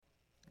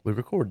we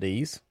record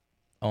these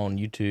on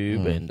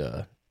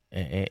YouTube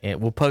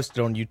and we'll post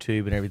it on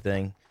YouTube and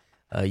everything.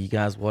 You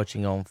guys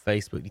watching on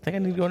Facebook, do you think I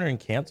need to go in there and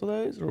cancel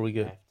those, or are we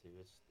good?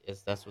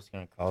 That's what's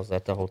going to cause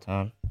that the whole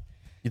time.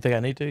 You think I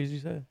need to, as you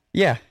said?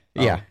 Yeah,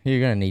 you're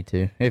going to need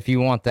to. If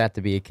you want that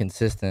to be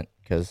consistent,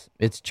 because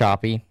it's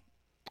choppy.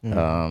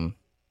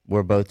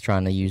 We're both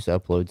trying to use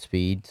upload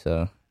speed,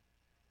 so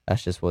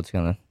that's just what's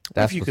going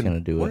to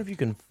do it. What if you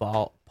can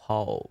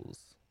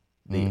pause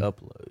the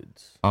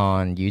uploads?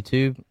 On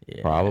YouTube,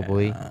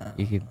 probably.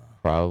 You could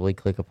probably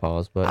click a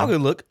pause button. I'll go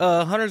look.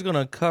 Hunter's going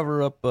to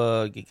cover up,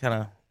 get kind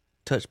of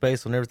touch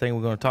base on everything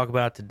we're going to talk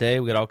about today.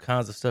 We got all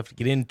kinds of stuff to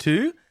get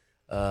into.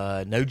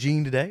 No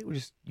Gene today. We're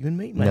just you and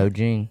me, man. No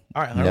Gene.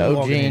 All right, Hunter,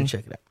 we'll Gene. And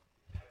check it out.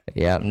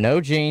 Yeah,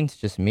 no Gene's,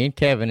 just me and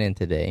Kevin in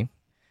today.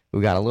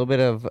 We got a little bit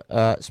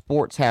of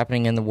sports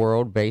happening in the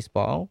world,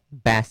 baseball,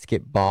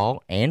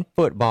 basketball, and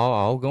football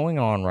all going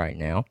on right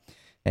now.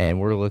 And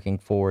we're looking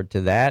forward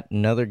to that.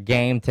 Another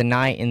game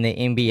tonight in the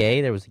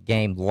NBA. There was a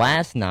game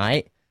last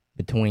night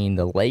between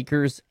the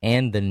Lakers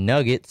and the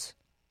Nuggets.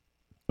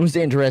 It was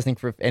interesting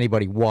for if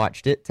anybody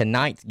watched it.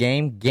 Tonight's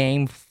game,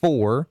 Game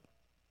 4,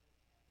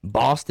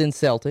 Boston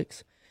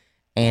Celtics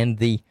and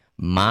the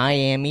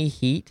Miami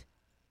Heat.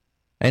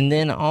 And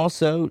then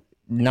also,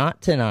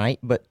 not tonight,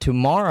 but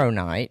tomorrow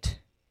night,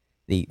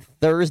 the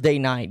Thursday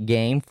night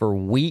game for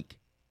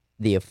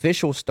the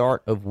official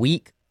start of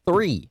Week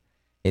 3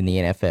 in the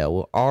NFL.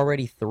 We're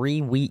already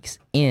 3 weeks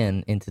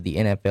into the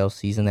NFL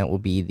season. That will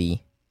be the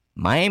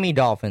Miami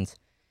Dolphins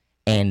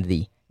and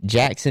the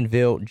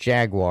Jacksonville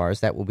Jaguars.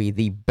 That will be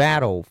the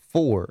battle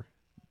for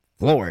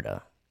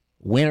Florida.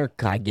 Winner,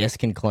 I guess,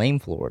 can claim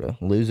Florida.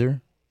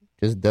 Loser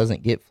just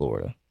doesn't get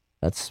Florida.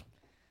 That's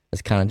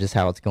kind of just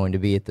how it's going to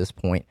be at this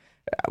point.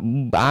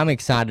 I'm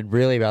excited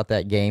really about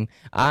that game.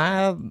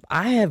 I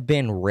have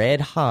been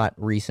red hot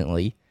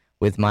recently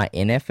with my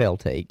NFL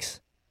takes.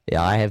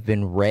 Yeah, I have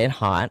been red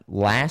hot.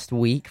 Last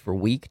week for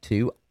Week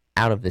 2,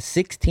 out of the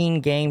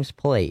 16 games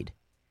played,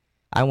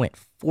 I went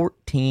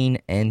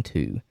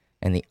 14-2.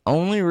 And the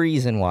only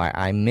reason why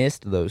I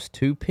missed those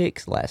 2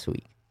 picks last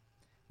week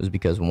was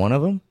because one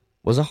of them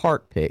was a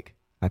heart pick.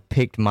 I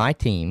picked my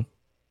team.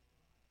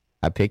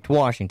 I picked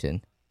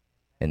Washington.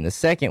 And the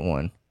second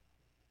one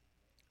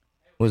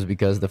was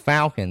because the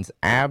Falcons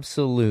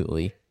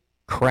absolutely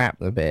crapped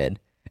the bed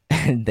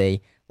and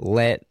they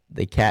let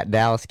the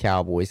Dallas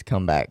Cowboys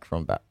come back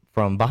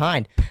from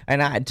behind.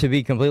 And to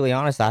be completely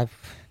honest,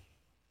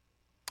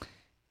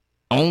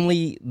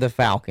 only the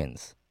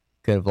Falcons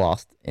could have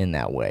lost in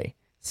that way.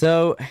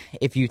 So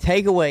if you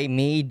take away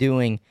me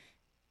doing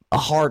a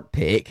heart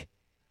pick,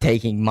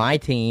 taking my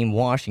team,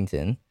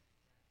 Washington,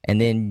 and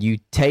then you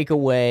take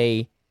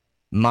away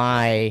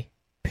my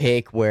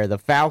pick where the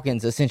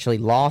Falcons essentially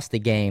lost the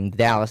game,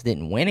 Dallas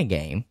didn't win a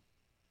game,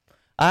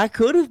 I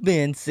could have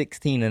been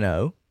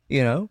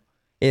 16-0,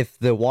 if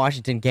the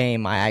Washington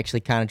game I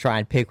actually kind of try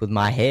and pick with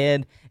my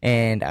head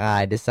and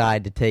I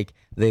decide to take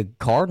the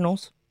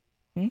Cardinals.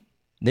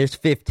 There's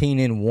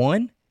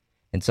 15-1.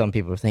 And some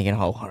people are thinking,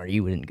 oh, Hunter,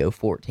 you didn't go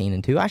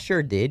 14-2. I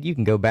sure did. You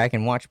can go back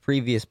and watch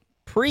previous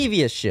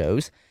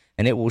shows,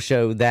 and it will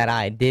show that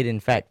I did,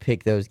 in fact,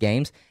 pick those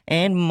games.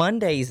 And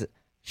Monday's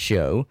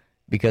show,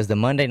 because the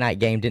Monday night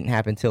game didn't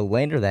happen until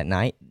later that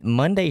night,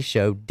 Monday's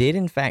show did,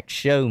 in fact,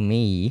 show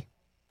me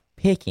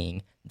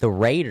picking the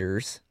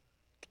Raiders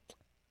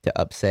to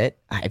upset,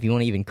 if you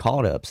want to even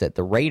call it upset,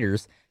 the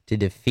Raiders to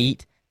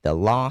defeat the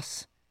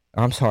Las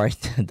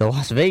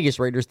Vegas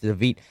Raiders to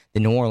defeat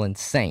the New Orleans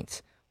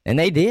Saints. And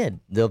they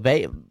did.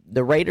 The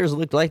Raiders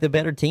looked like the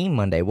better team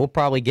Monday. We'll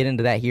probably get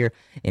into that here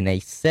in a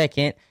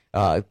second.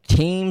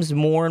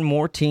 More and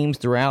more teams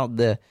throughout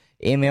the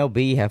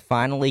MLB have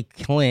finally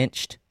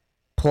clinched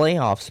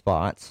playoff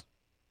spots.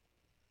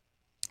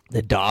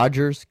 The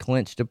Dodgers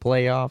clinched a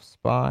playoff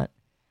spot.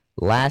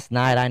 Last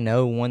night, I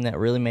know one that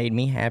really made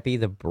me happy.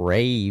 The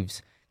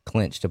Braves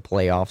clinched a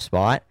playoff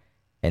spot.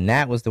 And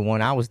that was the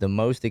one I was the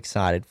most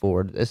excited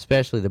for,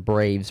 especially the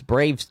Braves.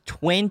 Braves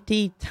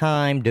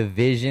 20-time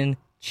division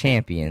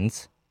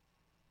champions,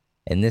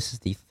 and this is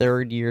the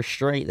 3rd year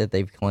straight that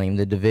they've claimed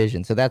the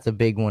division, so that's a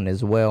big one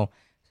as well.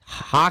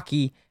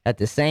 Hockey at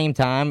the same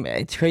time.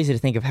 It's crazy to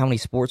think of how many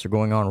sports are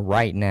going on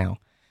right now.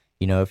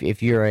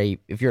 If you're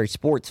a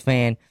sports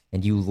fan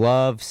and you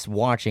love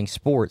watching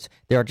sports,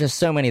 there are just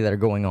so many that are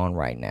going on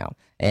right now,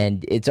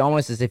 and it's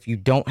almost as if you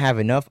don't have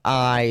enough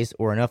eyes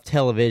or enough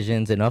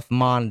televisions, enough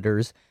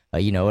monitors,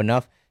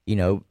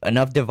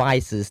 enough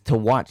devices to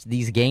watch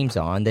these games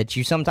on, that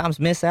you sometimes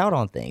miss out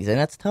on things, and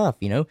that's tough.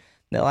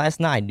 Last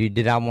night,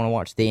 did I want to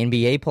watch the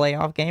NBA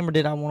playoff game or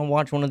did I want to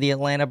watch one of the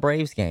Atlanta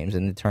Braves games?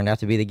 And it turned out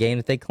to be the game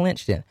that they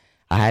clinched in.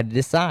 I had to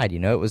decide,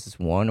 it was just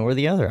one or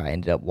the other. I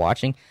ended up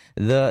watching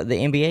the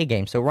NBA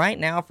game. So right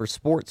now, for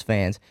sports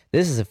fans,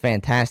 this is a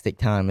fantastic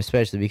time,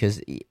 especially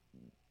because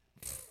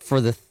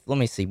let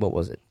me see, what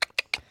was it?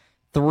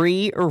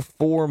 3 or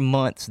 4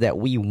 months that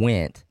we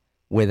went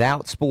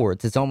without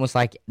sports, it's almost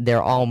like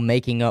they're all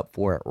making up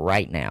for it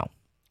right now.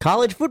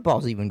 College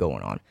football's even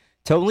going on.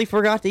 Totally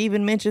forgot to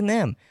even mention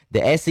them.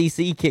 The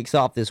SEC kicks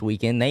off this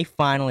weekend. They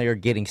finally are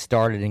getting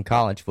started in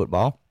college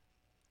football.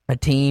 A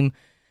team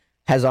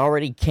has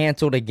already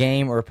canceled a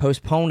game or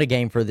postponed a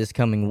game for this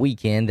coming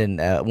weekend, and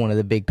one of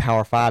the big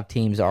Power 5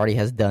 teams already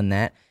has done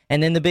that.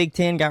 And then the Big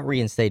Ten got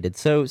reinstated.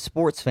 So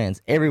sports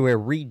fans everywhere,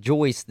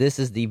 rejoice. This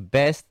is the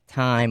best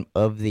time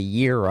of the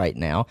year right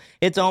now.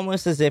 It's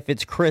almost as if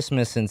it's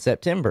Christmas in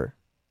September.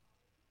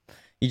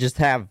 You just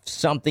have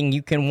something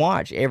you can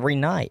watch every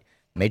night.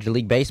 Major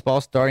League Baseball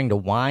starting to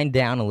wind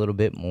down a little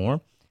bit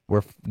more.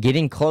 We're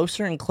getting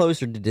closer and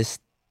closer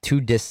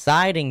to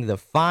deciding the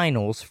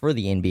finals for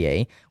the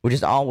NBA, which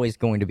is always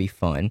going to be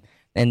fun.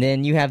 And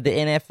then you have the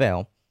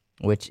NFL,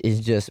 which is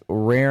just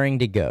raring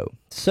to go.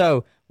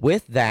 So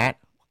with that,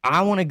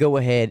 I want to go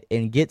ahead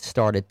and get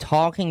started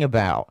talking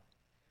about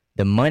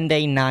the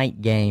Monday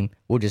night game.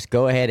 We'll just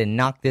go ahead and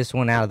knock this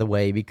one out of the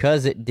way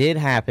because it did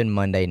happen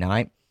Monday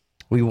night.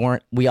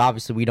 We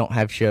obviously don't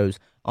have shows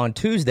on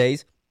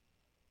Tuesdays,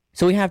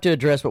 so we have to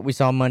address what we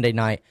saw Monday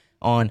night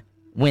on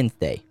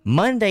Wednesday.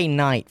 Monday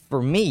night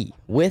for me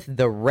with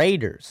the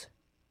Raiders,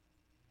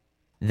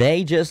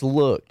 they just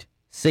looked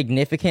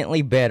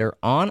significantly better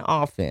on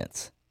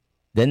offense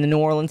than the New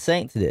Orleans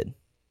Saints did.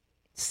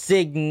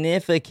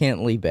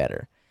 Significantly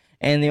better.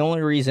 And the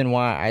only reason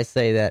why I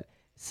say that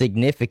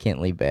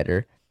significantly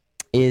better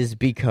is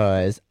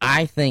because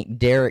I think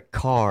Derek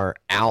Carr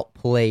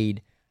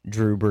outplayed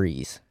Drew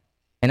Brees.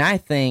 And I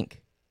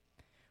think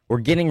we're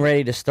getting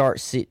ready to start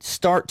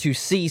to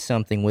see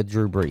something with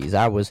Drew Brees.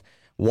 I was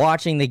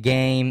watching the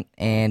game,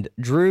 and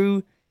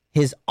Drew,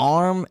 his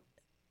arm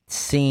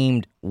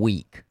seemed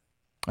weak.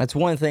 That's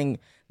one thing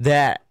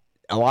that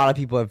a lot of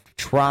people have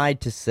tried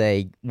to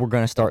say we're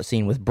going to start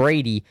seeing with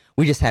Brady.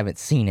 We just haven't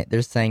seen it.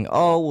 They're saying,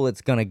 oh, well,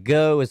 it's going to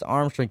go. His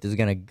arm strength is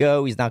going to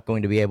go. He's not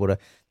going to be able to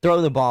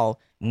throw the ball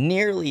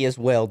nearly as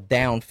well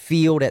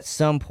downfield at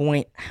some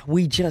point.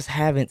 We just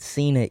haven't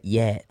seen it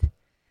yet.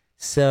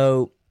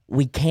 So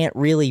we can't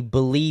really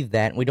believe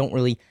that. We don't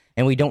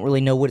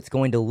really know what it's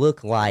going to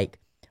look like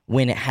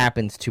when it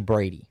happens to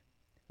Brady.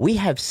 We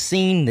have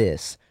seen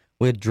this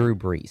with Drew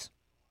Brees.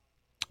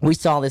 We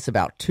saw this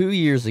about 2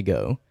 years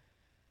ago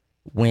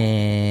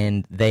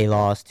when they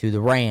lost to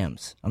the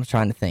Rams. I'm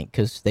trying to think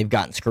because they've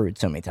gotten screwed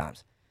so many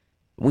times.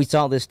 We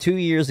saw this 2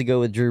 years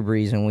ago with Drew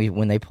Brees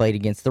when they played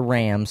against the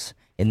Rams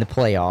in the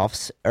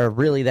playoffs, or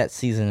really that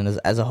season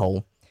as a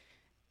whole.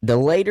 The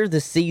later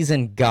the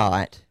season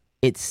got,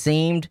 it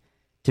seemed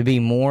to be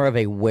more of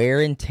a wear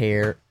and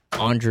tear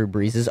on Drew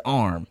Brees'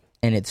 arm,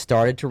 and it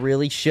started to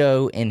really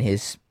show in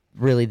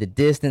the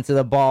distance of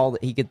the ball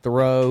that he could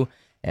throw.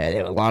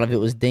 A lot of it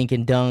was dink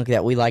and dunk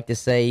that we like to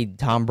say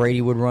Tom Brady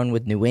would run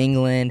with New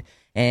England,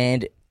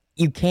 and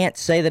you can't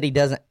say that he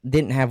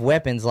didn't have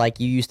weapons like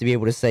you used to be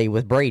able to say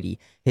with Brady.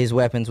 His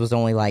weapons was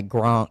only like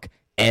Gronk,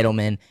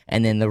 Edelman,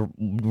 and then the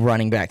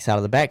running backs out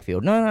of the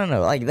backfield. No.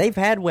 Like, they've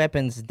had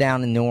weapons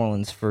down in New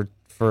Orleans for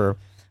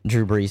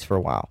Drew Brees for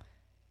a while.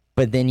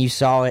 But then you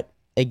saw it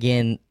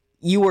again.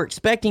 You were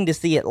expecting to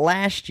see it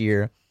last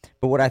year,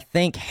 but what I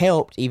think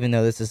helped, even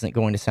though this isn't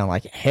going to sound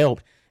like it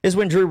helped, is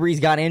when Drew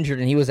Brees got injured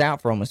and he was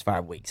out for almost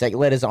 5 weeks. Like,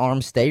 let his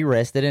arm stay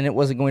rested, and it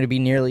wasn't going to be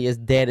nearly as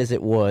dead as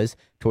it was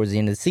towards the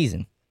end of the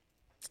season.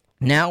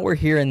 Now we're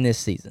here in this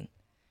season.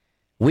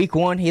 Week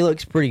 1, he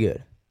looks pretty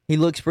good. He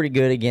looks pretty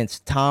good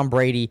against Tom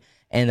Brady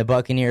and the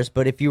Buccaneers.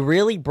 But if you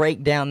really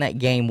break down that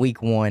game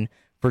week 1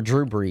 for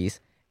Drew Brees,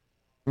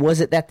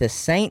 was it that the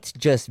Saints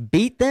just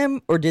beat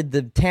them, or did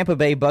the Tampa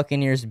Bay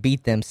Buccaneers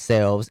beat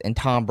themselves and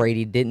Tom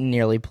Brady didn't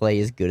nearly play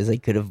as good as they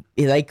could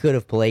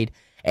have played,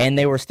 and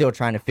they were still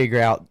trying to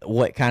figure out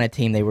what kind of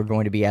team they were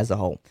going to be as a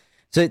whole?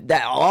 So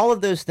that all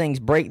of those things,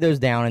 break those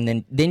down,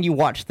 and then you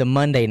watch the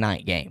Monday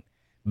night game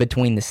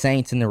between the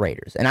Saints and the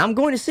Raiders. And I'm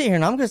going to sit here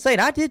and I'm going to say it,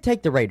 I did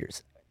take the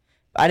Raiders.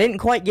 I didn't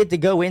quite get to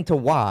go into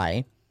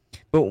why,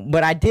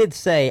 but I did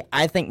say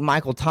I think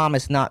Michael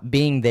Thomas not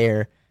being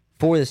there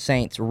for the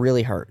Saints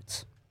really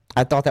hurts.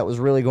 I thought that was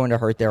really going to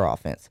hurt their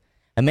offense.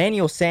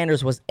 Emmanuel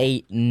Sanders was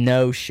a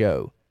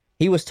no-show.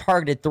 He was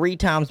targeted 3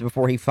 times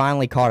before he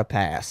finally caught a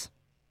pass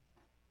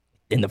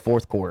in the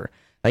fourth quarter.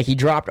 Like, he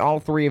dropped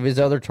all 3 of his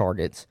other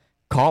targets,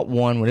 caught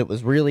one when it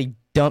was really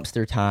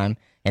dumpster time,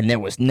 and the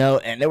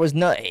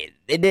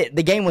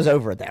game was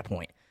over at that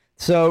point.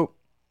 So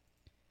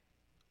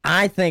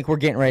I think we're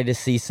getting ready to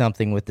see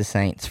something with the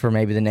Saints for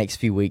maybe the next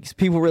few weeks.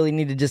 People really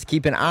need to just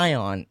keep an eye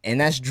on, and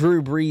that's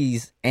Drew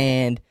Brees.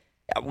 And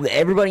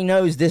everybody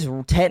knows this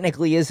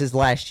technically is his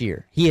last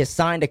year. He has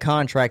signed a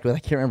contract with, I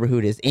can't remember who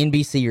it is,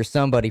 NBC or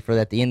somebody, for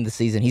at the end of the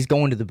season. He's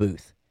going to the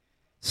booth.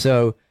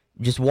 So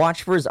just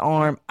watch for his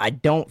arm. I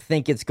don't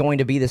think it's going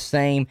to be the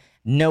same.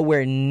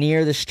 Nowhere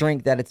near the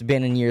strength that it's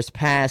been in years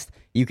past.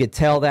 You could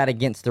tell that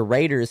against the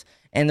Raiders.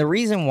 And the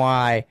reason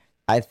why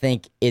I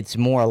think it's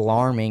more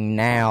alarming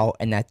now,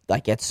 and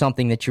that's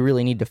something that you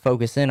really need to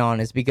focus in on,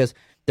 is because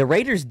the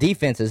Raiders'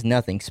 defense is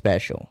nothing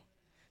special.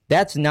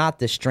 That's not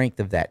the strength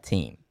of that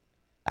team.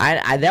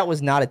 That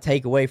was not a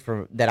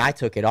takeaway that I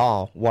took at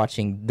all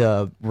watching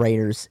the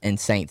Raiders and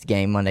Saints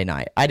game Monday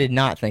night. I did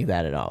not think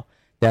that at all.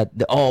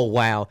 Oh,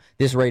 wow,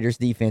 this Raiders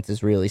defense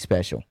is really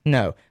special.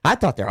 No, I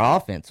thought their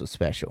offense was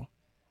special.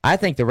 I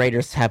think the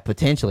Raiders have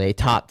potentially a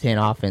top 10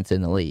 offense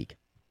in the league.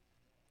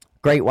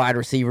 Great wide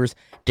receivers.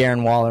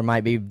 Darren Waller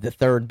might be the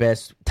third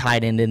best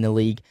tight end in the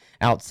league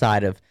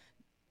outside of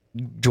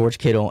George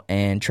Kittle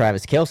and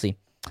Travis Kelce.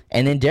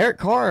 And then Derek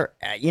Carr,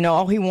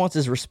 all he wants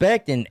is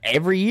respect, and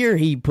every year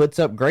he puts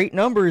up great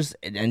numbers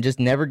and just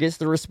never gets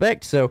the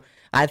respect. So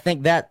I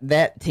think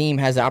that team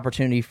has the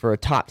opportunity for a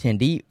top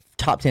 10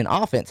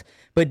 offense.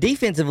 But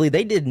defensively,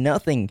 they did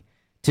nothing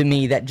to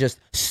me that just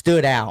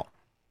stood out.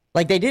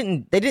 Like they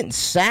didn't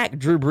sack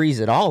Drew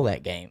Brees at all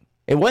that game.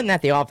 It wasn't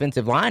that the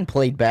offensive line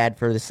played bad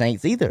for the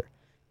Saints either.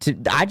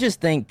 I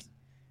just think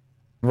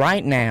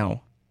right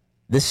now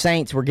the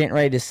Saints were getting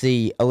ready to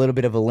see a little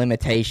bit of a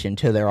limitation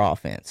to their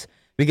offense.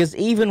 Because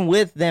even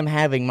with them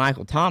having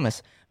Michael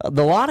Thomas,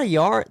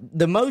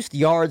 the most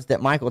yards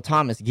that Michael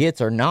Thomas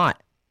gets are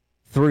not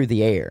through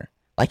the air.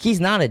 Like he's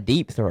not a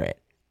deep threat.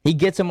 He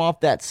gets him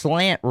off that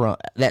slant route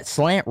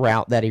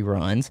that he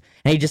runs,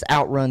 and he just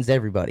outruns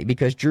everybody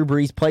because Drew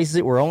Brees places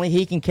it where only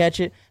he can catch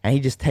it, and he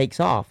just takes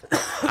off.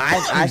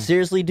 I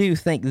seriously do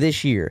think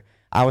this year,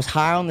 I was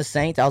high on the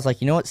Saints. I was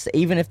like, you know what?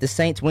 Even if the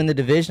Saints win the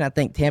division, I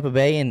think Tampa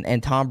Bay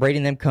and Tom Brady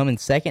and them come in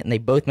second, and they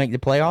both make the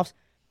playoffs.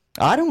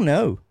 I don't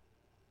know.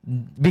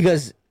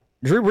 Because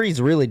Drew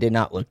Brees really did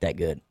not look that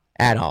good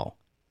at all.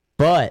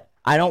 But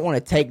I don't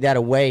want to take that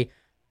away.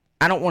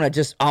 I don't want to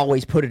just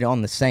always put it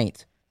on the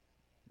Saints.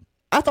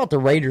 I thought the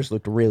Raiders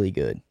looked really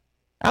good.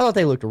 I thought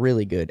they looked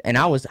really good. And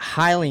I was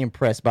highly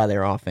impressed by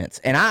their offense.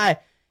 And I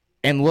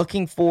am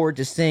looking forward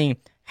to seeing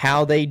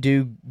how they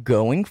do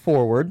going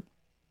forward.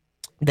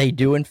 They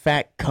do, in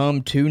fact,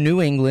 come to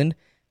New England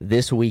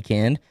this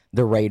weekend,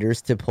 the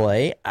Raiders, to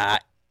play.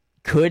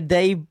 Could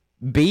they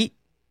beat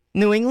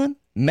New England?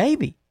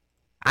 Maybe.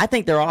 I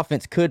think their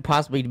offense could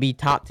possibly be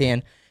top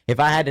 10. If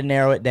I had to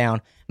narrow it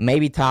down,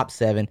 maybe top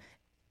 7.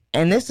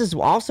 And this is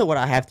also what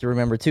I have to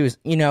remember, too, is,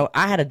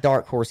 I had a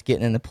dark horse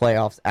getting in the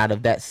playoffs out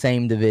of that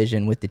same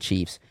division with the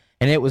Chiefs,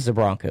 and it was the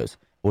Broncos.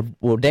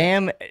 Well,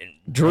 damn,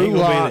 Drew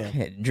Lock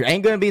ain't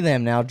going to be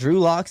them now. Drew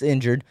Lock's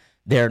injured.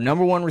 Their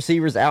number one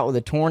receiver's out with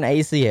a torn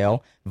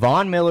ACL.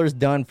 Von Miller's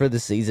done for the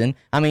season.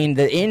 I mean,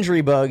 the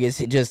injury bug is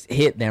just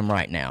hit them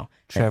right now.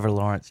 Trevor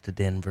Lawrence to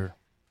Denver.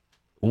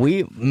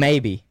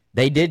 Maybe.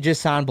 They did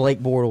just sign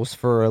Blake Bortles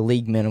for a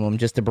league minimum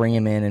just to bring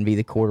him in and be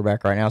the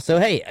quarterback right now. So,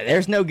 hey,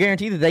 there's no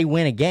guarantee that they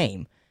win a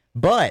game.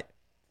 But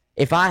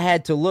if I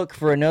had to look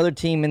for another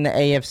team in the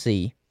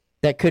AFC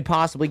that could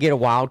possibly get a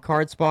wild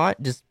card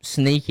spot, just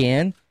sneak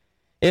in,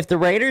 if the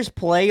Raiders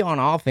play on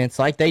offense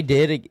like they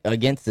did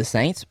against the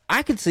Saints,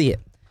 I could see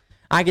it.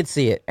 I could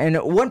see it. And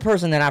one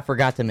person that I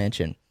forgot to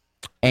mention,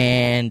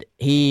 and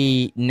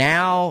he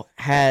now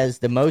has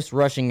the most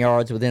rushing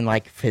yards within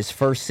like his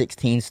first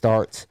 16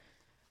 starts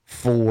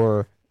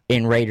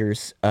in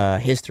Raiders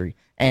history,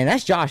 and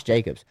that's Josh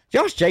Jacobs.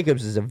 Josh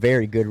Jacobs is a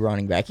very good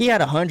running back. He had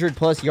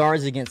 100-plus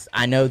yards against,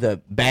 I know, the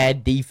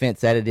bad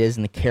defense that it is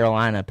in the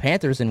Carolina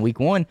Panthers in Week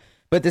 1,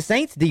 but the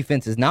Saints'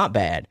 defense is not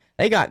bad.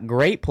 They got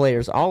great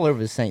players all over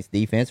the Saints'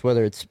 defense,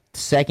 whether it's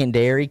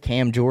secondary,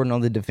 Cam Jordan on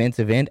the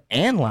defensive end,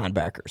 and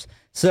linebackers.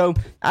 So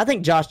I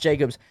think Josh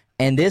Jacobs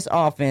and this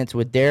offense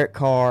with Derek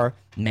Carr,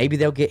 maybe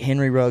they'll get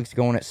Henry Ruggs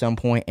going at some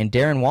point, and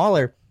Darren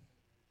Waller,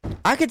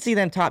 I could see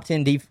them top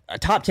 10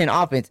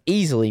 offense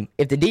easily.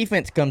 If the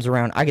defense comes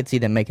around, I could see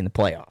them making the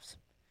playoffs.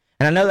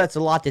 And I know that's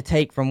a lot to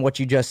take from what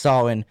you just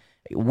saw in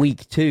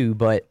Week 2,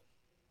 but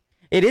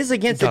it is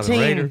against a team.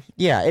 Raiders?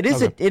 Yeah, it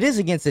is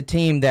against a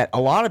team that a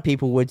lot of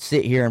people would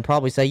sit here and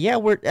probably say, yeah,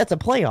 that's a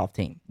playoff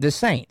team. The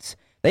Saints.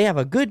 They have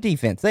a good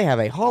defense. They have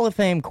a Hall of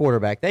Fame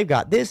quarterback. They've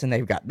got this and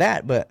they've got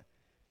that, but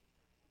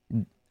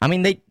I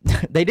mean they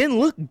didn't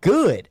look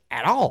good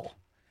at all.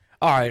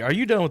 All right, are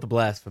you done with the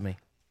blasphemy?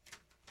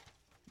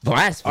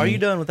 Blasphemy. Are you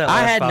done with that?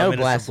 I Last had 5 no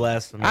minutes of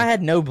blasphemy. I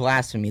had no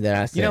blasphemy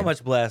that I said. You know how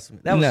much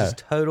blasphemy? That was No. just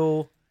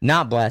total,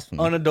 Not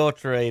blasphemy.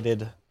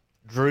 unadulterated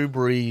Drew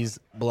Brees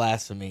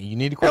blasphemy. You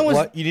need to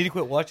quit. You need to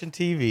quit watching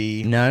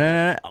TV.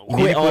 No.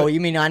 Quit. Oh, you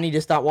mean I need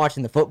to stop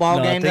watching the football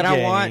Not game the that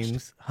I watched?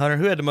 games. Hunter,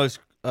 who had the most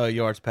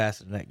yards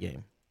passing in that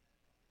game?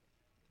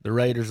 The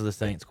Raiders or the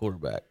Saints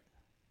quarterback?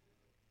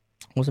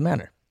 What's the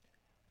matter?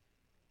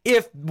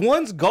 If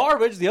one's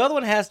garbage, the other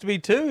one has to be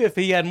too. If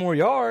he had more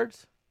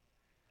yards.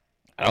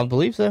 I don't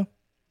believe so.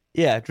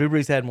 Yeah, Drew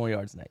Brees had more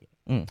yards in that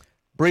game.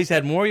 Brees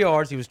had more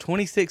yards. He was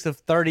 26 of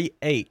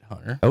 38,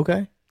 Hunter.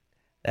 Okay.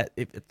 That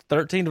if it's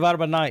 13 divided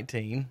by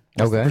 19,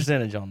 what's the Okay.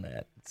 percentage on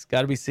that? It's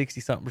got to be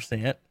 60-something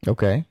percent.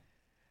 Okay.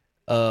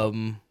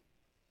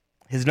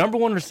 His number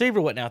one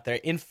receiver wasn't out there.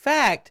 In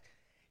fact,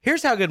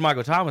 here's how good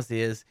Michael Thomas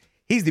is.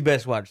 He's the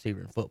best wide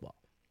receiver in football.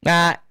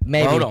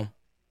 Maybe. Hold on.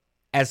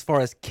 As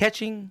far as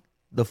catching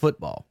the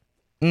football,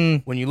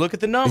 when you look at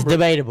the numbers, It's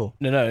debatable.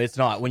 No, it's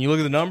not. When you look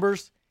at the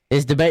numbers,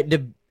 It's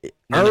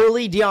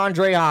early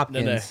DeAndre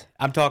Hopkins. no.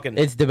 I'm talking.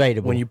 It's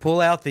debatable. When you pull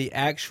out the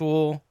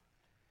actual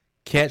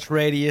catch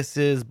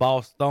radiuses,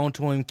 balls thrown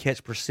to him,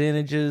 catch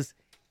percentages,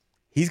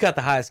 he's got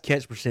the highest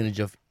catch percentage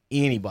of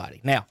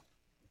anybody. Now,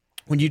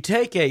 when you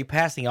take a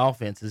passing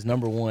offense as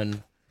number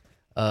one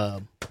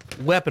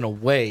weapon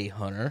away,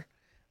 Hunter,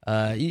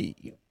 you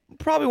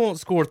probably won't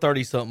score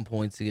 30-something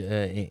points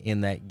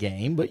in that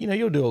game, but,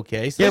 you'll do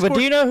okay. So Yeah, but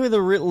do you know who the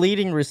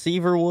leading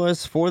receiver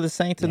was for the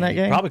Saints in that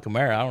game? Probably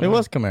Kamara. I don't know. It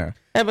was Kamara.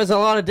 That was a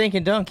lot of dink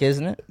and dunk,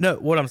 isn't it? No,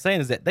 what I'm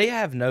saying is that they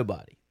have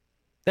nobody.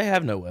 They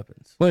have no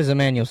weapons. What is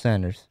Emmanuel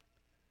Sanders?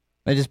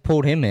 They just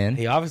pulled him in.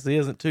 He obviously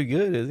isn't too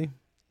good, is he?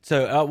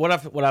 So what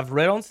I've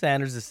read on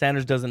Sanders is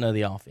Sanders doesn't know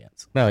the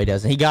offense. No, he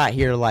doesn't. He got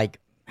here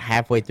like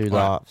halfway through the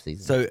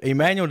offseason. So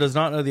Emmanuel does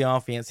not know the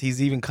offense. He's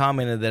even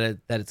commented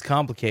that it's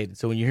complicated.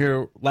 So when you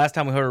hear last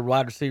time we heard a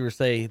wide receiver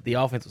say the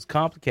offense was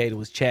complicated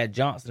was Chad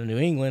Johnson of New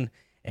England,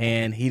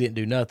 and he didn't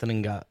do nothing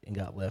and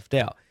got left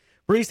out.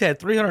 Brees had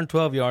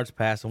 312 yards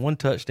passing, 1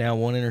 touchdown,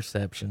 1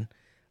 interception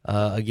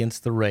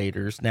against the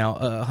Raiders.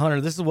 Now, Hunter,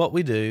 this is what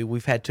we do.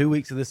 We've had 2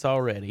 weeks of this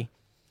already.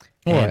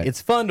 What? And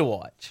it's fun to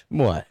watch.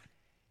 What?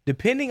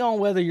 Depending on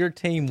whether your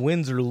team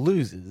wins or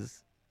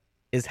loses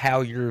is how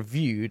you're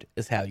viewed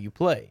as how you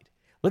played.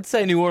 Let's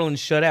say New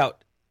Orleans shut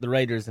out the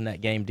Raiders in that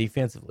game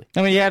defensively.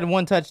 I mean, you had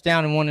 1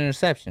 touchdown and 1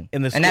 interception.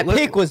 And that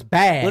pick was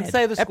bad. Let's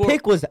say that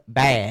pick was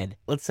bad.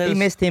 Let's say he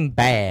missed him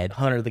bad.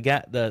 Hunter,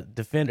 the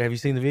defender, have you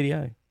seen the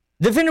video?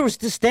 The defender was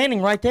just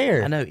standing right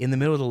there. I know, in the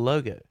middle of the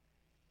logo.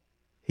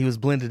 He was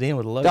blended in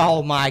with the logo.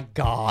 Oh, my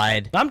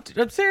God. I'm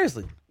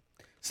seriously.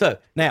 So,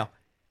 now,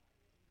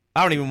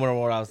 I don't even remember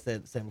what I was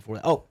saying before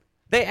that. Oh,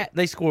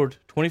 they scored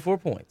 24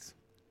 points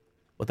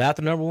without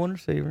the number one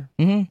receiver.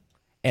 Mm-hmm.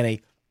 And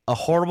a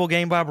horrible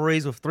game by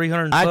Brees with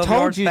 312 yards I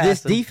told you passing.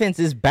 this defense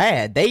is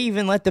bad. They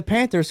even let the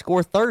Panthers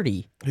score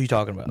 30. Who are you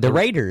talking about? The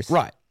Raiders.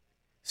 Right.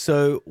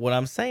 So what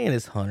I'm saying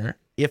is, Hunter,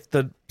 if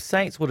the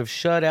Saints would have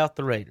shut out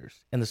the Raiders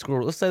and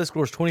let's say the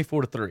score is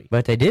 24-3.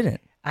 But they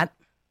didn't.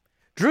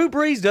 Drew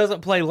Brees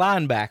doesn't play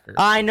linebacker.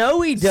 I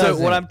know he doesn't.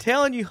 So what I'm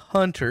telling you,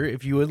 Hunter,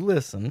 if you would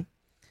listen,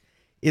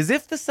 is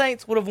if the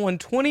Saints would have won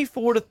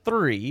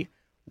 24-3,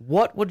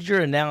 what would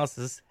your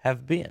analysis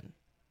have been?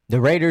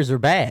 The Raiders are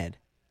bad.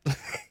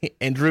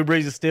 And Drew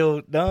Brees is still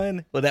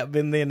done? Would that have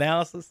been the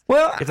analysis?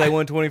 Well, if they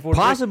won 24-3?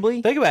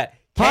 Possibly. Think about it.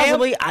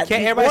 Possibly.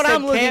 Everybody what said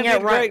I'm looking Cam at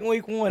did right great in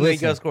week 1. Listen. He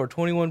got scored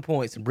 21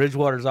 points, and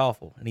Bridgewater's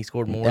awful, and he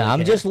scored more. Yeah, than I'm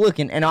Cam. just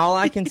looking, and all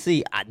I can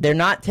see, they're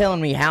not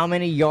telling me how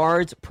many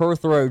yards per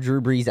throw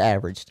Drew Brees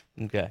averaged.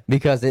 Okay.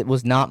 Because it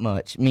was not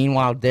much.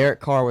 Meanwhile, Derek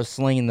Carr was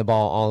slinging the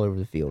ball all over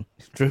the field.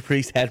 Drew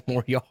Brees had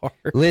more yards.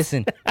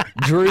 Listen,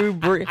 Drew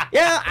Brees.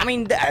 Yeah, I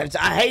mean,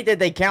 I hate that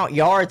they count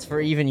yards for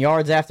even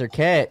yards after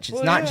catch.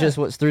 It's not just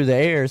what's through the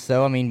air.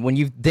 So, I mean, when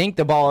you dink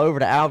the ball over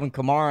to Alvin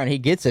Kamara and he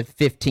gets a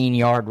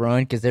 15-yard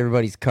run because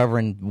everybody's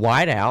covering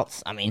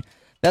wideouts, I mean,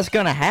 that's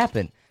going to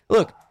happen.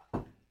 Look,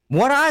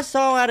 what I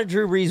saw out of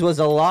Drew Brees was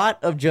a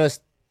lot of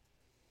just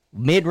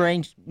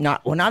mid-range,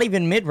 not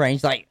even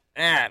mid-range, like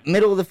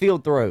middle of the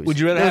field throws. Would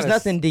you rather There's have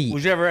nothing deep.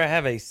 Would you ever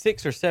have a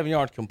 6 or 7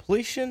 yard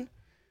completion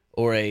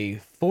or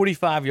a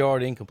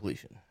 45-yard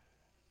incompletion?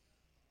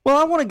 Well,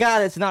 I want a guy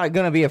that's not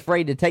going to be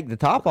afraid to take the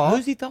top off.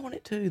 Who's he throwing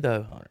it to,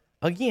 though, Hunter?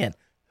 Again,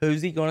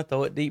 who's he going to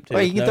throw it deep to?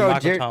 Well, you can throw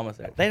Michael Thomas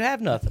there. They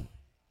have nothing.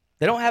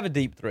 They don't have a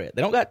deep threat.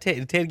 They don't got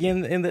Ted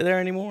Ginn in there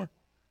anymore.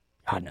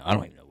 I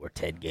don't even know where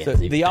Ted Ginn So is.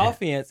 the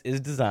offense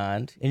is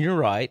designed, and you're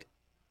right.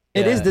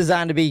 It is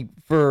designed to be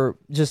for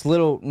just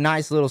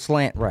nice little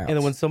slant routes. And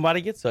then when somebody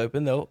gets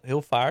open,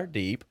 he'll fire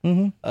deep.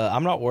 Mm-hmm.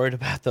 I'm not worried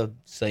about the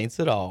Saints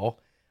at all.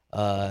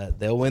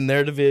 They'll win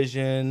their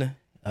division.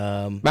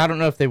 I don't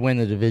know if they win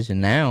the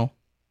division now.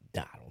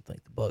 I don't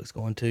think the Bucs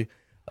going to.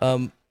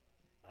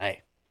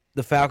 Hey,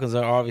 the Falcons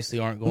obviously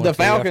aren't going. The to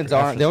Falcons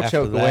aren't. They'll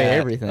choke away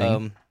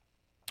everything.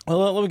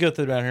 Well, let me go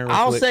through down here.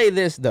 I'll quick. say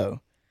this though.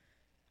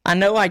 I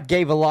know I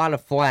gave a lot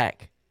of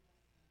flack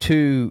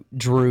to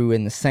Drew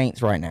and the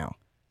Saints right now,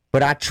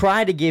 but I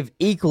try to give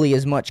equally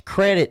as much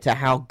credit to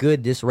how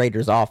good this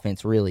Raiders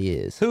offense really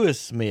is. Who is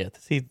Smith?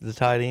 Is he the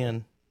tight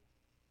end?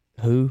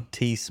 Who?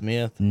 T.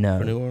 Smith. No.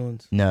 For New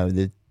Orleans. No,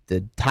 the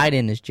tight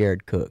end is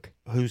Jared Cook.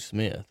 Who's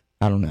Smith?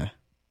 I don't know.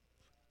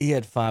 He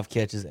had 5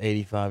 catches,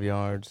 85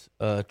 yards.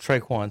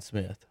 Traquan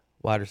Smith,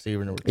 wide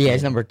receiver number 10. Yeah,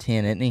 he's number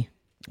 10, isn't he?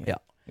 Yeah.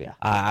 Yeah.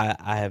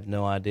 I have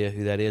no idea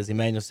who that is.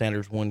 Emmanuel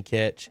Sanders 1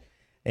 catch.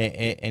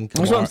 And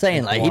That's what I'm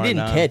saying. Like, he Kamara didn't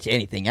 9. catch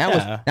anything.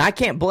 Now, I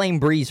can't blame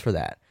Breeze for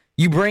that.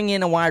 You bring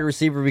in a wide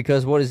receiver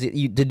because what is it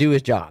to do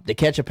his job, to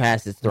catch a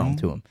pass that's thrown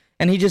to him,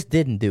 and he just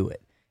didn't do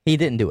it. He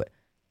didn't do it.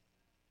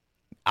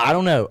 I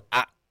don't know.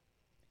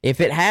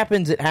 If it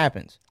happens, it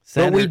happens.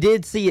 But we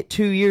did see it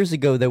 2 years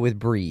ago though with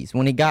Breeze.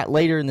 When he got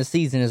later in the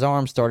season, his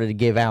arm started to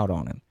give out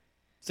on him.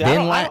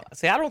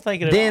 I don't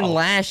think it at Then all.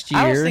 last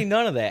year, I don't see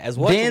none of that.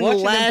 Then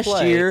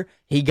last year,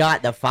 he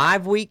got the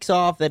 5 weeks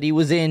off that he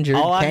was injured,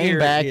 came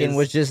back, and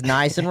was just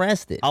nice and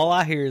rested. All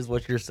I hear is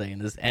what you're saying.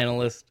 This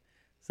analyst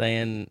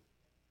saying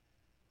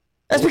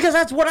that's because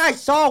that's what I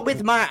saw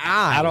with my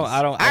eyes.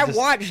 I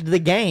watched the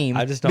game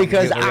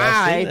because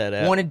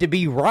I wanted to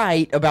be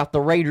right about the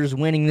Raiders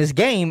winning this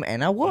game,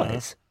 and I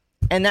was.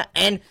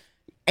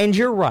 And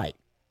you're right.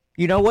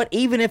 You know what?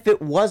 Even if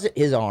it wasn't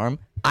his arm,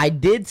 I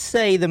did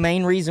say the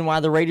main reason why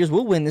the Raiders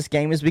will win this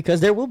game is because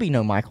there will be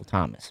no Michael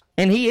Thomas.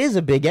 And he is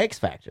a big X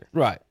factor.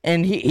 Right.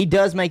 And he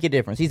does make a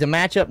difference. He's a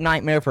matchup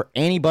nightmare for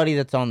anybody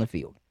that's on the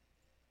field.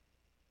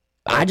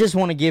 I just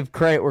want to give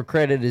credit where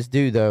credit is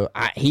due, though.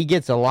 He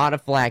gets a lot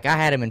of flack. I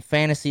had him in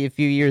fantasy a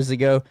few years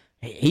ago.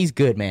 He's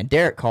good, man.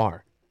 Derek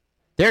Carr.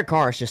 Derek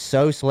Carr is just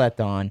so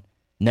slept on.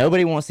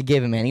 Nobody wants to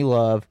give him any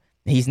love.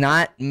 He's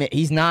not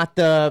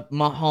the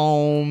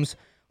Mahomes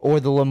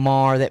or the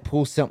Lamar that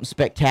pulls something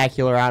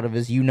spectacular out of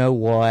his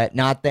you-know-what.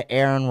 Not the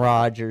Aaron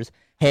Rodgers.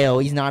 Hell,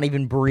 he's not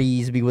even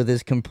Breeze with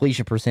his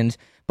completion percentage.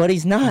 But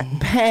he's not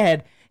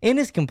bad in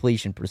his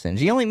completion percentage.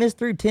 He only missed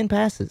through 10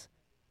 passes.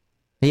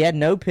 He had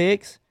no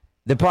picks.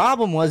 The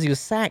problem was he was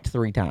sacked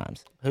 3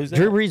 times. Who's that?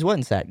 Drew Brees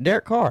wasn't sacked.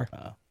 Derek Carr.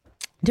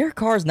 Derek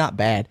Carr's not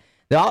bad.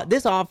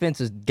 This offense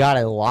has got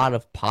a lot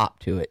of pop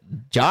to it.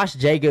 Josh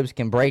Jacobs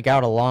can break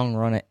out a long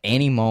run at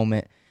any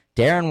moment.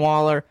 Darren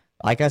Waller,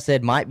 like I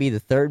said, might be the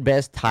 3rd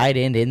best tight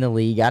end in the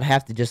league. I'd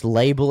have to just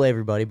label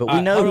everybody, but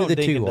we know who the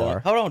 2 are.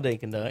 Hold on,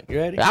 Dink and Dunk. You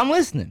ready? I'm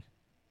listening.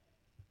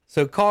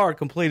 So Carr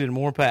completed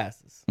more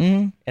passes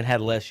and had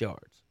less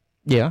yards.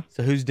 Yeah.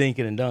 So who's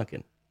Dinkin and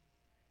Duncan?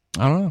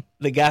 I don't know.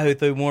 The guy who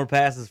threw more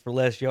passes for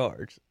less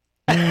yards.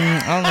 I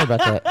don't know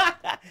about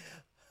that.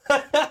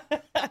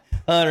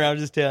 Hunter, I'm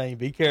just telling you,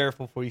 be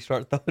careful before you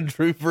start throwing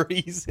Drew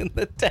Brees in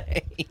the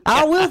tank.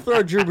 I will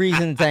throw Drew Brees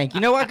in the tank.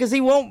 You know why? Because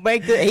he might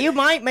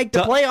make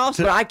the playoffs,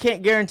 but I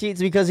can't guarantee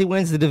it's because he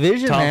wins the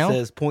division Tom now.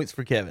 says points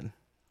for Kevin.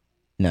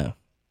 No.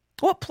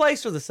 What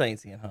place are the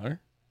Saints in, Hunter?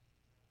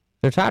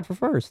 They're tied for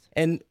first.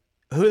 And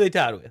who are they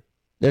tied with?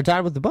 They're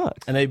tied with the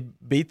Bucks. And they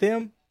beat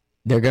them?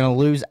 They're going to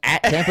lose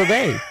at Tampa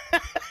Bay.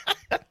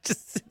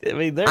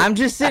 I'm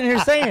just sitting here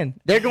saying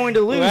they're going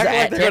to lose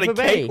at Tampa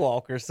Bay.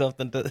 Cakewalk or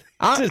something.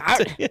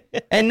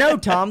 And no,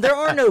 Tom, there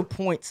are no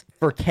points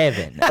for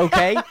Kevin.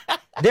 Okay,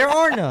 there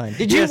are none.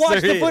 Did you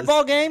watch the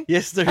football game?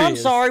 Yes, there is. I'm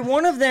sorry.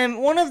 One of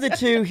the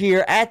 2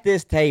 here at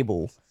this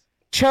table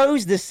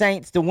chose the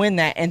Saints to win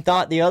that and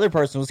thought the other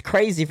person was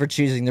crazy for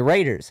choosing the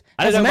Raiders.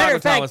 As a matter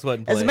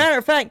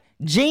of fact,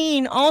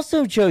 Gene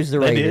also chose the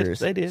Raiders.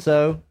 They did.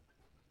 So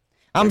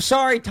I'm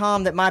sorry,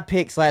 Tom, that my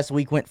picks last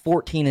week went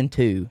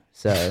 14-2.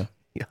 So.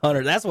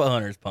 Hunter, that's what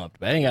Hunter's pumped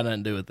about. It ain't got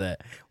nothing to do with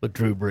that, with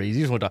Drew Brees.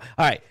 You just want to talk.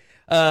 All right.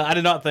 I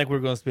did not think we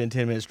were going to spend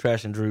 10 minutes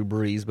trashing Drew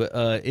Brees,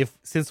 but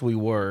since we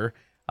were,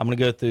 I'm going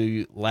to go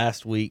through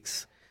last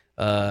week's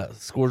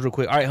scores real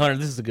quick. All right, Hunter,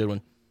 this is a good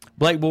one.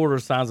 Blake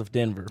Bortles signs with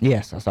Denver.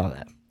 Yes, I saw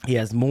that. He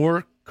has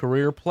more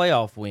career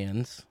playoff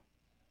wins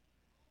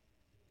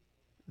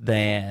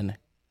than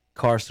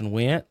Carson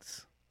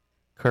Wentz,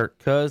 Kirk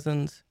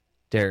Cousins,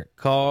 Derek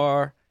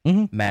Carr,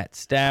 Matt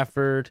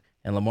Stafford,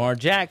 and Lamar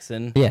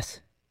Jackson.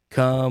 Yes.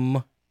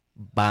 Combined.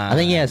 I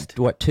think he has,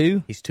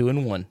 2? He's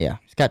 2-1. Yeah,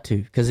 he's got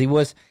 2. Because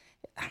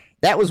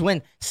that was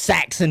when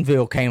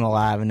Saxonville came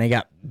alive and they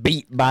got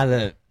beat by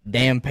the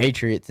damn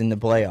Patriots in the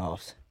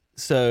playoffs.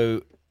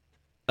 So,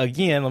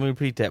 again, let me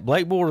repeat that.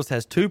 Blake Bortles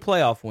has 2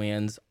 playoff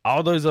wins.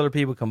 All those other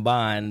people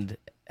combined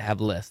have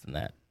less than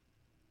that.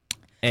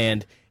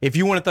 And if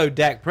you want to throw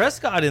Dak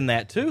Prescott in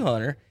that too,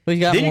 Hunter, then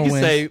you can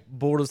say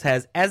Bortles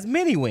has as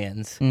many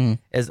wins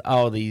as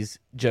all these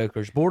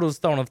jokers.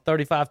 Bortles thrown of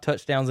 35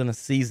 touchdowns in a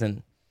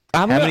season.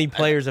 How many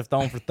players have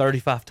thrown for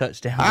 35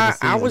 touchdowns in a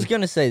season? I was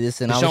going to say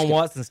this, and Deshaun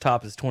Watson's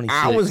top is 26.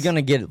 I was going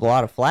to get a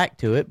lot of flack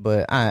to it,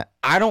 but I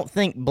don't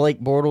think Blake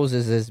Bortles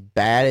is as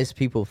bad as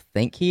people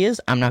think he is.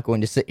 I'm not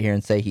going to sit here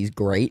and say he's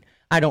great.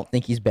 I don't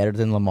think he's better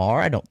than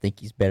Lamar. I don't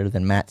think he's better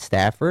than Matt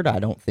Stafford. I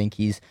don't think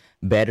he's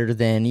better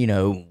than,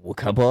 a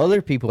couple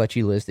other people that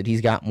you listed.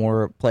 He's got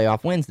more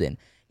playoff wins than.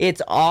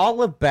 It's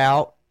all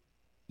about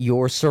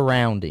your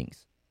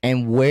surroundings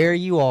and where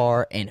you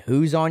are and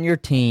who's on your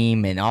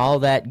team and all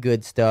that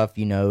good stuff,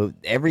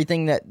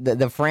 everything that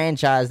the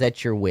franchise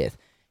that you're with.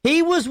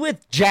 He was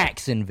with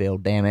Jacksonville,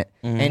 damn it.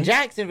 And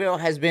Jacksonville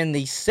has been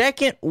the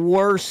 2nd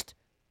worst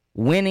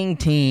winning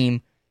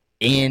team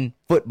in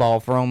football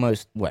for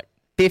almost,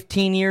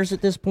 15 years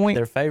at this point?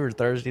 They're favored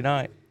Thursday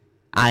night.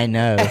 I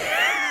know.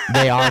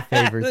 They are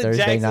favored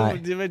Thursday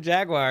night. The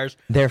Jaguars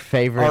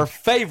are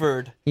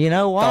favored. You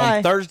know why?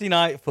 On Thursday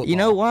night football. You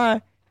know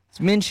why? It's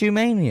Minshew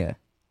Mania.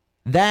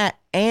 That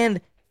and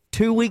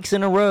 2 weeks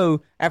in a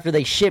row after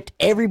they shipped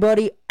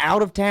everybody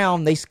out of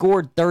town, they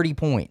scored 30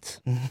 points.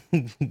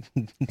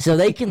 So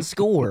they can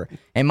score.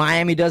 And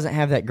Miami doesn't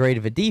have that great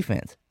of a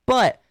defense.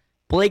 But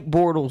Blake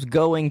Bortles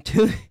going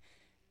to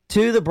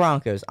the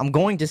Broncos. I'm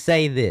going to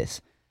say this.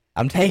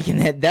 I'm taking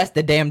that. That's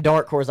the damn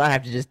dark horse I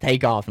have to just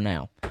take off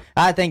now.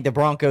 I think the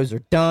Broncos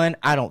are done.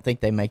 I don't think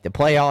they make the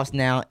playoffs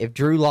now. If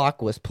Drew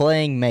Lock was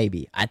playing,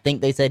 maybe. I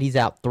think they said he's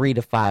out 3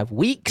 to 5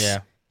 weeks. Yeah.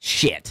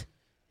 Shit.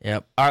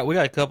 Yep. All right, we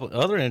got a couple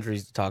other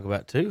injuries to talk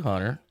about too,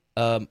 Hunter.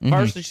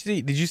 First,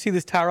 did you see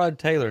this Tyrod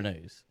Taylor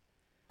news?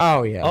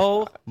 Oh, yeah.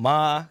 Oh,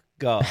 my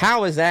God.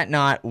 How is that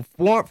not,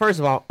 first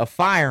of all, a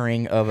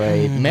firing of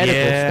a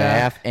medical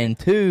staff, and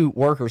 2,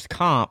 workers'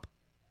 comp?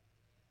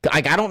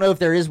 I don't know if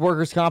there is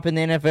workers' comp in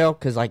the NFL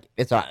because,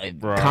 it's a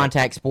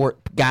contact sport.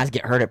 Guys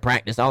get hurt at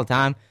practice all the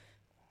time.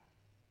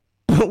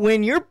 But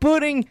when you're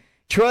putting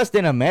trust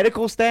in a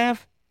medical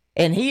staff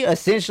and he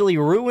essentially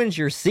ruins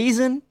your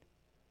season,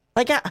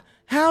 like,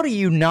 how do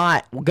you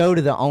not go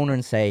to the owner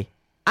and say,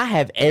 I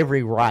have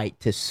every right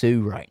to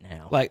sue right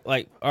now? Like,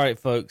 all right,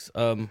 folks.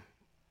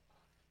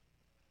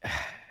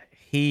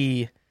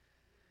 He,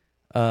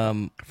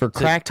 for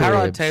cracked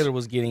Tyrod ribs. Taylor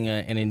was getting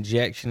an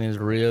injection in his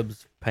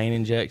ribs, pain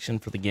injection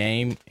for the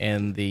game,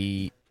 and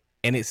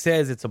it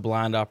says it's a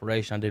blind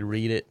operation. I did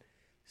read it,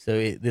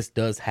 so this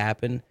does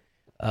happen.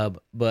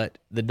 But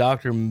the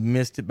doctor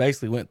missed it.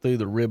 Basically, went through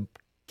the rib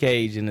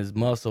cage in his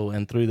muscle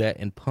and through that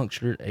and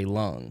punctured a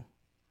lung.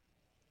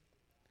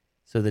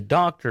 So the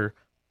doctor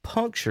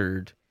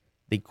punctured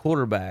the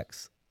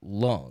quarterback's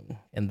lung,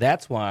 and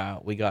that's why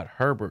we got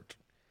Herbert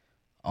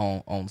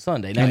on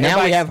Sunday.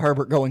 Now we have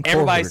Herbert going forward.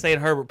 Everybody's saying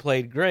Herbert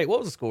played great. What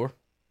was the score?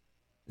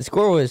 The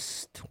score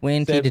was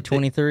 20 to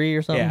 23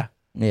 or something.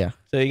 Yeah.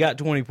 So he got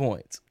 20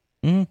 points.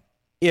 Mm-hmm.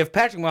 If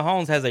Patrick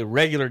Mahomes has a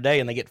regular day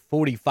and they get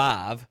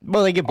 45,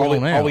 well, they get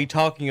blown out. Are we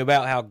talking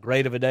about how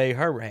great of a day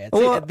Herbert had?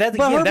 Well, that's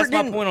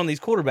my point on these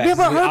quarterbacks. Yeah,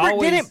 but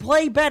Herbert didn't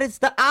play bad. It's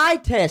the eye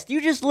test.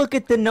 You just look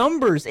at the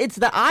numbers. It's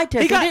the eye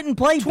test. He didn't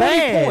play 20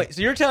 bad. points.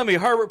 So you're telling me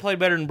Herbert played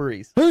better than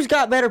Breeze? Who's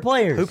got better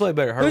players? Who played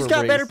better? Herbert Who's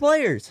got Breeze? better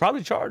players?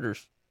 Probably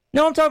Chargers.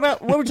 No, I'm talking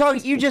about what we're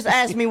talking. You just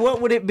asked me what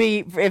would it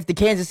be if the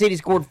Kansas City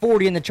scored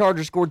 40 and the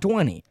Chargers scored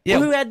 20. Yeah.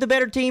 Well, who had the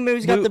better team?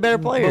 Who's got the better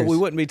players? But we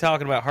wouldn't be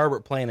talking about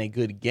Herbert playing a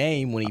good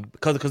game when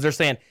because they're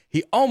saying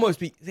he almost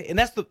beat, and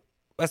that's the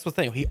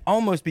thing. He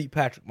almost beat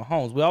Patrick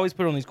Mahomes. We always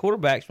put on these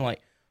quarterbacks from like,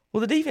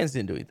 well, the defense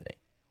didn't do anything.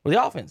 Well,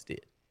 the offense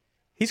did.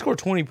 He scored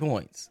 20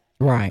 points.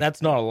 Right.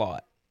 That's not a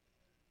lot.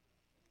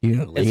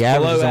 The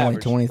average is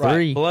only 23.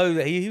 Right. Below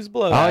that, he was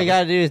below. All average. you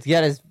got to do is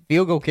get his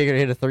field goal kicker to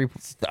hit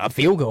a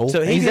field goal.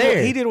 So he's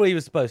there. He did what he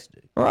was supposed to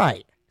do.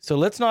 Right. So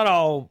let's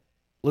not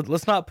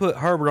put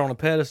Herbert on a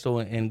pedestal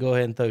and go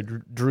ahead and throw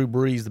Drew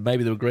Brees,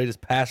 maybe the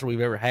greatest passer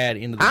we've ever had,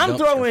 into the I'm dumpster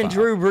throwing fire.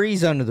 Drew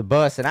Brees under the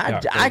bus, and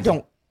I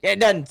don't.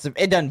 It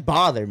doesn't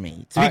bother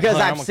me. It's because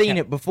I've seen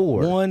it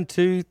before. 1,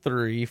 2,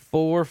 3,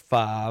 4,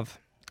 5,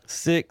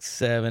 6,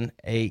 7,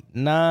 8,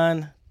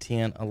 9,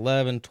 10,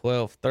 11,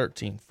 12,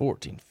 13,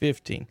 14,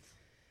 15,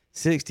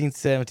 16,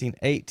 17,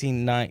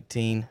 18,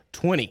 19,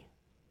 20.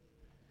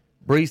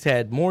 Brees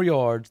had more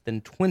yards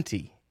than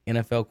 20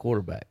 NFL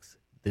quarterbacks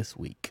this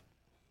week.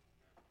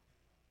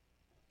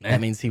 That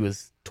means he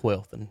was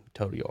 12th in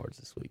total yards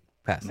this week.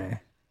 Passing.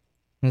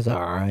 It's all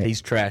right.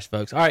 He's trash,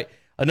 folks. All right,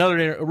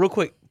 real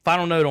quick,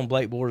 final note on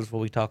Blake Bortles before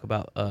we talk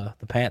about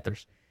the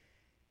Panthers.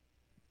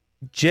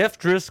 Jeff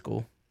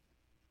Driscoll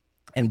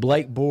and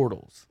Blake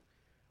Bortles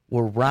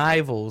were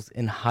rivals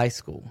in high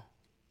school.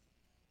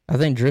 I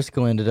think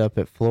Driscoll ended up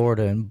at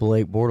Florida, and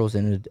Blake Bortles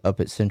ended up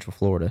at Central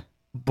Florida.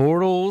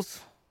 Bortles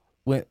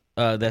went.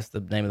 That's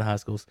the name of the high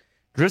schools.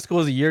 Driscoll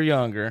was a year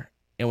younger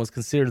and was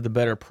considered the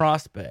better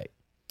prospect.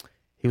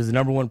 He was the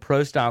number one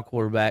pro-style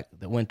quarterback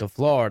that went to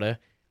Florida.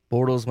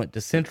 Bortles went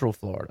to Central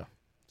Florida.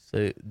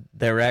 So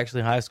there were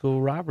actually high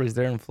school rivalries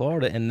there in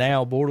Florida, and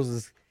now Bortles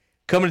is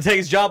coming to take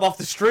his job off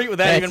the street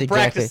without even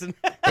practicing.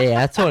 Yeah,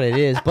 that's what it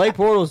is. Blake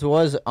Bortles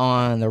was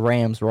on the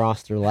Rams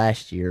roster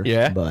last year.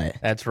 Yeah, but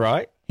that's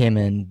right. Him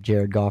and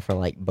Jared Goff are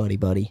like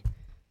buddy.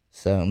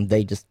 So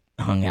they just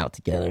hung out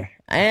together.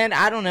 And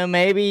I don't know,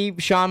 maybe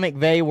Sean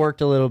McVay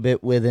worked a little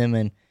bit with him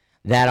and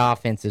that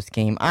offensive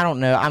scheme. I don't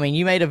know. I mean,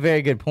 you made a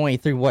very good point. He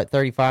threw,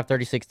 35,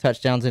 36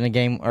 touchdowns in a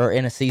game or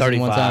in a season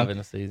one time? 35 in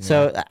a season.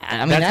 So, I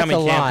mean, that's how a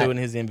lot. Cam threw in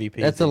his MVP.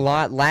 That's a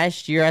lot.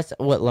 Last year,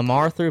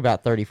 Lamar threw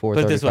about 34, Put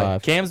it 35. this way,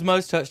 Cam's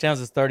most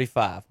touchdowns is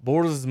 35.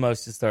 Bortles'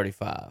 most is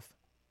 35.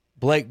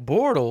 Blake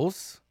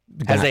Bortles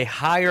has a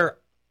higher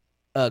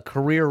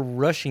career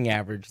rushing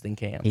average than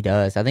Cam. He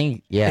does. I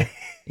think, yeah,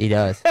 he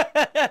does.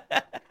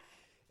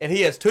 And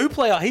he has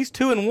he's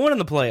 2-1 in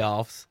the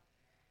playoffs.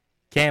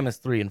 Cam is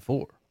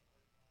 3-4.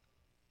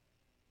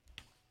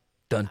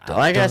 Dun, dun,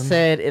 Like dun. I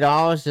said, it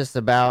all is just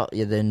about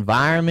the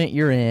environment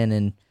you're in,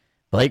 and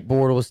Blake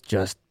Bortles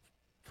just,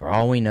 for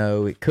all we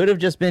know, it could have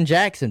just been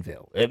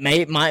Jacksonville.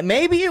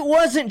 Maybe it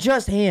wasn't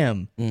just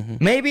him. Mm-hmm.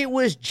 Maybe it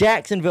was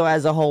Jacksonville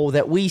as a whole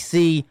that we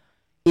see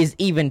is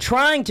even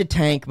trying to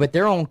tank, but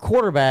their own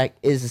quarterback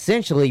is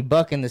essentially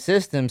bucking the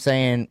system,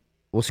 saying,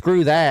 well,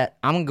 screw that.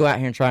 I'm going to go out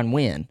here and try and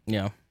win.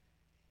 Yeah.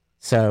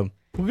 So,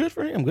 well, good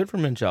for him. Good for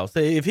Minshew. So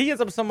if he gets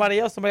up to somebody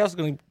else is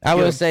going to I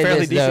will say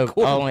fairly this, though. decent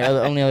quarterback.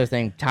 Only other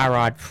thing,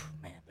 Tyrod,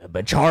 man,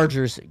 but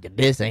Chargers,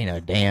 this ain't a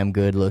damn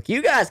good look.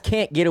 You guys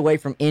can't get away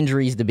from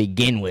injuries to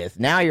begin with.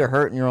 Now you're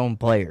hurting your own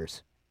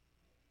players.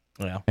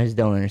 Yeah. I just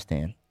don't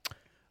understand.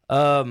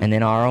 And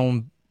then our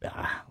own,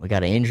 we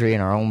got an injury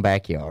in our own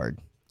backyard.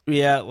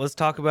 Yeah, let's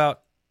talk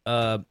about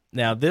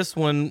now this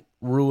one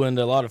ruined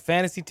a lot of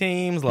fantasy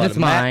teams, a lot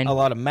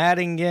of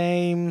Madden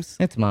games.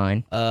 It's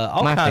mine.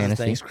 All My kinds fantasy. of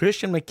things.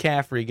 Christian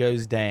McCaffrey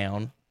goes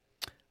down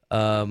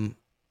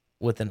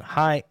with a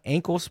high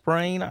ankle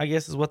sprain, I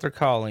guess is what they're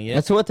calling it.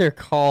 That's what they're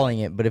calling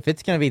it. But if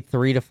it's going to be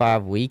 3 to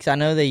 5 weeks, I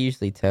know they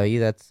usually tell you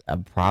that's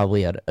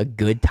probably a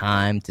good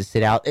time to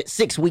sit out.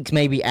 6 weeks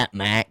maybe at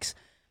max.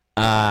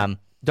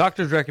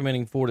 Doctors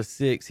recommending 4 to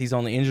 6. He's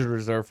on the injured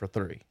reserve for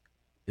 3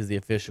 is the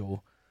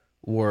official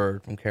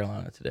word from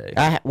Carolina today.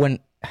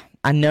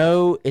 I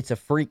know it's a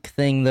freak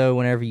thing though.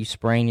 Whenever you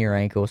sprain your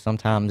ankle,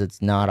 sometimes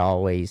it's not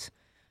always,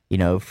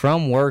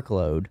 from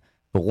workload.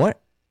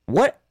 But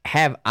what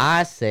have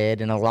I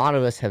said, and a lot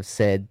of us have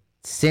said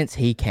since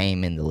he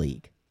came in the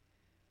league?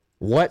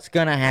 What's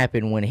gonna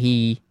happen when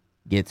he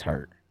gets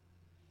hurt?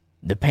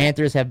 The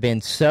Panthers have been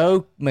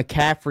so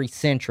McCaffrey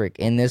centric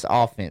in this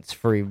offense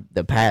for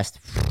the past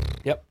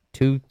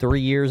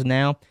 2-3 years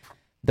now.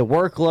 The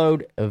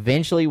workload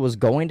eventually was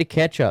going to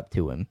catch up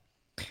to him.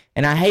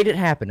 And I hate it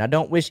happened. I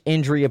don't wish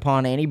injury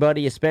upon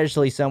anybody,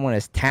 especially someone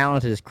as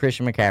talented as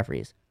Christian McCaffrey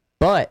is.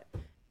 But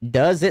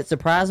does it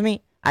surprise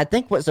me? I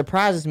think what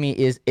surprises me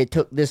is it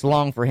took this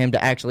long for him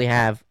to actually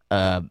have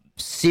a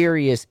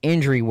serious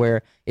injury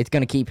where it's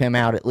going to keep him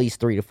out at least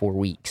 3 to 4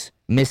 weeks,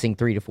 missing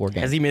 3 to 4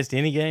 games. Has he missed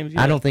any games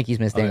yet? I don't think he's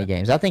missed any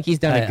games. I think he's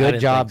done a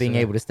good job being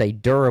able to stay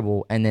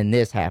durable, and then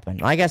this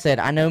happened. Like I said,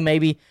 I know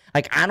maybe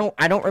I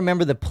don't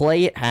remember the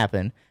play it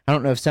happened. I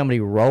don't know if somebody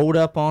rolled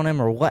up on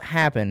him or what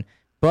happened,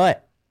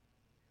 but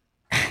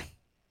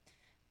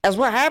that's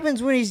what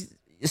happens when he's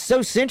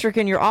so centric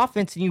in your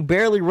offense and you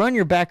barely run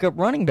your backup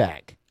running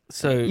back.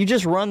 So you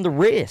just run the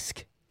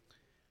risk.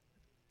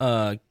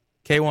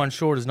 K'Wan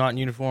Short is not in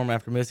uniform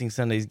after missing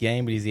Sunday's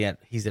game, but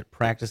he's at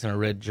practice in a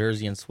red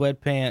jersey and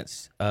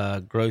sweatpants.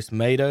 Gross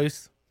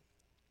Matos.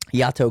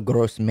 Yato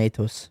Gross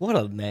Matos. What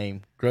a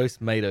name. Gross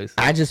Matos.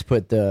 I just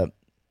put the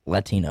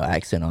Latino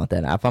accent on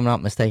that. If I'm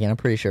not mistaken, I'm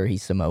pretty sure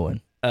he's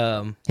Samoan.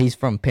 He's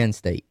from Penn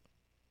State.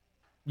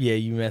 Yeah,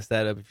 you messed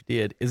that up if you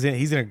did.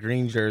 He's in a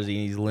green jersey,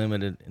 and he's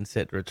limited and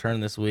set to return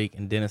this week.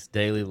 And Dennis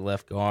Daly, the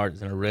left guard,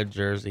 is in a red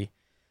jersey,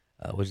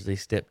 which is a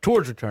step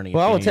towards returning.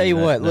 Well, I'll tell you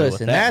what.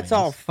 Listen, that's means.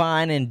 all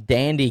fine and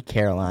dandy,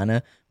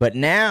 Carolina. But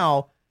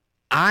now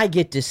I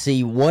get to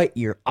see what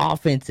your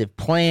offensive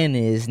plan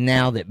is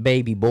now that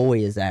Baby Boy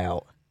is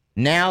out.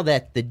 Now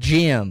that the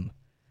gym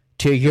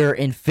to your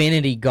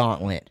infinity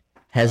gauntlet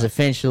has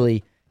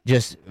officially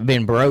just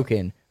been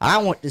broken. I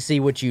want to see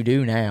what you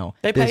do now.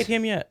 They paid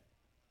him yet?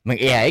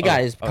 Yeah, he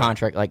got his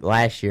contract like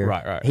last year.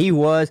 Right. He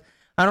was.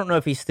 I don't know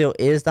if he still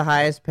is the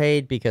highest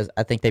paid because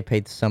I think they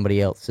paid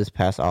somebody else this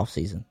past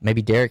offseason.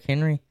 Maybe Derrick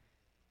Henry?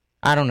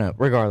 I don't know.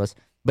 Regardless.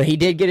 But he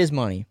did get his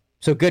money.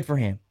 So good for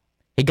him.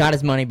 He got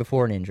his money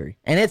before an injury.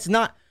 And it's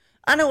not,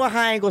 I know a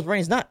high ankle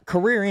sprain is not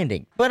career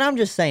ending, but I'm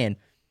just saying,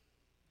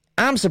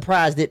 I'm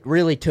surprised it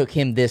really took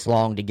him this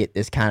long to get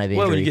this kind of injury.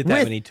 Well, when you get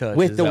that many touches,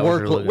 with the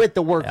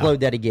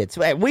workload that he gets.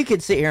 We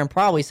could sit here and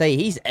probably say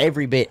he's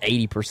every bit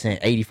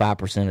 80%,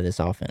 85% of this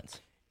offense.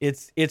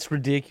 It's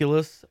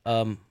ridiculous.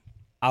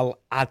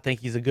 I think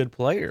he's a good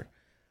player.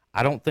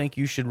 I don't think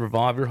you should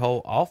revolve your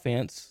whole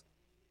offense.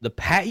 You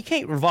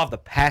can't revolve the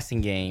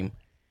passing game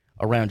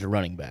around your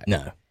running back.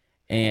 No.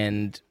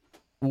 And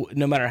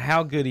no matter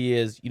how good he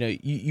is,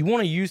 you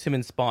want to use him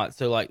in spots.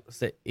 So, like,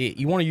 say,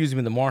 you want to use him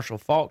in the Marshall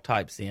Faulk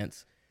type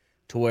sense,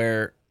 to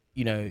where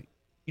you're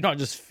not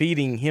just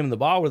feeding him the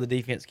ball where the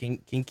defense can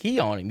key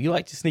on him. You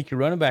like to sneak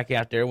your running back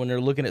out there when they're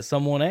looking at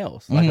someone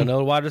else, like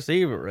another wide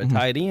receiver or a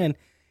tight end,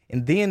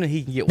 and then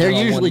he can get. They're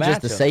one-on-one usually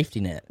just matchup. a safety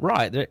net,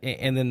 right?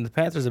 And then the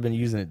Panthers have been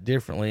using it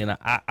differently, and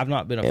I've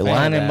not been a they fan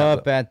line of him that,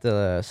 up at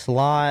the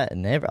slot,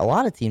 and a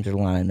lot of teams are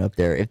lining up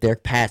there if they're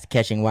pass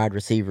catching wide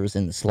receivers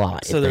in the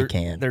slot if they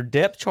can. Their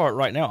depth chart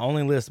right now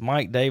only lists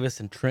Mike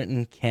Davis and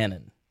Trenton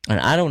Cannon, and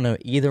I don't know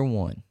either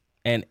one.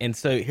 And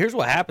so here's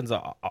what happens.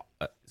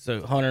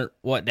 So Hunter,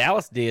 what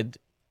Dallas did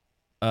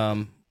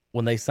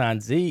when they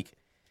signed Zeke,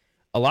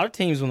 a lot of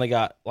teams when they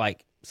got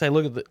say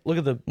look at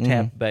the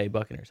Tampa Bay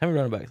Buccaneers. How many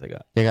running backs they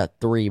got? They got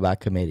 3 by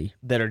committee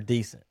That are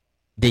decent,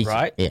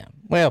 right? Yeah.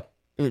 Well,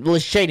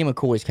 Shady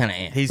McCoy's kind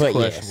of he's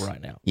questionable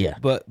right now. Yeah.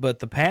 But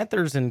the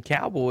Panthers and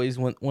Cowboys,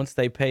 once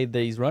they paid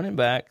these running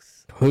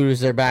backs,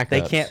 who's their backup?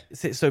 They can't.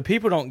 So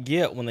people don't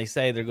get when they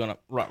say they're going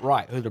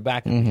to who their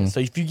backup is. So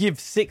if you give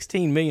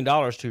 $16 million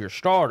to your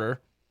starter,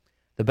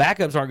 the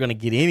backups aren't going to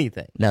get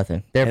anything.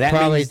 Nothing. They're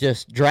probably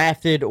just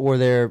drafted or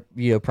they're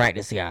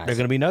practice guys. They're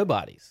going to be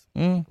nobodies,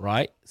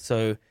 right?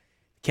 So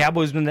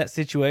Cowboys are in that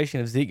situation.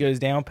 If Zeke goes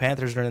down,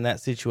 Panthers are in that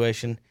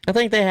situation. I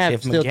think they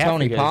have still McCaffrey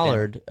Tony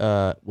Pollard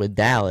with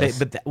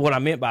Dallas. What I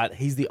meant by it,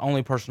 he's the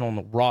only person on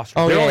the roster.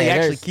 Oh, they're yeah, only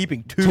actually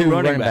keeping two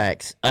running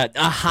backs. A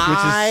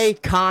high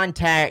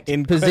contact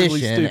position,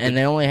 stupid. and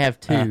they only have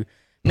 2.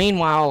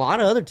 Meanwhile, a lot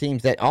of other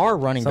teams that are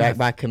running back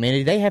by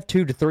committee, they have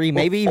 2 to 3,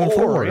 maybe even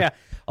 4. Yeah,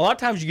 a lot of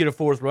times you get a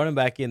fourth running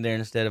back in there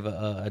instead of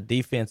a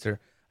defender.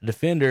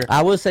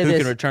 I will say who this: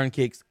 can return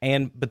kicks,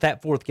 but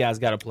that fourth guy's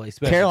got to play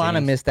special Carolina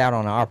teams. missed out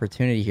on an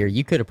opportunity here.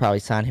 You could have probably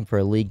signed him for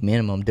a league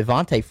minimum.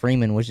 Devontae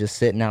Freeman was just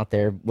sitting out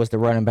there, was the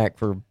running back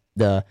for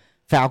the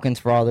Falcons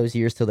for all those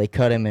years till they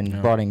cut him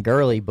and brought in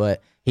Gurley,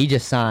 but he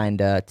just signed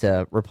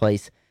to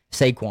replace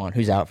Saquon,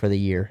 who's out for the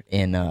year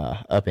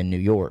up in New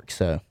York.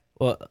 So,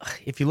 well,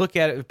 if you look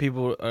at it, if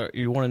people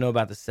you want to know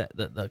about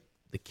the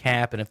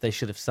cap and if they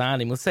should have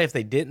signed him. Let's say if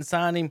they didn't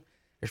sign him,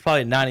 there's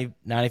probably a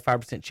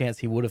 95% chance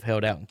he would have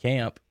held out in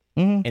camp,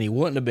 and he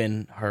wouldn't have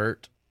been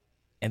hurt,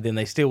 and then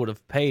they still would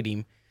have paid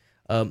him.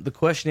 The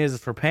question is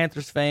for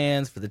Panthers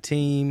fans, for the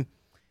team,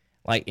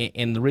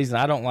 And the reason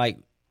I don't like,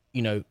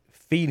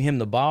 feed him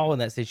the ball in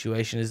that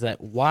situation is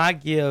that why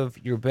give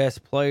your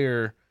best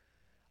player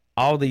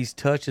all these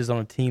touches on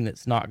a team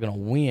that's not going to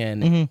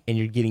win, and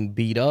you're getting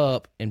beat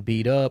up and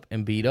beat up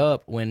and beat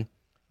up when,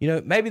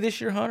 maybe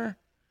this year, Hunter,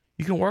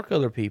 you can work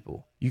other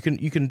people. You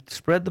can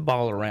spread the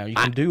ball around. You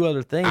can do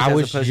other things as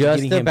opposed to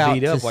getting him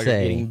beat up while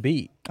you're getting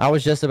beat. I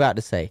was just about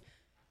to say,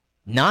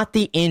 not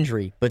the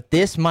injury, but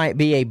this might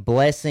be a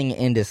blessing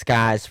in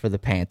disguise for the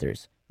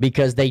Panthers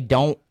because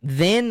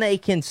then they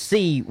can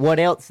see what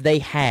else they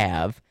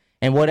have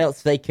and what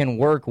else they can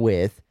work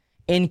with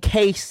in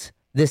case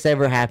this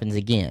ever happens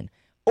again.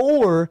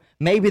 Or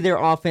maybe their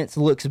offense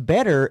looks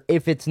better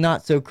if it's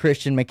not so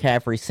Christian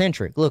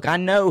McCaffrey-centric. Look, I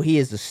know he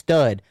is a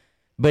stud,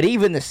 but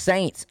even the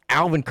Saints,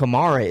 Alvin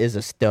Kamara is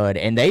a stud,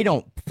 and they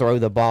don't throw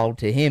the ball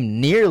to him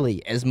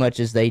nearly as much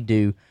as they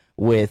do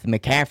with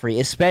McCaffrey,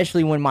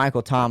 especially when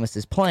Michael Thomas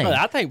is playing.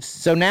 I think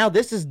so. Now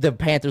this is the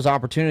Panthers'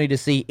 opportunity to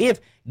see if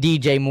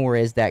DJ Moore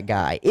is that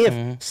guy,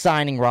 if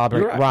signing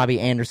Robbie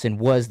Anderson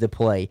was the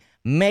play.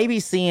 Maybe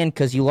seeing,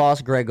 because you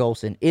lost Greg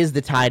Olsen, is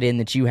the tight end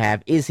that you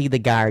have, is he the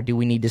guy, or do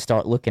we need to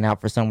start looking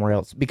out for somewhere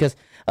else? Because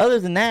other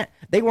than that,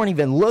 they weren't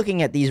even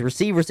looking at these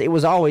receivers. It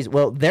was always,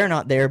 well, they're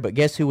not there, but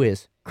guess who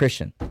is?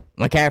 Christian.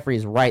 McCaffrey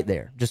is right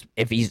there. Just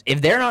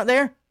if they're not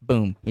there,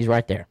 boom, he's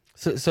right there.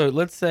 So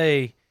let's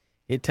say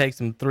it takes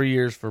them 3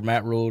 years for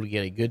Matt Rule to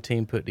get a good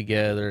team put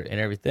together and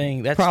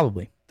everything. That's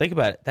probably. Think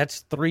about it.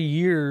 That's 3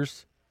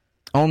 years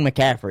on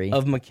McCaffrey.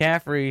 Of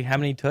McCaffrey, how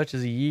many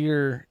touches a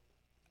year?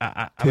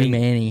 Too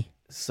many.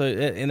 So,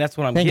 and that's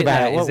what I'm Think getting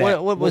about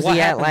at. What was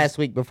he at last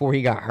week before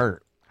he got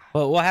hurt?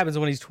 Well, what happens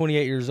when he's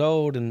 28 years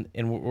old and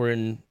we're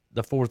in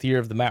the 4th year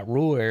of the Matt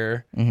Rule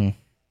era,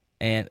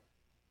 and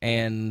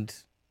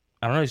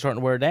I don't know, he's starting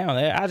to wear down.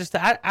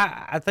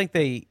 I think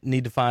they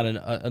need to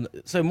find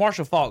so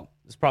Marshall Faulk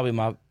is probably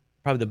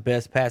the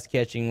best pass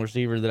catching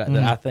receiver that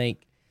I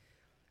think,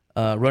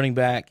 running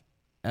back,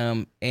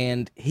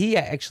 and he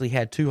actually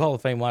had 2 Hall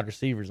of Fame wide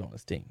receivers on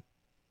his team.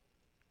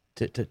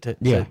 They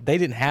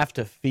didn't have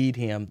to feed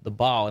him the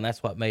ball, and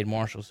that's what made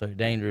Marshall so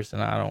dangerous.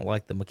 And I don't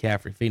like the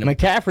McCaffrey feeding him.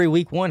 McCaffrey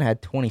week 1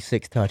 had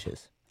 26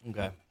 touches.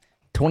 Okay,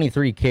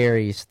 23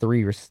 carries,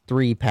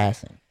 3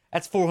 passing.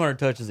 That's 400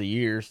 touches a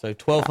year. So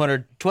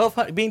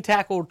 1,200 being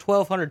tackled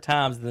 1,200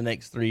 times in the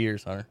next 3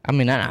 years, Hunter. I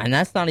mean, and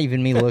that's not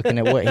even me looking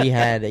at what he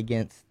had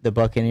against the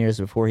Buccaneers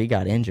before he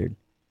got injured.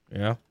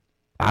 Yeah,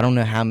 I don't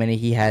know how many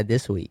he had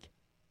this week.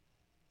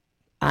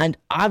 And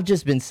I've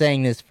just been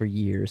saying this for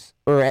years,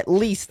 or at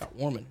least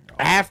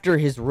after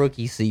his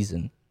rookie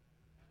season,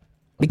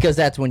 because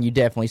that's when you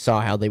definitely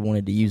saw how they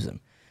wanted to use him.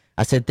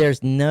 I said,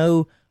 there's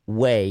no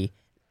way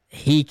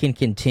he can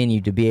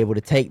continue to be able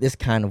to take this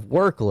kind of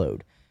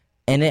workload.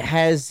 And it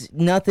has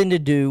nothing to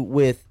do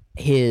with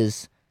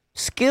his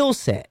skill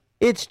set.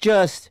 It's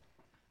just,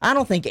 I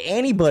don't think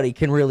anybody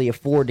can really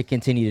afford to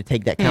continue to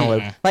take that kind of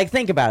load. Like,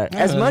 think about it.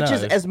 As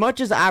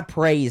much as I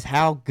praise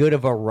how good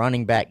of a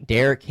running back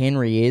Derrick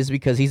Henry is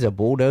because he's a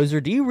bulldozer,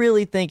 do you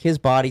really think his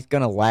body's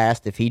going to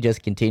last if he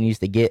just continues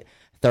to get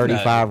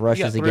 35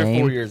 rushes a game? 3 or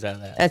 4 years out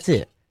of that. That's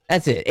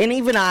it. And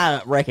even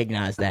I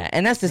recognize that.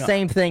 And that's the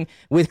same thing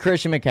with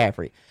Christian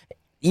McCaffrey.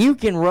 You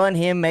can run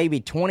him maybe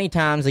 20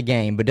 times a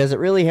game, but does it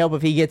really help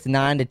if he gets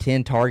 9 to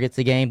 10 targets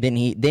a game?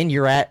 Then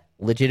you're at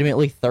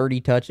legitimately 30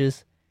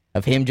 touches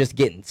of him just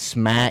getting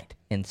smacked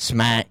and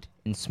smacked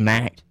and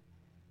smacked.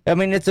 I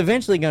mean, it's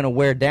eventually going to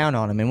wear down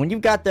on him. And when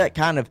you've got that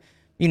kind of,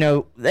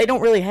 they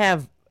don't really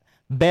have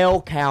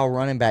bell cow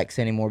running backs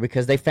anymore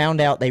because they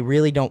found out they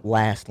really don't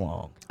last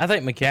long. I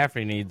think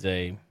McCaffrey needs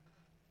a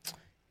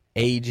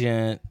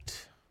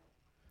agent,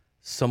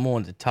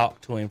 someone to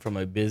talk to him from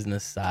a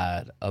business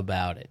side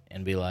about it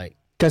and be like,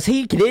 because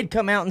he did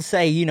come out and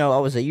say, I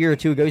was a year or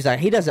two ago, he's like,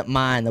 he doesn't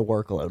mind the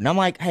workload. And I'm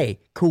like, hey,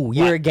 cool,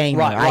 you're a gamer.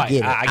 Right.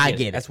 I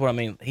get it. That's what I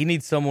mean. He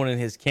needs someone in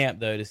his camp,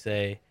 though, to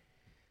say,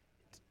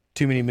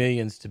 too many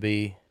millions to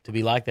be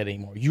like that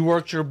anymore. You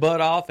worked your butt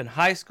off in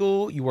high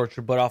school. You worked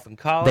your butt off in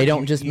college. They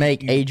don't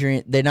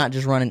Adrian. They're not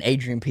just running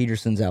Adrian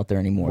Petersons out there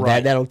anymore.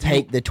 Right. That'll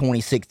take the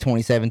 26,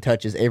 27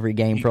 touches every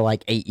game for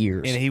like 8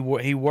 years. And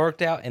he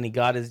worked out and he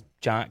got his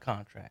giant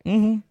contract.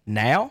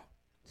 Now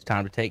it's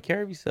time to take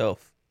care of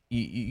yourself.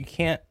 You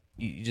can't.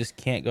 You just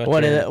can't go.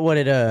 What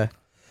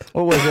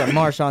was it?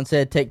 Marshawn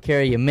said, take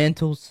care of your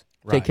mentals,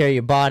 take care of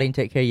your body, and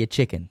take care of your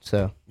chicken.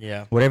 So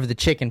yeah, whatever the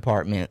chicken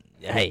part meant.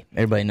 Hey,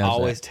 everybody knows.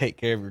 Always take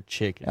care of your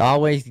chicken.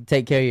 Always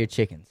take care of your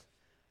chickens.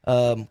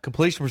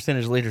 Completion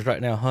percentage leaders right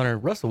now, Hunter.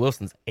 Russell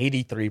Wilson's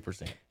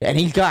 83%, and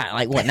he's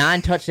got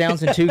 9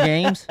 touchdowns in 2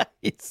 games.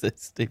 It's so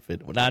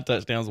stupid. 9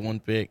 touchdowns, 1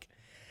 pick.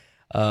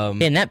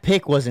 And that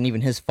pick wasn't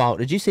even his fault.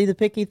 Did you see the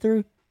pick he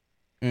threw?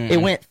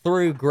 It went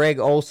through Greg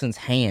Olsen's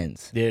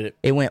hands. Did it?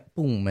 It went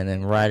boom and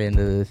then right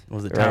into the.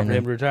 Was it time for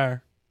him to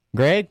retire?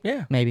 Greg?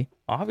 Yeah, maybe.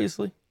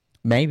 Obviously,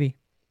 maybe.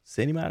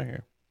 Send him out of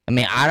here. I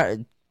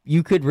mean,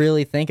 you could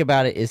really think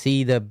about it. Is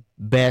he the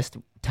best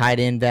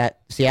tight end that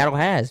Seattle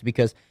has?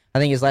 Because I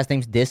think his last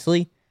name's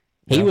Disley,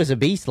 He was a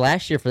beast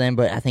last year for them,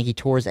 but I think he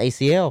tore his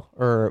ACL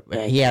or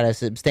he had a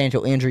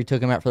substantial injury,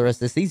 took him out for the rest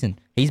of the season.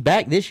 He's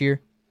back this year.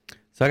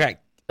 So I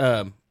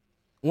got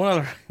one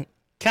other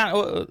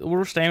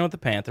we're staying with the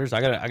Panthers.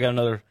 I got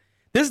another.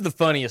 This is the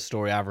funniest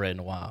story I've read in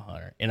a while,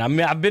 Hunter, and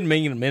I've been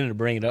meaning to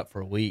bring it up for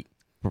a week.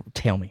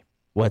 Tell me,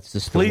 what's the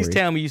story? Please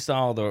tell me you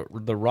saw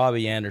the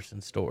Robbie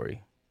Anderson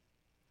story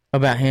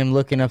about him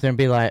looking up there and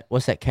be like,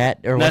 "What's that cat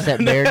or what's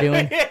that bear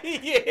doing?"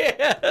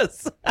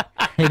 Yes,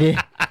 he did.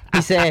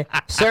 He said,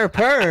 "Sir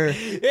Purr."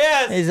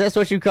 Yes, is that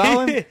what you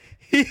call him?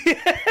 He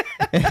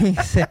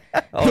said,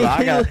 hold on,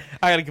 I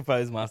gotta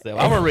compose myself.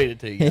 I'm gonna read it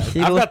to you guys.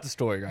 I've got the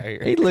story right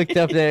here. He looked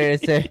up there and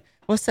said,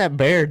 "What's that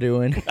bear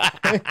doing?"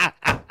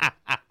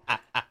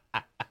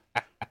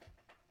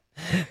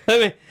 Let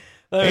me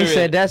he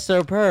said, "That's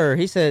Sir Purr."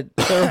 He said,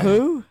 "Sir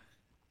who?"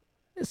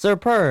 Sir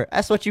Purr.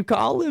 That's what you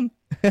call him?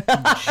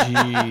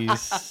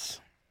 Jeez.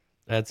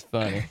 That's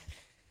funny.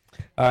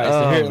 All right,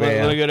 so here,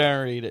 let me go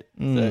down and read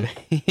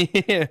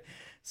it.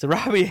 So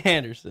Robbie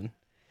Anderson,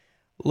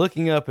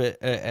 looking up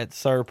at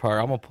Sir Purr,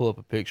 I'm going to pull up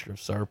a picture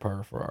of Sir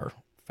Purr for our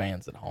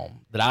fans at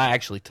home that I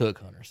actually took,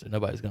 Hunter, so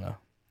nobody's going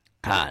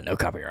to... no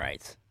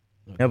copyrights.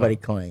 Nobody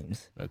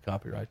claims. No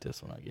copyright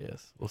this one, I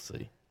guess. We'll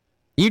see.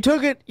 You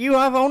took it. You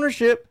have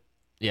ownership.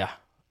 Yeah.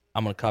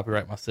 I'm going to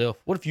copyright myself.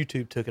 What if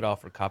YouTube took it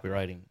off for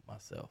copywriting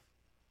myself?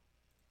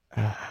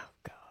 Oh,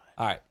 God.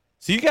 All right.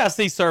 So you guys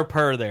see Sir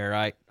Purr there,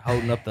 right?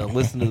 Holding up the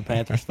Listen to the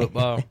Panthers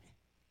football,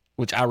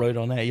 which I wrote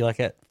on that. You like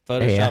that?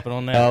 Photoshopping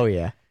on that? Oh,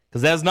 yeah.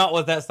 Because that's not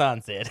what that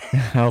sign said.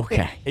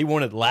 Okay. He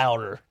wanted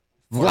louder.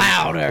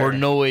 Louder. Or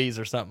noise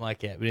or something like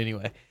that. But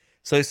anyway.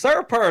 So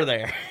Sir Purr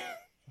there.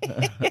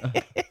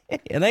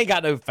 And they ain't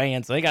got no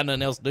fans, so they ain't got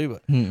nothing else to do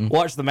but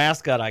watch the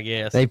mascot, I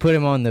guess. They put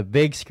him on the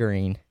big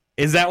screen.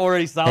 Is that where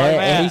he saw him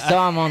at? He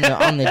saw him on the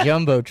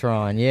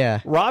Jumbotron,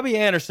 yeah. Robbie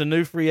Anderson,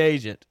 new free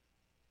agent.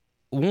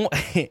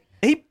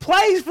 He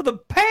plays for the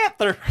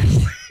Panthers.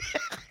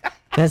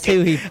 That's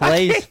who he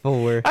plays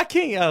for. I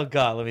can't. Oh,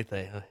 God, let me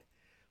think.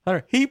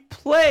 Hunter, he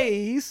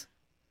plays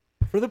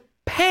for the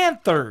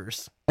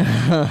Panthers.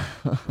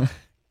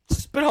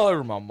 Spit all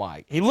over my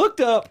mic. He looked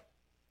up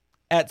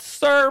at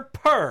Sir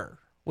Purr,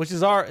 which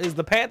is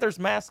the Panthers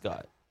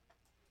mascot.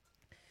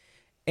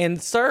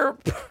 And Sir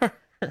Purr,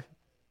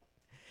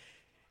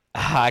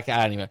 I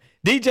can't even.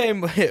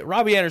 DJ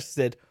Robbie Anderson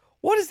said,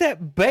 "What is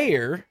that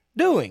bear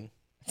doing?"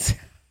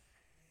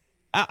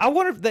 I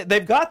wonder if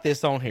they've got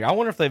this on here. I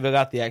wonder if they've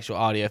got the actual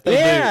audio. If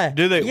they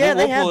do they? Yeah,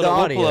 we'll they have the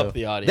audio. We'll pull up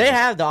the audio. They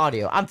have the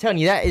audio. I'm telling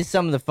you, that is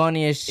some of the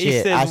funniest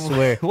shit. I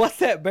swear. What's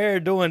that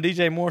bear doing?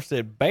 DJ Moore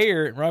said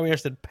bear, and Robbie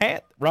said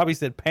Robbie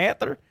said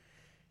panther,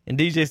 and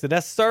DJ said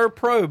that's Sir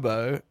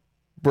Probo,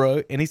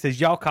 bro. And he says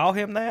y'all call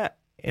him that,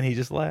 and he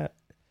just laughed.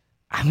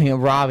 I mean,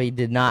 Robbie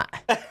did not.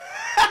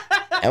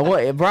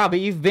 Robbie,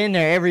 you've been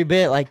there every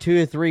bit like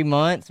 2 or 3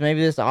 months,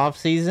 maybe this off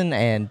season,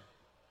 and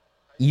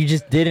you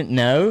just didn't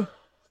know.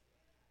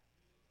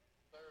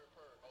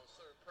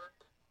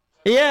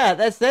 Yeah,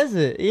 that says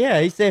it.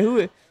 Yeah, he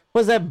said,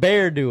 what's that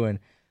bear doing?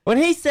 When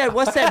he said,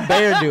 what's that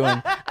bear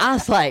doing? I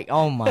was like,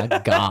 oh, my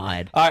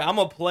God. All right, I'm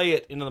going to play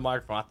it into the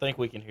microphone. I think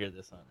we can hear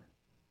this, Hunter.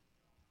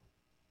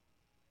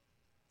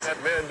 What's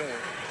that bear doing?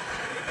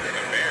 The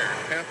bear.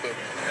 Panther.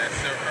 That's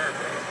Sir Purr,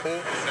 bro. Who?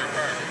 Sir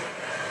Purr.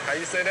 How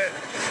you say that?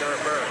 Sir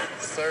Purr.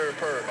 Sir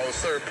Purr. Oh,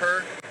 Sir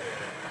Purr?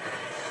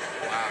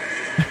 Wow.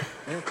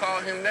 You call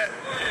him that?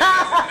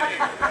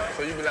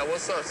 So you be like,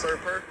 what's up, Sir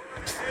Purr?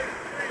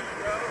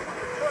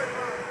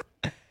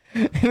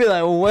 He'd be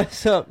like, well,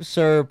 what's up,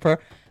 Sir Purr?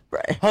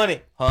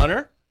 Hunter.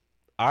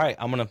 All right,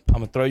 I'm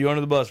gonna throw you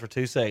under the bus for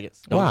 2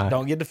 seconds. Why?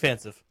 Don't get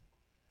defensive.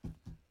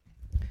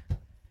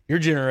 Your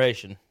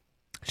generation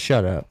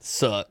Shut up.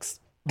 sucks.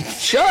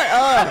 Shut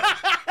up.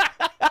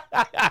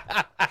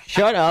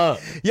 Shut up.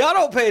 Y'all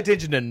don't pay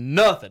attention to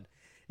nothing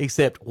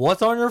except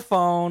what's on your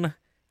phone.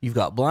 You've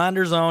got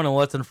blinders on and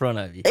what's in front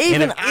of you.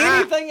 Even and if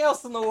anything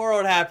else in the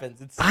world happens,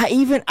 it's...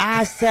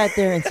 I sat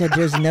there and said,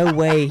 there's no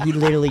way he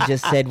literally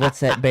just said,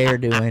 what's that bear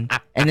doing?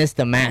 And it's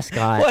the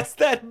mascot. What's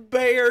that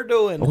bear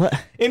doing? What?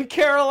 In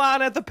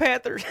Carolina at the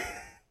Panthers.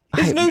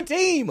 His new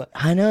team.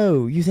 I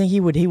know. You think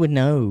he would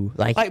know.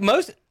 Like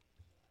most...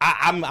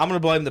 I'm going to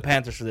blame the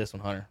Panthers for this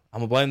one, Hunter. I'm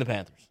going to blame the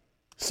Panthers.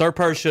 Sir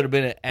Purr should have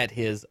been at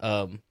his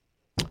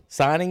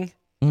signing,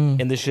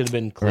 and this should have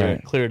been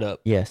cleared up.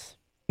 Yes.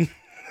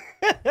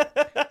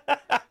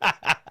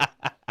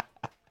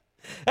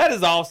 That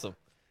is awesome.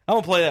 I'm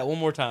going to play that one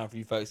more time for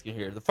you folks can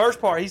hear. The first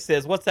part, he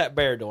says, what's that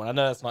bear doing? I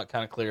know that's not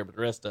kind of clear, but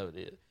the rest of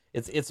it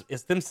is.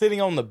 It's them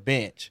sitting on the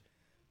bench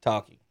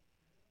talking.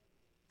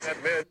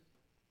 That bear.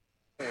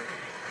 The bear.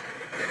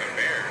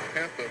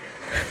 Panther.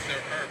 That's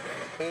Sir Purr,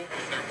 bro. Who?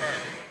 Sir Purr.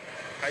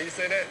 How you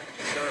say that?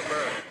 Sir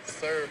Purr.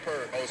 Sir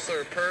Purr. Oh,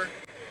 Sir Purr?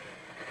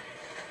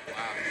 Wow.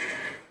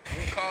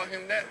 You call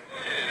him that?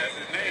 Yeah, that's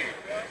his name.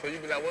 So you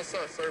be like, what's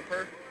up, Sir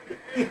Purr?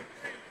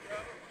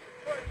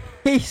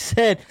 He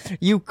said,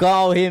 you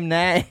call him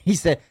that? He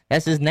said,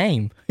 that's his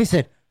name. He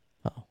said,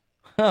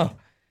 oh.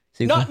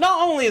 See, Not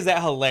only is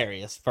that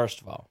hilarious,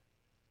 first of all,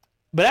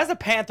 But as a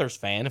Panthers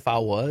fan, if I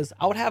was,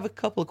 I would have a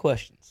couple of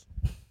questions.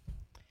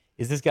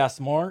 Is this guy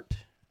smart?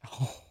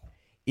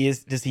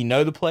 Does he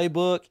know the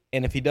playbook?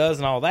 And if he does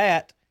and all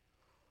that,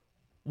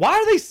 why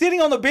are they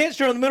sitting on the bench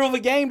during the middle of a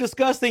game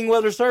discussing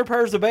whether Sir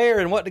Purr's a bear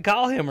and what to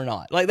call him or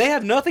not? Like, they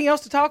have nothing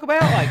else to talk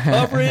about? Like,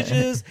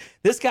 coverages,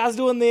 this guy's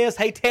doing this.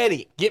 Hey,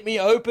 Teddy, get me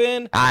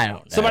open. I don't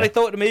know. Somebody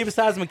throw it to me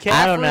besides McCaffrey.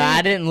 I don't know.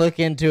 I didn't look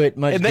into it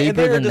much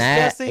deeper than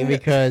that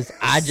because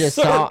I just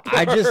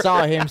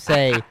saw him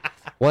say,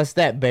 "What's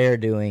that bear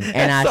doing?" And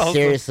That's I awesome.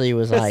 seriously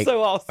was That's like,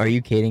 so awesome. "Are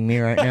you kidding me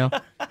right now?"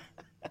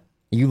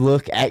 You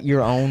look at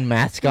your own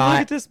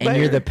mascot this and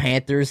you're bear. the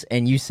Panthers,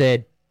 and you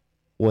said,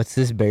 "What's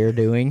this bear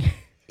doing?"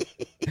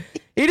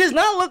 He does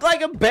not look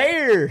like a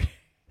bear.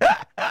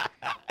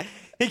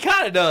 He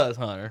kind of does,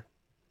 Hunter.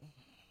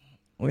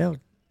 Well,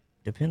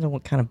 depends on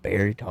what kind of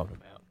bear you're talking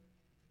about.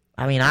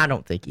 I mean, I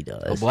don't think he A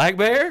does. black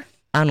bear?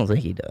 I don't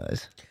think he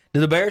does. Do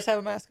the Bears have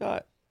a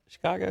mascot?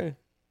 Chicago?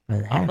 I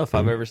don't know if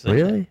I've ever seen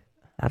Really?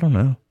 I don't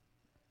know.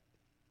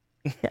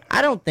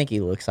 I don't think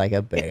he looks like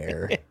a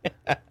bear.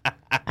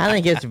 I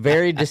think it's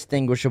very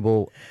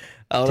distinguishable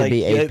Oh, to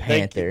be a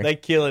Panther. They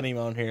killing him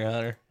on here,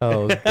 Hunter.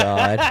 Oh,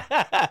 God.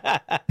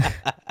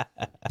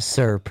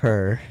 Sir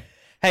Purr.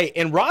 Hey,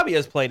 and Robbie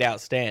has played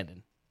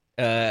outstanding.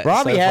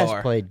 Robbie so has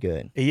far. played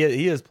good.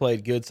 He has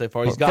played good so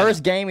far. He's got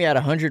First game, he had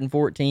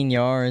 114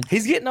 yards.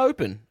 He's getting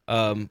open.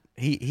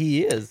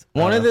 He is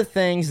One of the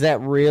things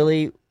that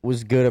really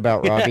was good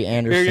about Robbie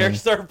Anderson. You're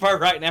Sir Purr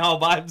right now all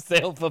by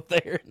himself up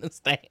there in the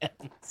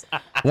stands.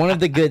 One of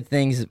the good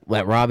things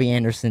that Robbie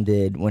Anderson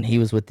did when he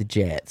was with the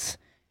Jets,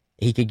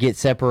 he could get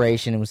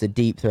separation and was a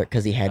deep threat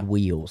because he had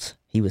wheels.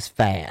 He was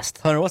fast.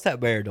 Hunter, what's that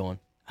bear doing?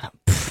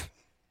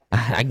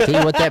 I can tell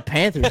you what that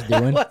Panther's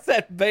doing. What's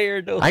that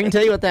bear doing? I can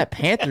tell you what that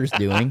Panther's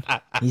doing.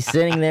 He's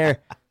sitting there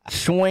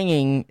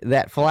swinging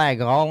that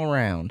flag all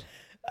around.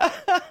 Look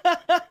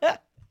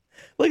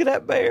at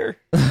that bear.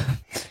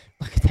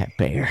 Look at that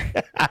bear.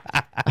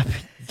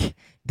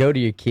 Go to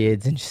your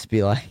kids and just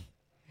be like,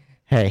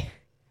 "Hey,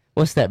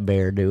 what's that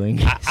bear doing?"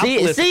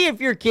 See if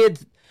your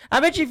kids. I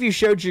bet you if you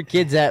showed your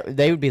kids that,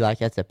 they would be like,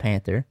 "That's a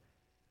panther."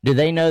 Do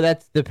they know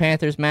that's the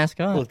Panthers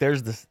mascot? Look,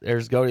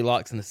 there's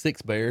Goldilocks and the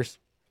Six Bears.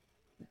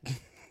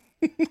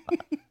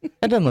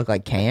 That doesn't look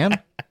like Cam.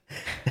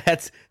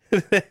 That's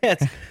I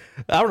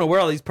don't know where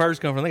all these purrs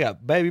come from. They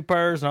got baby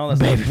purrs and all that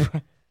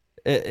stuff.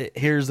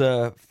 Here's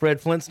a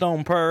Fred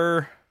Flintstone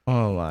purr.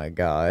 Oh my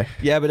gosh.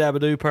 Yabba Dabba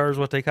Doo purr is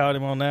what they called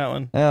him on that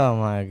one. Oh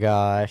my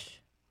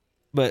gosh.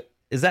 But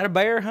is that a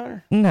bear,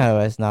 Hunter? No,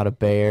 that's not a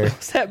bear.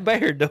 What's that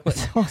bear doing?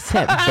 What's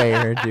that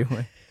bear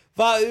doing?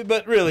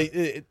 But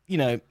really,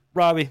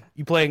 Robbie,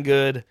 you playing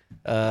good.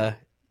 The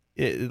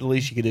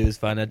least you could do is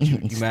find out your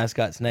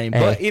mascot's name. Hey,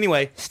 but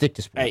anyway, stick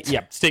to sports. hey,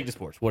 yeah, stick to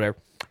sports, whatever.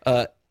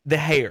 The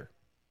hair.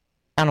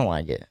 I don't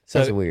like it. So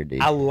That's a weird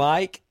dude. I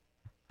like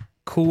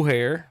cool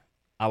hair.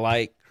 I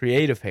like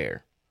creative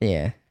hair.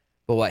 Yeah.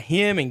 But what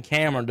him and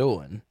Cam are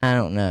doing I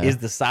don't know. is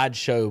the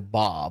sideshow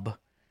Bob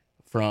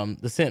from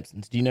The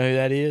Simpsons. Do you know who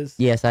that is?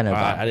 Yes, I know. All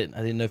right, Bob. I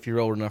didn't know if you're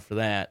old enough for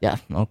that. Yeah.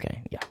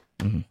 Okay. Yeah.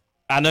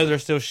 I know they're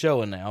still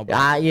showing now.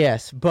 But,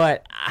 Yes,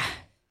 but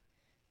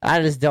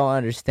I just don't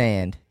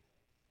understand.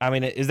 I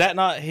mean, is that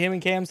not him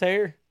and Cam's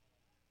hair?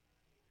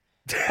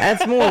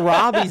 That's more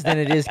Robbie's than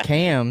it is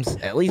Cam's.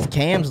 At least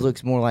Cam's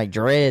looks more like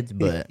dreads,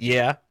 but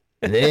Yeah.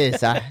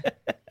 this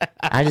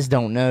I just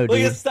don't know,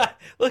 dude.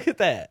 Look at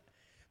that.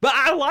 But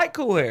I like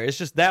cool hair. It's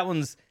just that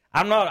one's.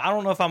 I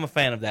don't know if I'm a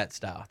fan of that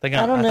style. I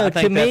don't know. I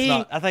think To that's me,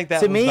 not, I think that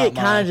to one's me, not it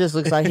kind mine. of just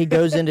looks like he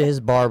goes into his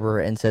barber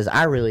and says,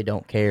 "I really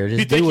don't care. Just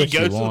You do think what he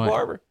goes you to the want."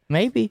 barber?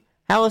 Maybe.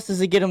 How else does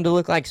he get him to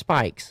look like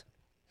Spikes?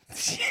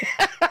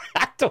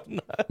 I don't know.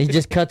 He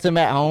just cuts them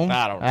at home.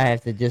 I don't know. I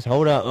have to just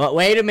hold up.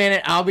 Wait a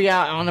minute. I'll be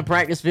out on the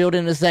practice field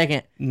in a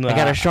second. I Nah.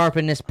 gotta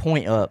sharpen this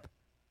point up.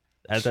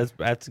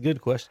 That's a good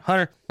question,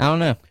 Hunter. I don't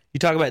know. You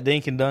talk about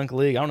Dink and Dunk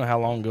League. I don't know how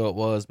long ago it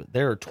was, but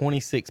there are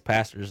 26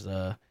 passers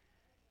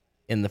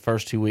in the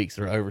first 2 weeks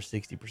that are over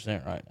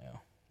 60% right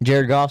now.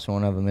 Jared Goff's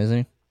one of them, isn't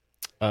he?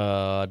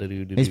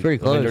 He's pretty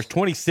close. There's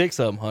 26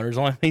 of them, Hunter.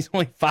 There's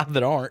only 5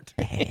 that aren't.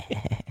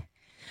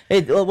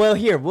 Well,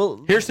 here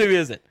Here's who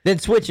isn't. then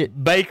switch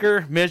it.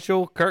 Baker,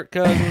 Mitchell, Kirk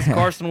Cousins,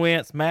 Carson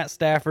Wentz, Matt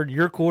Stafford,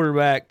 your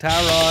quarterback,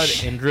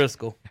 Tyrod, and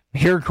Driscoll.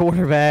 Your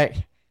quarterback.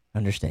 I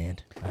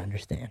understand.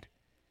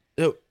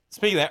 So,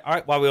 speaking of that, all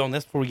right, while we're on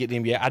this, before we get to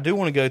NBA, I do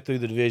want to go through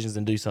the divisions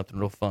and do something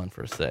real fun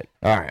for a sec.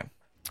 All right.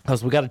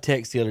 Because we got a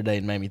text the other day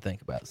and made me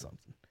think about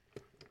something.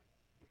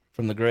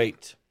 From the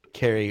great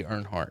Kerry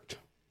Earnhardt.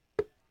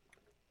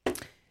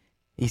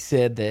 He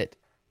said that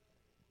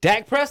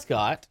Dak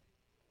Prescott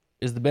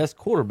is the best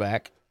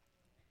quarterback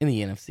in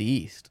the NFC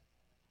East.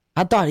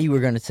 I thought you were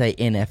going to say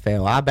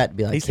NFL. I about to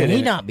be like, can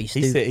he not be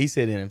stupid? He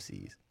said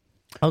NFC East.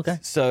 Okay.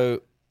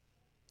 So,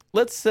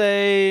 let's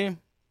say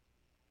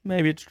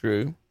maybe it's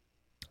true.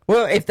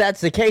 Well, if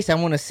that's the case, I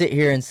want to sit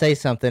here and say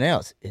something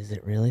else. Is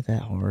it really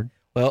that hard?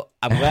 Well,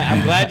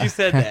 I'm glad you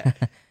said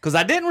that. Because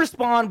I didn't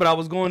respond, but I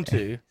was going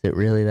to. Is it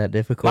really that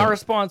difficult? My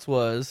response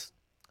was,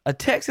 a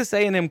Texas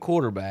A&M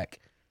quarterback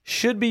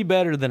should be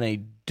better than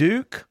a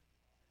Duke,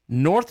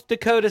 North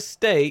Dakota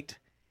State,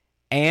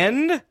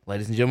 and,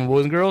 ladies and gentlemen,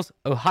 boys and girls,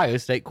 Ohio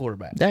State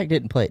quarterback? Dak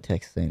didn't play at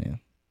Texas A&M.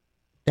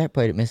 Dak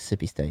played at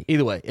Mississippi State.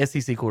 Either way,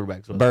 SEC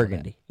quarterbacks.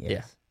 Burgundy.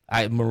 Yes.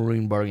 Yeah.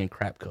 Maroon burgundy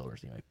crap colors.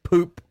 Anyway,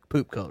 poop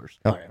colors.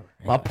 Whatever.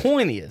 My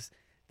point is,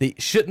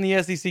 shouldn't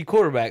the SEC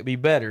quarterback be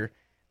better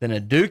than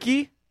a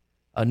Dookie,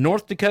 a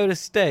North Dakota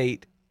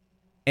State,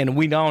 and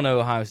we all know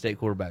Ohio State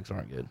quarterbacks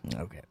aren't good.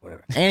 Okay,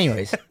 whatever.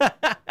 Anyways,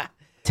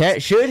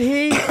 should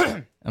he?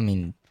 I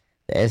mean,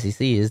 the SEC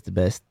is the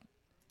best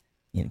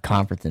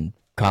conference in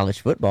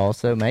college football,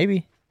 so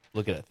maybe.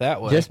 Look at it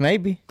that way. Just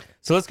maybe.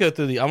 So let's go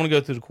through I'm going to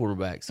go through the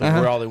quarterbacks. So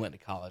where all they went to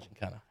college and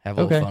kind of have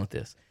a little fun with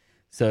this.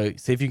 So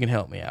see if you can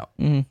help me out.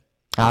 Mm-hmm.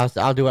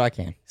 I'll do what I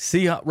can.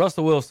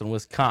 Russell Wilson,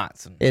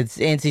 Wisconsin. It's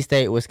NC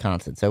State,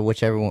 Wisconsin. So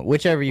whichever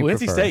you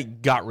prefer. NC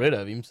State got rid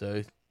of him,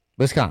 so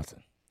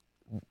Wisconsin.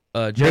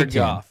 Jared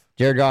Goff.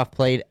 Jared Goff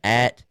played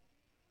at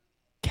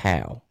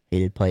Cal. He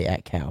did play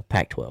at Cal,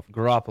 Pac-12.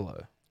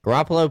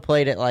 Garoppolo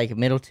played at like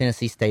Middle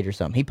Tennessee State or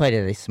something. He played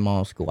at a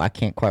small school. I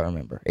can't quite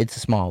remember. It's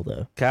small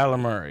though. Kyler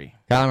Murray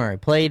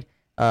played.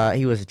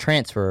 He was a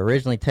transfer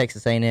originally.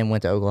 Texas A&M,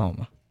 went to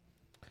Oklahoma.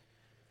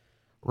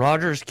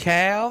 Rogers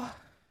Cal.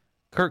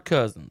 Kirk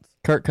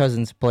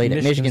Cousins played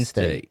at Michigan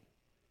State.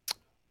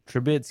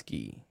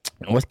 Trubisky.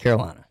 North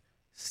Carolina.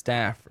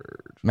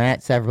 Stafford.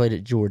 Matt Stafford played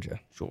at Georgia.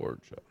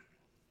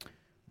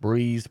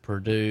 Breeze,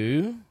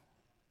 Purdue.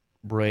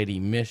 Brady,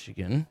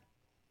 Michigan.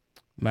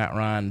 Matt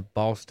Ryan,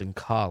 Boston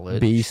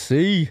College.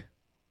 BC.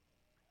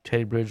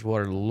 Teddy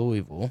Bridgewater,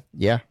 Louisville.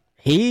 Yeah.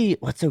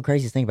 What's so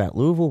crazy to think about,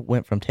 Louisville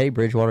went from Teddy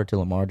Bridgewater to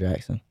Lamar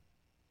Jackson.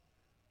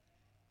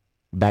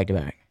 Back to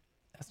back.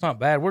 That's not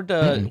bad.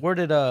 Where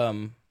did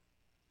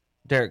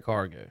Derek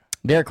Carr go?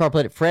 Derek Carr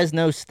played at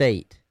Fresno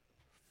State.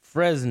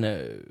 Drew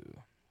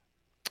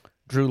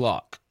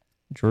Lock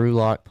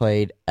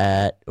played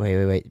at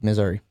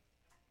Missouri.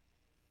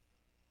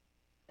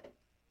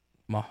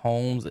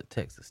 Mahomes at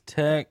Texas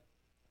Tech.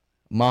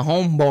 My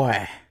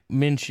homeboy.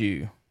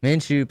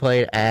 Minshew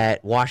played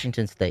at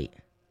Washington State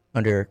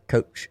under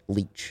Coach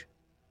Leach,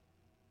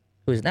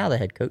 who is now the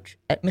head coach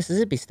at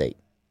Mississippi State.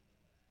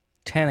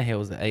 Tannehill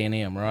was at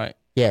A&M, right?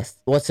 Yes.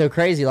 What's so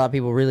crazy, a lot of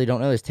people really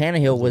don't know this,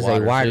 Tannehill was a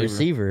wide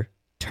receiver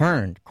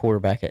turned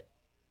quarterback at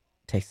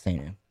Texas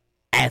A&M.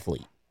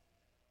 Athlete.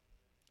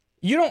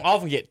 You don't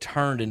often get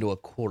turned into a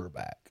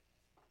quarterback.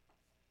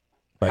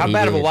 But how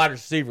bad of a wide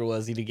receiver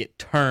was he to get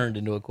turned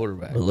into a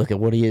quarterback? But look at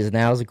what he is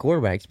now as a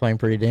quarterback. He's playing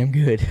pretty damn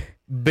good.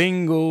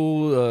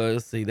 Bingo.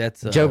 Let's see.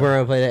 That's Joe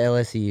Burrow played at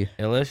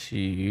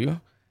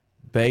LSU.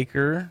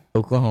 Baker.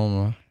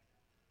 Oklahoma.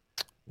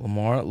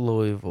 Lamar at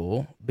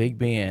Louisville. Big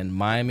Ben.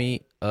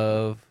 Miami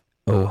of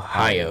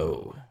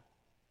Ohio.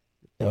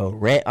 Oh,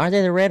 aren't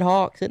they the Red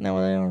Hawks? Isn't that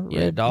what they are?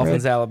 Yeah,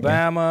 Dolphins,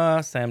 Alabama.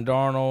 Yeah. Sam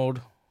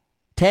Darnold.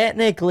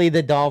 Technically,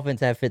 the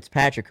Dolphins have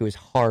Fitzpatrick, who is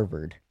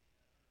Harvard.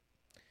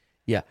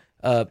 Yeah.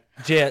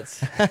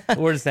 Jets.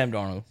 Where's Sam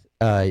Darnold?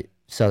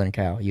 Southern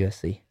Cal,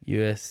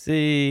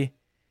 USC.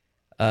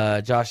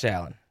 Josh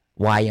Allen.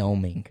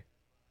 Wyoming.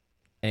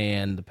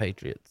 And the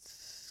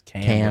Patriots.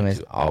 Cam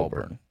is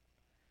Auburn.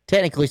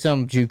 Technically,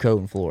 some JUCO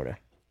in Florida.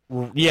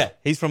 Yeah,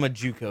 he's from a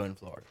JUCO in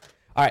Florida.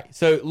 All right,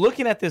 so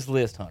looking at this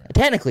list, Hunter.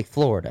 Technically,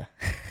 Florida.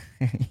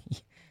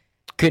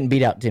 Couldn't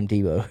beat out Tim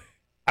Tebow.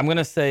 I'm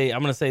gonna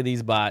say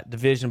these by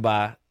division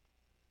by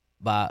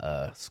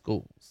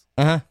schools.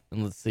 And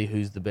let's see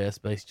who's the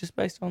best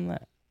based on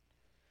that.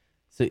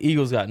 So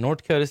Eagles got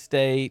North Dakota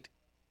State,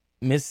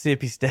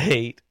 Mississippi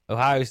State,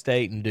 Ohio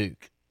State, and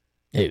Duke.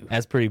 Ew.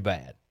 That's pretty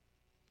bad.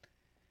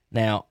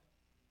 Now,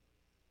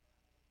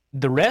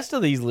 the rest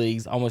of these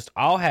leagues almost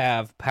all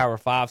have Power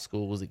 5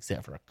 schools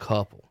except for a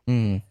couple.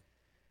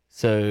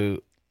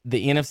 So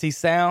the NFC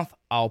South,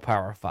 all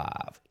Power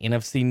 5.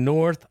 NFC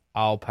North,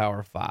 all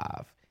Power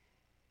 5.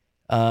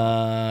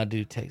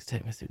 Texas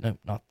Tech, Mississippi? Nope,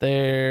 not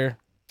there.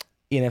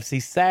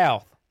 NFC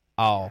South,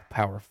 all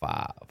Power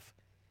 5.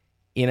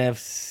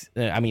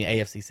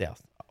 AFC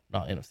South,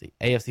 not NFC.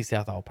 AFC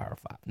South, all Power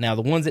 5. Now,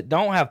 the ones that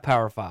don't have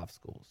Power 5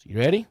 schools, you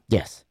ready?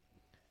 Yes.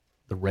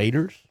 The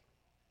Raiders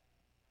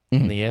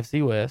in the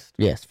AFC West.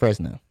 Yes,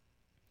 Fresno.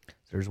 So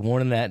there's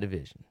one in that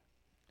division.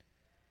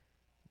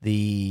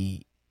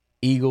 The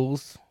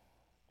Eagles.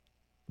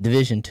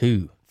 Division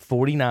 2.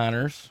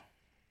 49ers.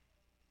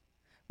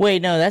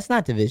 Wait, no, that's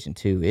not Division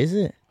 2, is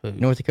it? Who?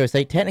 North Dakota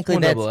State. Technically,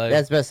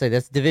 that's about to say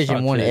that's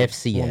Division 1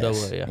 FCS.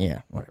 1AA,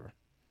 yeah, whatever.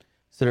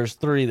 So there's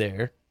 3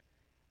 there.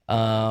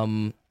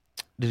 Oklahoma,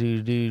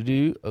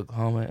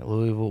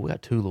 Louisville. We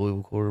got 2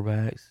 Louisville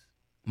quarterbacks.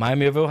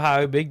 Miami of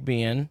Ohio, Big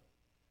Ben.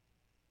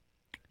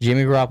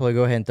 Jimmy Garoppolo,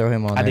 go ahead and throw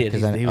him on there. I did.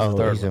 He was the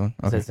third one.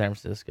 Okay. Said San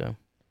Francisco.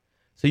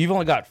 So you've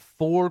only got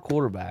 4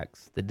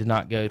 quarterbacks that did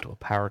not go to a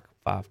Power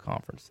 5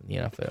 conference in the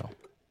NFL.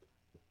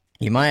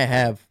 You might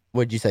have,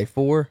 what'd you say,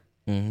 4?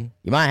 Mm-hmm.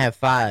 You might have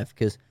 5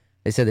 because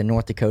they said the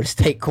North Dakota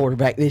State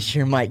quarterback this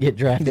year might get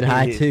drafted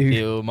high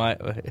too. It might.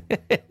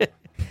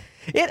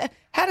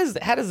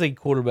 How does a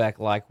quarterback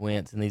like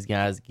Wentz and these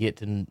guys get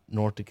to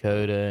North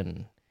Dakota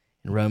and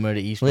and Romo to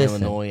Eastern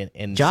Listen, Illinois.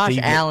 And Josh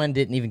Steve, Allen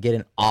didn't even get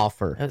an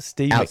offer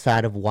Steve,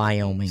 outside of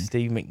Wyoming.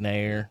 Steve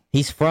McNair.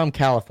 He's from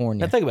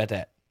California. Now think about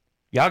that.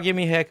 Y'all give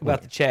me heck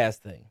about the Chaz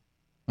thing.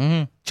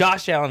 Mm-hmm.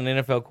 Josh Allen,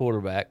 an NFL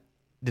quarterback,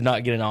 did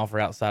not get an offer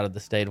outside of the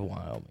state of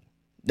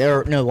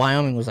Wyoming.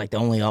 Wyoming was like the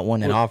only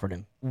one that offered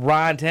him.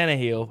 Ryan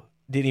Tannehill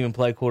didn't even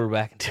play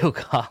quarterback until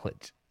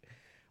college.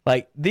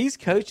 Like, these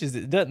coaches,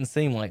 it doesn't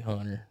seem like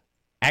Hunter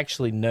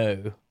actually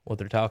know what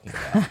they're talking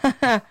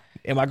about.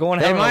 Am I going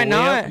out on a limb?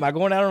 Am I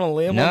going out on a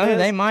limb? No, on this?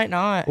 they might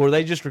not. Or are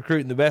they just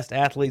recruiting the best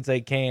athletes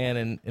they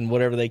can and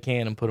whatever they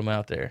can and put them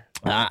out there?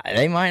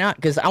 They might not,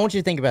 because I want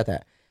you to think about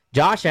that.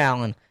 Josh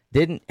Allen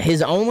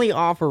his only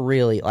offer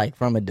really, like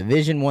from a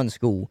Division I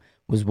school,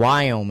 was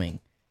Wyoming,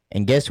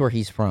 and guess where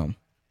he's from?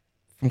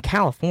 From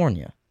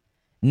California.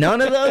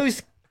 None of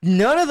those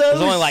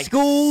There's only like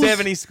schools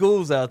 70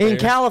 schools out there. in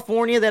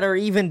California that are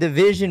even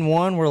Division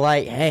I were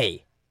like,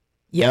 hey,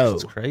 yo,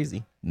 It's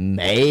crazy.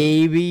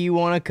 maybe you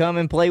want to come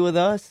and play with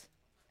us?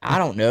 I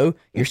don't know.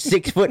 You're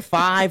 6'5",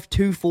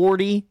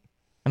 240.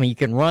 I mean, you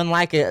can run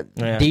like a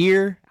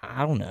deer.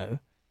 I don't know.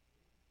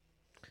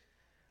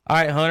 All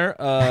right,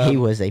 Hunter. He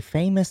was a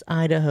famous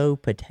Idaho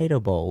Potato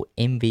Bowl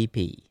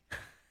MVP.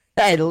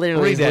 That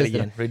literally Read that was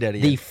again. Read that the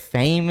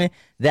again.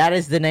 that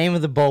is the name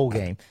of the bowl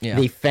game. Yeah.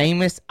 The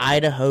famous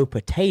Idaho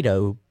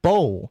Potato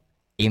Bowl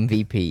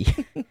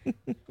MVP.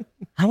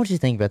 How much do you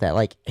think about that?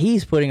 Like,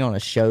 he's putting on a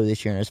show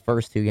this year in his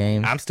first 2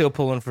 games. I'm still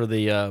pulling for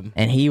the.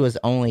 And he was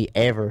only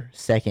ever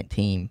second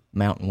team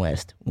Mountain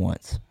West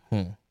once.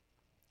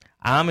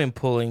 I'm in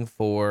pulling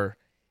for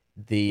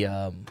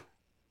the.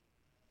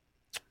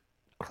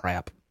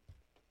 Crap.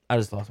 I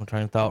just lost my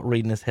train of thought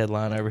reading this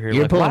headline over here.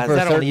 You're Like, pulling why for is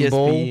a that on certain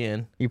bowl?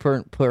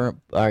 ESPN?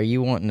 Are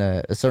you wanting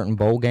a certain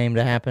bowl game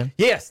to happen?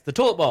 Yes, the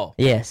toilet bowl.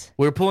 Yes.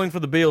 We're pulling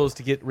for the Bills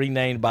to get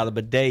renamed by the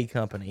Bidet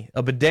Company.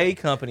 A bidet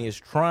company is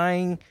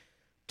trying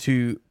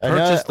to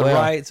purchase the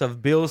rights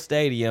of Bill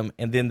Stadium,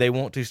 and then they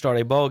want to start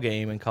a bowl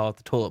game and call it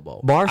the Toilet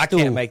Bowl. I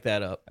can't make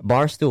that up.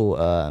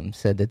 Barstool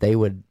said that they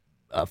would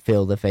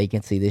fill the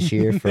vacancy this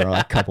year for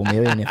a couple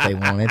million if they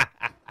wanted.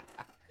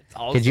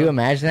 Awesome. Could you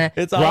imagine that?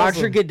 It's Roger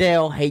awesome.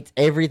 Goodell hates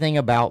everything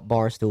about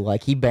Barstool.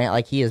 Like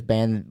he has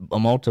banned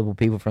multiple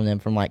people from them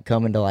from like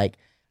coming to like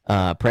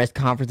press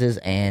conferences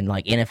and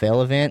like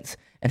NFL events.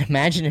 And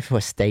imagine if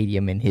a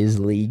stadium in his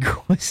league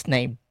was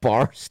named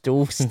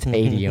Barstool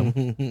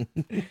Stadium.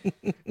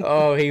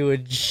 Oh, he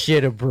would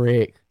shit a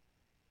brick.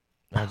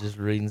 I'm just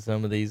reading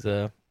some of these.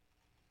 Like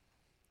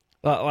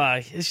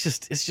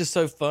it's just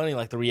so funny.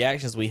 Like the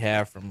reactions we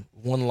have from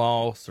one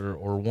loss or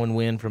one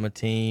win from a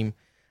team.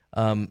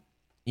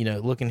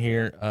 Looking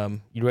here.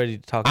 You ready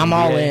to talk? I'm NBA?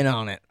 all in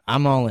on it.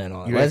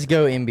 You Let's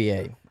go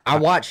NBA. I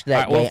watched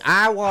that All right, game.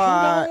 I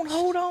watched.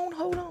 Hold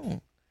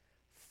on.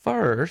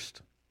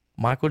 First,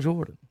 Michael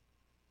Jordan.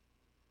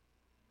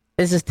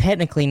 This is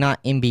technically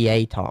not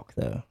NBA talk,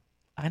 though.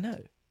 I know,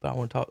 but I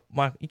want to talk.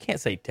 Michael, you can't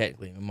say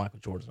technically Michael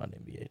Jordan's not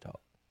NBA talk.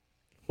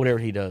 Whatever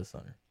he does,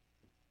 son.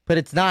 But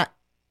it's not.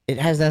 It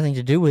has nothing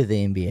to do with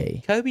the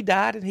NBA. Kobe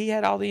died, and he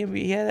had all the NBA.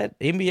 He had that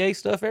NBA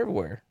stuff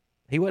everywhere.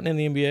 He wasn't in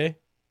the NBA.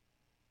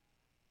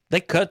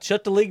 They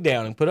shut the league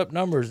down and put up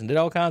numbers and did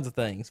all kinds of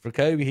things for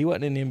Kobe. He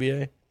wasn't in the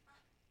NBA.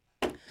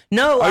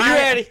 No, Are you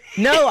ready?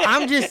 No,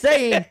 I'm just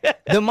saying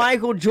the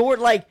Michael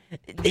Jordan, like,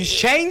 He's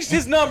changed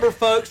his number,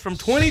 folks, from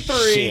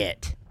 23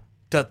 shit.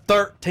 to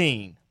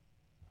 13.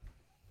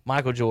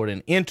 Michael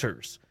Jordan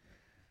enters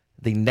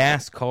the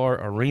NASCAR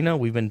arena.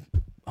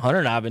 Hunter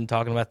and I have been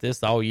talking about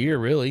this all year,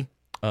 really.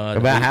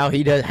 About how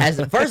he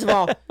hasn't. First of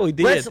all, we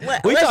did. Let's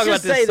We talk about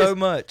just this say so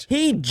much.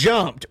 He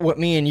jumped what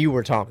me and you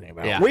were talking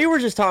about. Yeah. We were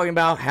just talking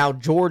about how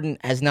Jordan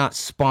has not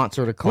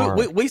sponsored a car.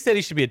 We said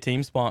he should be a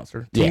team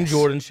sponsor. Team Yes.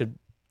 Jordan should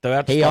throw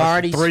out the He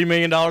already $3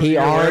 million a He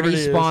year, whatever already it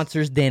is.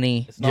 sponsors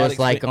Denny, It's not just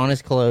like expen- on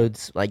his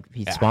clothes. Like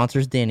he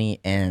sponsors Denny,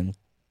 and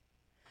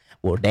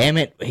well, damn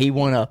it, he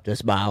won up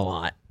us by a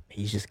lot.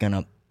 He's just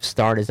gonna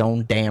start his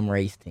own damn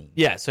race team.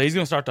 Yeah, so he's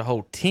going to start the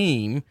whole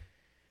team.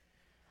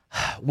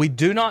 We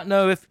do not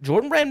know if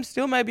Jordan Brand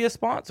still may be a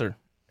sponsor.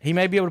 He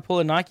may be able to pull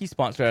a Nike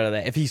sponsor out of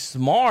that. If he's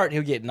smart,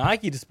 he'll get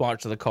Nike to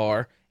sponsor the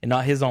car and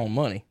not his own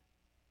money.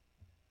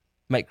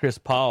 Make Chris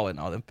Paul and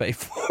all them pay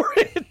for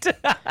it.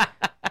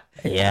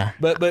 Yeah,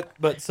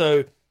 But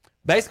so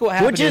basically what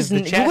happened is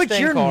the Chastain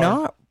you're car,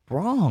 not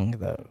wrong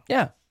though.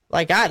 Yeah.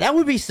 Like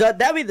that'd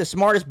be the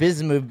smartest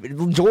business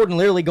move. Jordan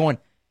literally going,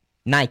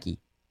 Nike,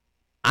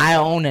 I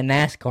own a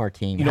NASCAR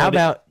team. You know How what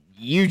about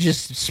you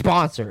just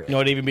sponsor it? You know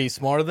what would even be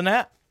smarter than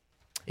that?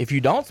 If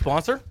you don't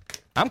sponsor,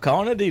 I'm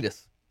calling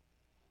Adidas.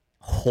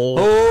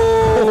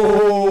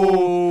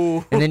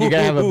 Oh. And then you're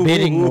gonna have a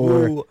bidding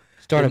war.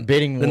 Start a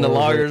bidding war. And the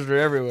lawyers are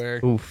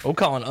everywhere. Oof. I'm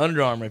calling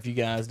Under Armour if you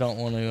guys don't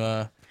want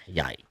to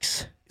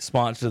Yikes.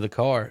 sponsor the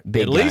car.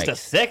 Big At least a yikes.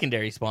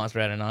 secondary sponsor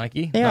out of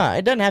Nike. Yeah,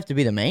 it doesn't have to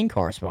be the main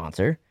car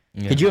sponsor.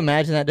 Yeah. Could you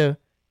imagine that though?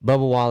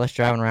 Bubba Wallace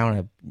driving around in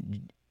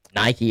a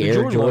Nike The Air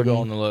Jordan Jordan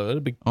logo on the logo.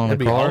 That'd be on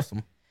the car?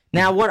 awesome.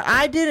 Now, what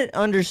I didn't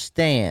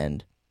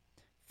understand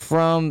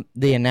from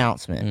the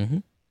announcement, Mm-hmm.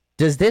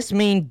 Does this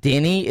mean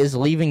Denny is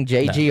leaving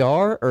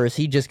JGR, or is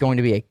he just going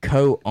to be a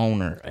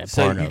co-owner?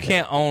 So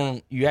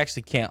you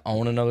actually can't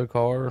own another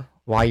car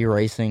while you're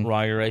racing,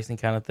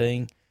 kind of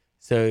thing.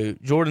 So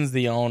Jordan's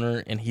the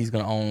owner, and Denny's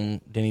going to own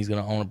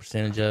a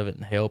percentage of it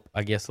and help,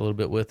 I guess, a little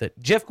bit with it.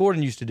 Jeff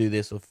Gordon used to do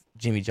this with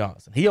Jimmy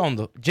Johnson.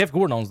 Jeff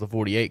Gordon owns the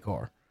 48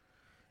 car.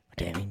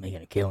 Damn, he's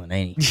making a killing,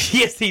 ain't he?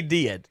 Yes, he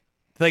did.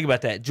 Think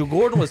about that.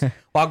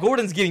 While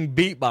Gordon's getting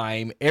beat by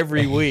him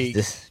every week,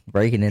 just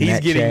breaking in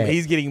that check.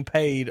 He's getting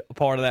paid a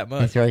part of that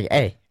money. That's right.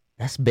 Hey,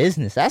 that's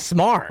business. That's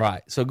smart.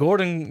 Right. So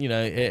Gordon,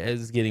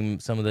 is getting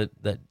some of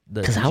the.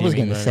 Because I was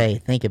going to say,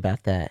 think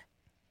about that.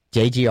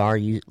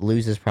 JGR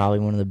loses probably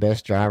one of the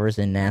best drivers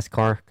in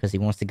NASCAR because he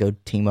wants to go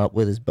team up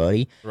with his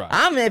buddy. Right.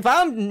 If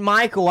I'm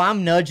Michael,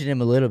 I'm nudging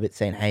him a little bit,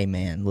 saying, "Hey,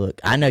 man, look,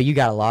 I know you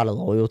got a lot of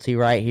loyalty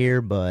right here,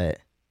 but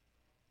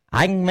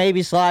I can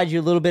maybe slide you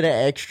a little bit of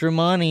extra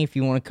money if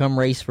you want to come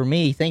race for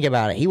me." Think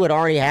about it. He would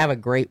already have a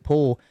great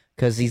pool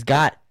because he's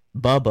got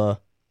Bubba,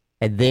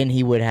 and then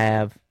he would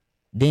have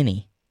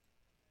Denny.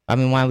 I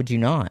mean, why would you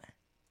not?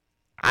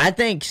 I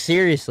think,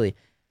 seriously,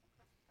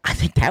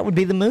 that would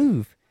be the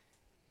move.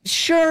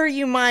 Sure,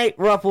 you might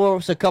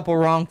ruffle a couple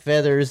wrong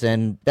feathers,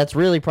 and that's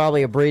really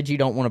probably a bridge you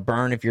don't want to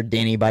burn if you're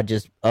Denny by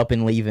just up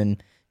and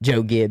leaving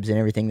Joe Gibbs and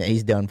everything that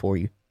he's done for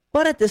you.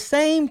 But at the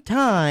same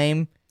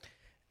time,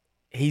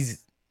 he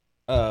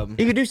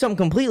could do something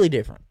completely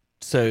different.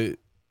 So, a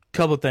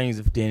couple of things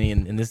with Denny,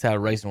 and this is how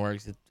racing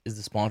works, is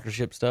the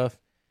sponsorship stuff.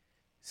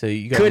 So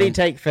could he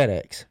take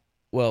FedEx?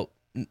 Well,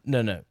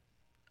 no.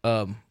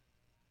 Bubba's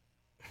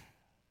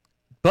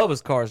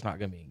car is not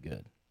going to be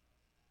good.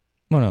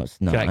 Well, no,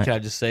 it's not. Can I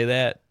just say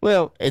that?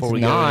 Well, it's before we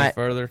not. Go any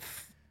further.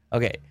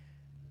 Okay.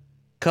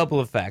 Couple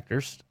of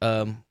factors.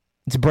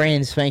 It's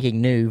brand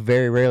spanking new.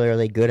 Very rarely are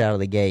they good out of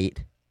the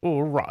gate.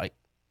 Well, right.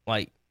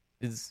 Like,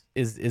 is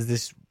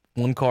this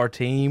one car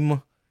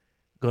team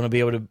going to be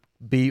able to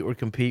beat or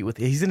compete with?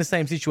 He's in the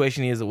same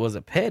situation as it was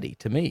at Petty.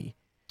 To me,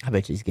 I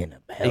bet he's getting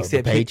a hell of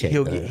except a paycheck.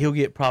 He'll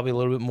get probably a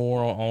little bit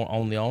more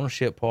on the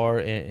ownership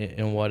part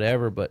and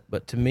whatever.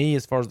 But to me,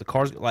 as far as the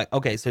cars, like,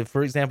 okay, so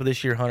for example,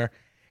 this year, Hunter,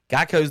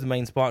 Geico's the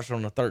main sponsor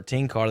on the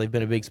 13 car. They've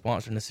been a big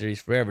sponsor in the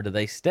series forever. Do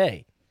they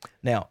stay?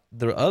 Now,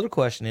 the other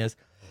question is,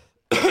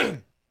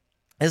 this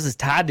is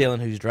Ty Dillon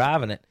who's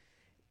driving it.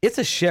 It's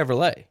a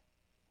Chevrolet,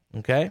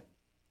 okay?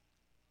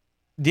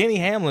 Denny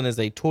Hamlin is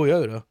a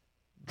Toyota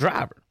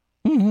driver.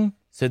 Mm-hmm.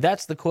 So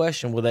that's the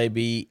question. Will they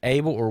be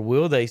able, or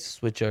will they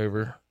switch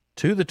over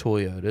to the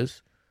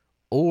Toyotas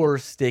or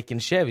stick in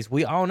Chevys?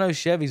 We all know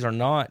Chevys are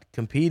not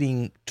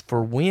competing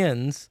for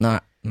wins.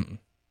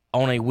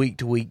 On a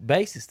week-to-week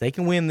basis. They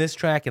can win this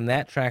track and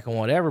that track and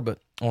whatever, but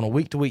on a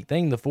week-to-week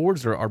thing, the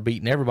Fords are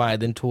beating everybody,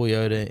 then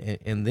Toyota,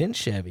 and then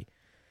Chevy.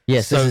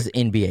 Yes, so, this is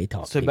NBA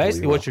talk. So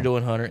basically what you're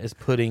doing, Hunter, is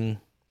putting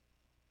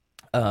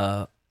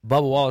Bubba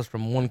Wallace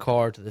from one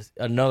car to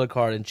another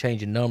car and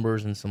changing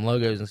numbers and some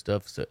logos and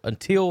stuff. So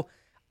until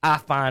I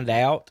find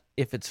out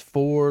if it's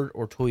Ford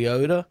or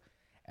Toyota,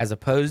 as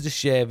opposed to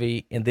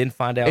Chevy, and then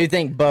find out. Do you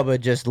think Bubba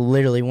just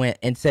literally went,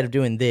 instead of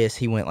doing this,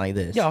 he went like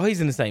this? Yeah, he's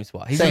in the same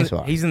spot. He's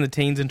in the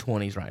teens and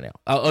 20s right now.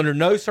 Under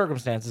no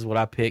circumstances would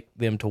I pick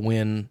them to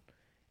win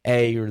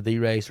a or the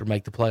race or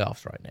make the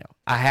playoffs right now.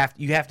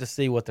 You have to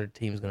see what their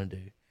team's going to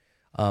do.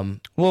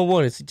 Well,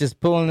 what is just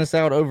pulling this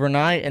out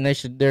overnight, and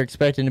they're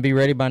expecting to be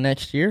ready by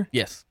next year?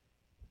 Yes.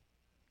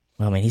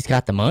 Well, I mean, he's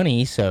got the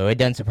money, so it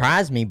doesn't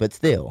surprise me. But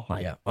still,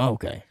 yeah.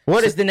 Okay.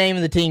 What is the name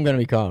of the team going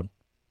to be called?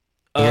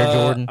 Air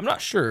Jordan? I'm not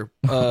sure.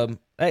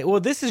 Well,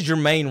 this is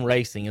Germain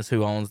Racing is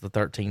who owns the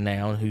 13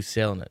 now and who's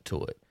selling it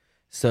to it.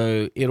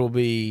 So it'll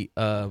be,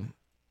 like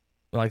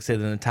I said,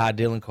 in the Ty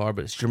Dillon car,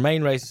 but it's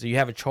Germain Racing. So you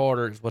have a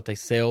charter, is what they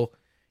sell.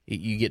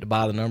 You get to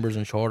buy the numbers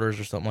in charters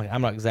or something like that.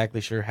 I'm not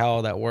exactly sure how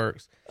all that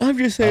works. I'm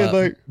just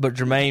saying, but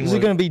Germain. Is it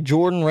going to be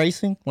Jordan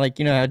Racing? Like,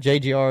 you know how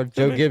JGR,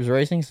 Joe Gibbs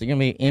Racing? So it's going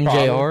to be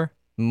MJR,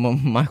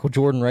 Michael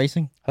Jordan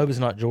Racing? Hope it's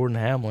not Jordan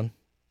Hamlin.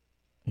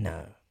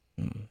 No.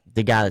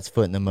 The guy that's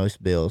footing the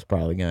most bills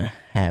probably going to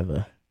have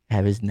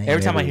his name.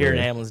 Every time I hear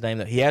Hamlin's name,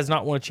 though, he has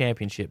not won a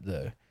championship,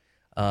 though.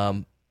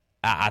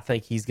 I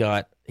think he's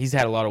had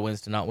a lot of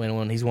wins to not win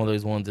one. He's one of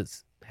those ones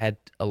that's had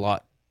a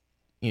lot.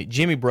 You know,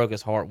 Jimmy broke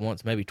his heart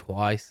once, maybe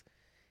twice,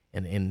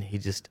 and he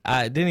just.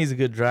 Denny's a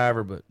good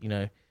driver, but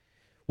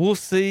we'll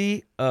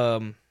see.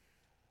 The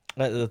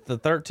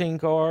 13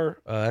 car,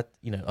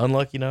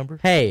 unlucky number.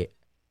 Hey,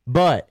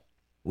 but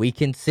we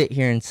can sit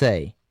here and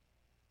say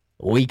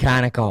we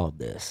kind of called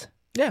this.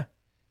 Yeah.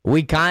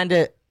 We kind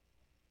of.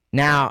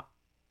 Now,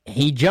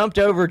 he jumped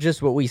over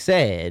just what we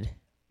said,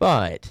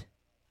 but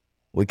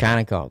we kind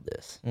of called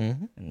this.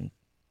 Mm-hmm. And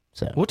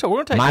so we're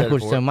going to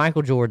take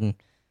Michael Jordan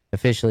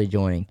officially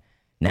joining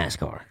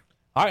NASCAR.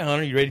 All right,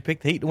 Hunter, you ready to pick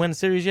the Heat to win the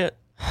series yet?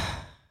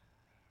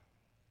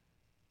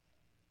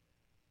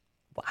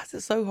 Why is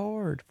it so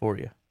hard for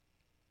you?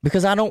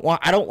 Because I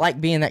don't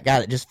like being that guy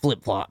that just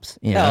flip flops.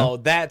 No,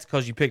 that's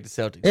because you picked the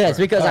Celtics. Yeah, it's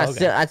because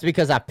that's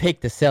because I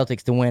picked the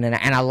Celtics to win, and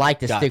I like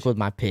to stick with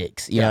my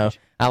picks. You know,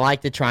 I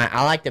like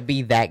to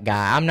be that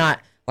guy. I'm not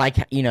like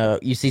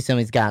you see some of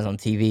these guys on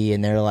TV,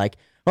 and they're like,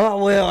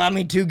 Oh, well, I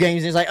mean, 2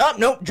 games. And it's like, oh,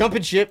 nope,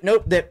 jumping ship.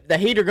 Nope, the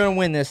Heat are going to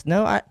win this.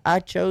 No, I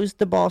chose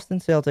the Boston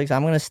Celtics.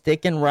 I'm going to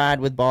stick and ride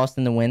with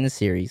Boston to win the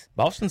series.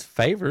 Boston's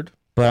favored.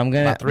 But I'm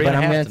gonna, By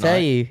 3.5 tell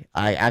you,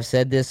 I've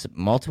said this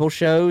multiple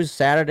shows,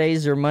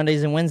 Saturdays or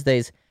Mondays and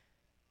Wednesdays,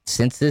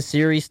 since this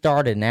series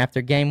started and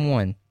after Game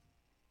 1.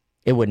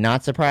 It would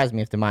not surprise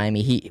me if the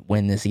Miami Heat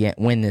win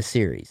this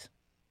series.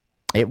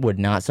 It would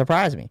not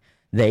surprise me.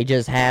 They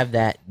just have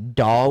that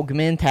dog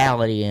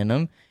mentality in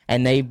them,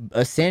 and they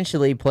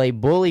essentially play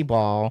bully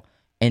ball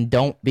and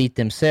don't beat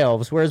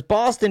themselves, whereas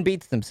Boston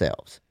beats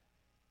themselves.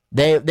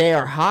 They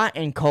are hot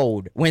and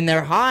cold. When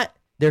they're hot,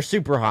 they're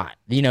super hot.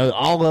 You know,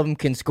 all of them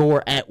can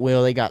score at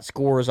will. They got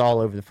scores all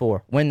over the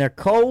floor. When they're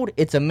cold,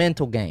 it's a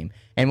mental game.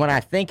 And what I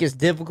think is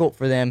difficult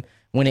for them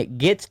when it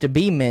gets to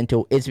be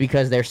mental, it's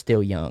because they're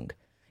still young.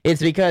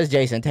 It's because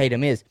Jason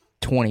Tatum is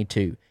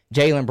 22.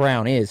 Jaylen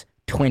Brown is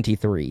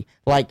 23.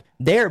 Like,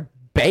 they're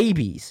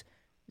babies.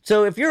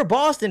 So if you're a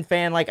Boston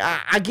fan, like,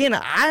 I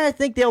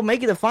think they'll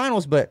make it to the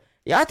finals, but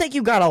I think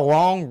you've got a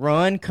long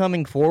run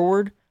coming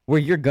forward where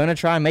you're going to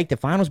try and make the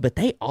finals, but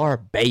they are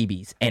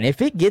babies. And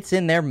if it gets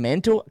in their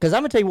mental, because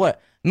I'm going to tell you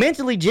what,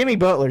 mentally, Jimmy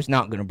Butler's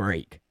not going to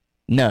break.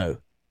 No,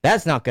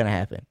 that's not going to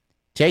happen.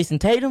 Jason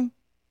Tatum,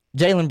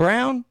 Jaylen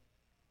Brown,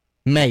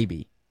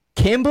 maybe.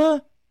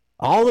 Kemba,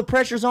 all the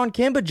pressure's on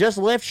Kemba, just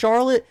left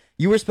Charlotte.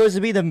 You were supposed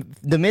to be the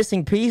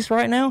missing piece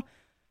right now.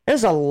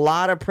 There's a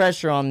lot of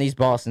pressure on these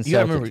Boston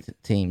Celtics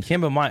teams.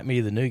 Kemba might be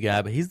the new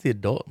guy, but he's the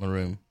adult in the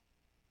room.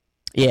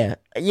 Yeah.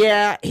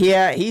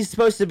 He's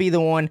supposed to be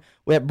the one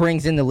that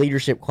brings in the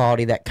leadership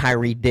quality that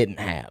Kyrie didn't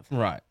have.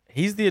 Right.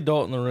 He's the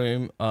adult in the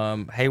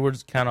room.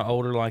 Hayward's kind of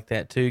older like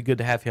that too. Good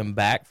to have him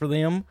back for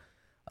them.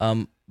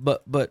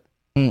 But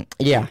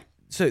yeah.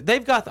 So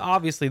they've got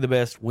obviously the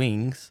best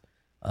wings,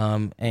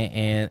 and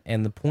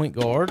the point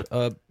guard.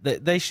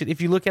 They should,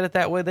 if you look at it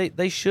that way,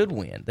 they should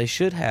win. They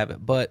should have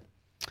it. But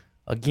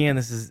again,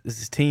 this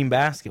is team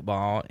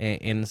basketball,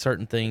 and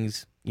certain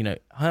things. You know,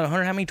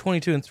 Hunter, how many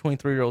 22 and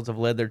 23-year-olds have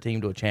led their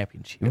team to a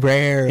championship?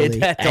 Rarely.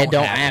 It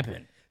don't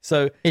happen.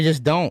 So it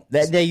just don't.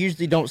 They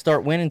usually don't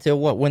start winning until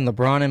what? When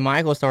LeBron and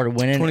Michael started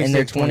winning in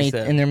their 20s,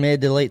 in their mid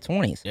to late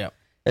 20s. Yeah,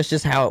 that's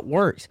just how it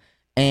works.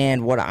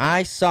 And what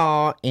I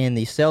saw in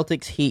the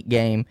Celtics Heat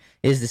game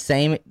is the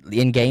same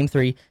in Game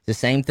 3. The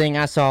same thing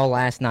I saw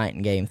last night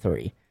in Game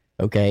 3.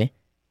 Okay,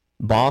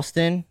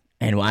 Boston.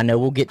 And I know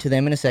we'll get to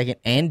them in a second,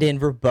 and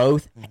Denver,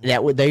 both,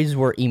 those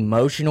were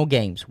emotional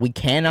games. We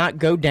cannot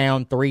go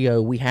down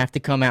 3-0. We have to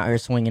come out here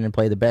swinging and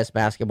play the best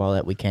basketball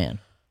that we can.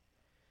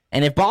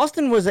 And if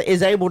Boston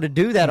is able to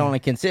do that on a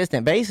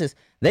consistent basis,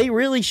 they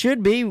really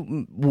should be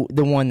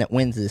the one that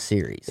wins this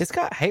series. It's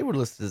got Hayward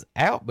listed as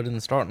out, but in the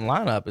starting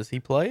lineup, is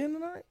he playing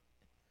tonight?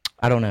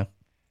 I don't know.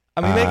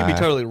 I mean, they could be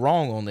totally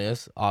wrong on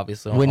this,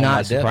 obviously. Would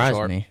not surprise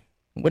me.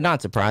 Would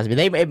not surprise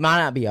me. It might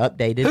not be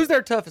updated. Who's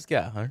their toughest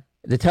guy, Hunter?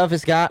 The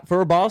toughest guy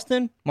for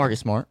Boston, Marcus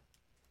Smart.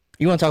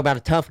 You want to talk about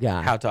a tough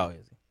guy? How tall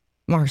is he?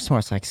 Marcus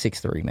Smart's like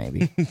 6'3",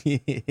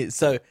 maybe.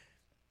 So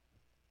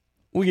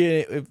we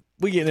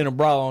get in a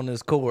brawl on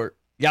this court.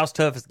 Y'all's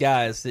toughest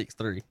guy is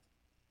 6'3".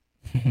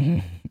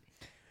 The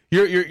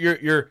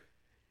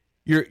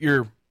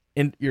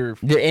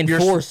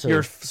enforcer.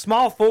 Your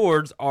small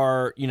forwards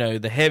are, you know,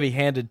 the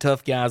heavy-handed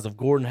tough guys of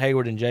Gordon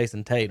Hayward and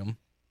Jason Tatum.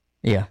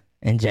 Yeah,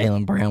 and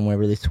Jaylen Brown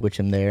whenever they switch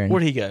him there.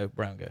 Where'd he go?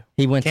 Brown go?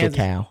 He went to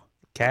Cal.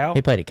 Cal?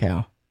 He played at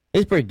Cal.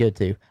 He's pretty good,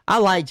 too. I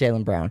like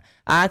Jaylen Brown.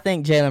 I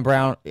think Jaylen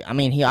Brown, I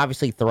mean, he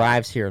obviously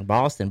thrives here in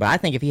Boston, but I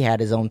think if he had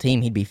his own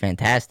team, he'd be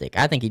fantastic.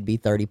 I think he'd be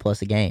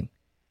 30-plus a game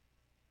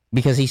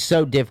because he's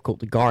so difficult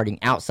to guarding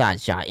outside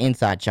shot,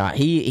 inside shot.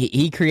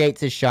 He creates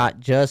his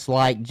shot just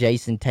like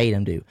Jason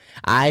Tatum do.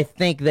 I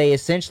think they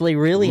essentially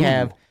really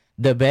have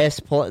the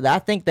best play. I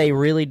think they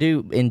really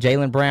do in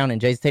Jaylen Brown and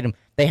Jason Tatum.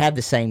 They have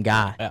the same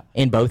guy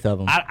in both of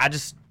them.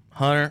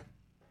 Hunter,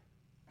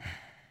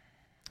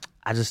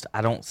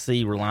 I don't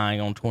see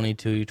relying on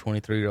 22,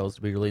 23-year-olds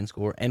to be your leading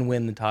scorer and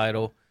win the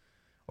title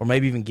or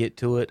maybe even get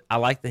to it. I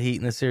like the Heat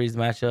in this series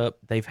matchup.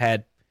 They've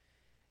had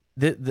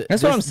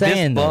that's what I'm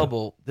saying.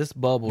 This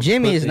bubble.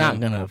 Jimmy is not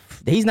gonna.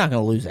 He's not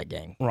gonna lose that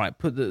game. Right.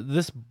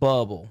 This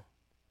bubble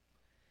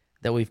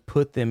that we've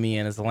put them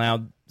in has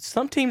allowed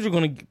some teams are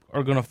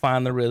gonna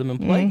find their rhythm and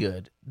play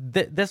good.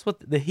 That's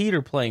what the Heat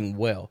are playing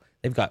well.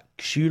 They've got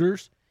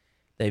shooters.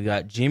 They've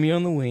got Jimmy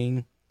on the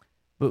wing.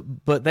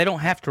 But they don't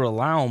have to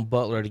rely on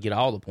Butler to get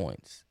all the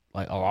points.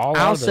 Like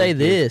I'll say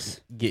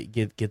this: get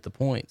the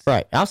points.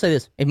 Right. I'll say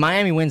this: if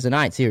Miami wins the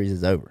night, series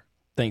is over.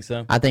 Think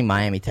so? I think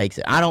Miami takes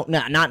it. I don't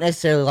not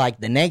necessarily like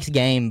the next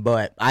game,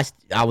 but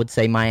I would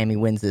say Miami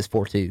wins this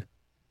 4-2.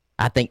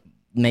 I think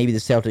maybe the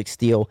Celtics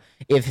steal.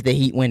 If the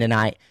Heat win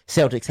tonight,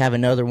 Celtics have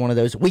another one of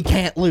those. We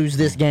can't lose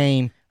this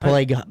game.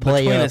 Play up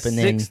and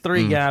then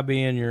 6'3" guy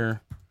being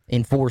your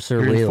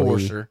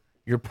enforcer.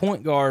 Your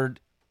point guard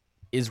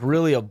is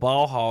really a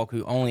ball hog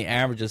who only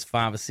averages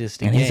 5 assists a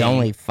game. And he's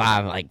only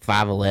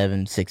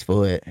 5'11", 6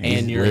 foot.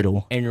 He's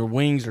little. And your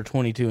wings are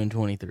 22 and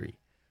 23.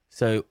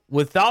 So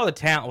with all that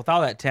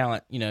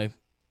talent, you know,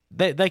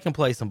 they can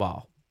play some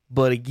ball.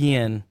 But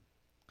again,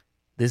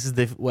 This is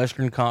the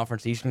Western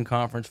Conference, Eastern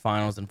Conference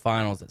finals, and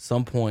finals. At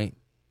some point,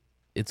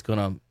 it's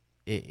gonna.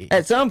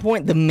 At some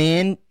point, the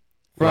men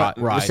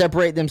will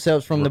separate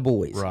themselves from the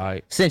boys.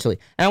 Right. Essentially.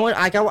 And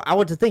I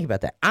want to think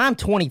about that. I'm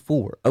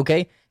 24,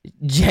 okay?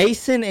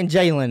 Jason and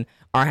Jalen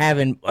are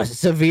having a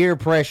severe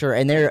pressure,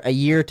 and they're a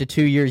year to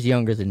 2 years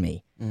younger than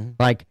me. Mm-hmm.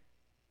 Like,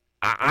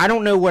 I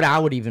don't know what I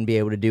would even be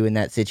able to do in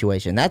that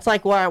situation. That's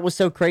like why it was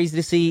so crazy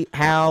to see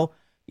how,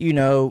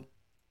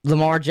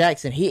 Lamar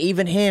Jackson,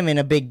 even him in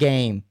a big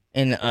game,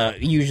 and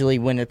usually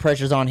when the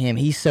pressure's on him,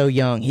 he's so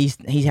young.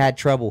 He's had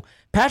trouble.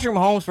 Patrick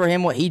Mahomes, for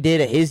him, what he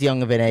did at his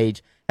young of an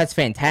age, that's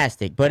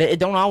fantastic. But it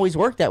don't always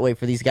work that way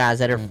for these guys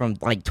that are from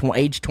like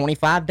age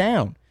 25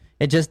 down.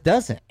 It just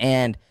doesn't.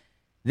 And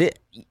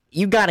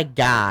you got a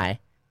guy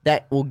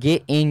that will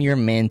get in your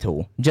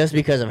mental just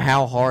because of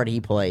how hard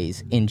he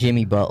plays in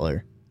Jimmy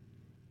Butler.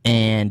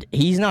 And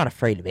he's not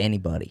afraid of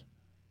anybody.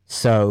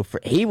 So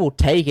he will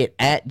take it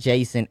at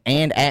Jason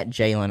and at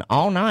Jalen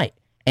all night.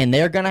 And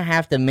they're going to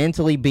have to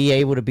mentally be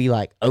able to be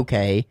like,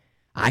 okay,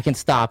 I can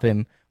stop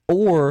him.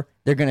 Or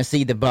they're going to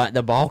see the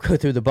ball go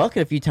through the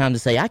bucket a few times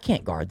and say, I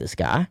can't guard this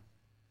guy.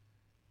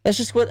 That's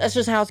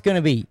just how it's going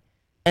to be.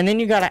 And then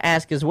you got to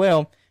ask as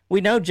well, we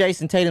know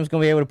Jason Tatum's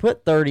going to be able to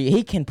put 30.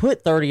 He can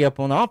put 30 up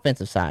on the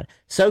offensive side.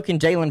 So can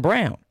Jaylen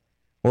Brown.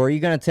 Or are you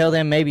going to tell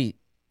them maybe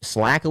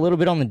slack a little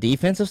bit on the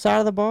defensive side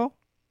of the ball?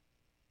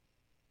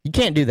 You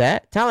can't do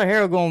that. Tyler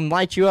Herro going to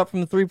light you up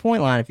from the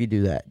three-point line if you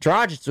do that.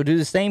 Dragic will do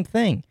the same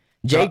thing.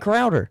 Jay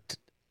Crowder.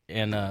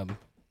 And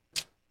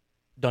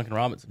Duncan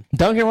Robinson.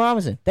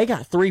 They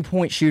got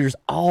three-point shooters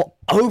all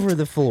over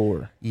the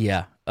floor.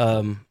 Yeah.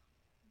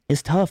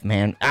 It's tough,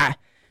 man. I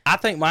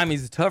think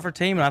Miami's a tougher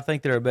team, and I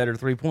think they're a better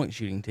three-point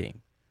shooting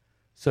team.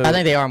 So I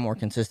think they are a more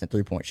consistent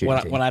three-point shooting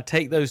team. When I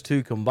take those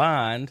two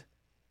combined,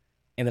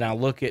 and then I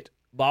look at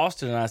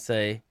Boston and I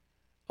say,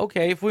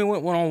 okay, if we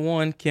went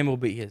one-on-one, Kim will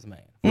beat his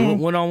man. If we went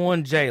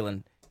one-on-one,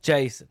 Jalen,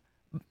 Jason,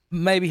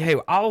 maybe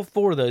Hayward. All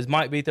four of those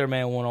might beat their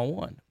man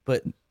one-on-one.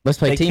 But let's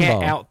play team ball. They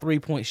can't out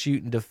three-point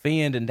shoot and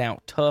defend and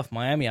out tough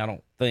Miami, I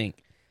don't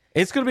think.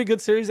 It's going to be a good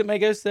series that may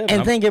go 7.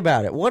 And think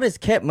about it. What has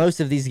kept most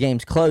of these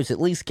games close,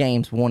 at least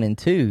games 1 and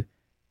 2?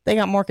 They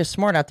got Marcus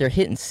Smart out there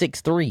hitting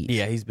 6 threes.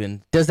 Yeah, he's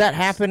been. Does that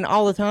happen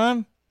all the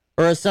time?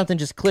 Or has something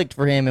just clicked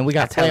for him and we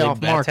got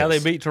playoff Marcus? That's how they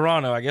beat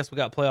Toronto. I guess we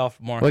got playoff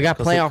Marcus. We got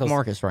playoff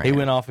Marcus right now. He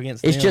went off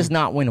against It's them. just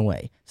not win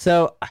away.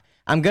 So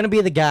I'm going to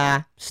be the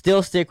guy,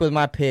 still stick with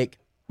my pick.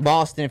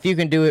 Boston, if you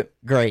can do it,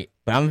 great.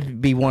 But I'm going to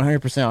be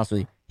 100% honest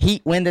with you.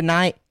 Heat win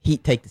tonight,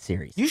 Heat take the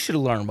series. You should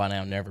have learned by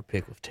now never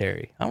pick with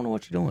Terry. I don't know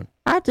what you're doing.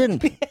 I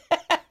didn't.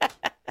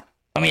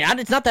 I mean,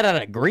 it's not that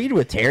I agreed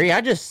with Terry.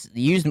 I just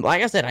used,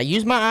 like I said, I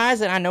used my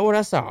eyes and I know what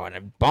I saw.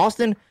 And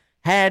Boston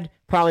had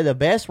probably the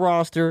best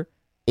roster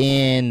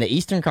in the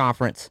Eastern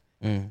Conference,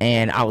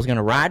 and I was going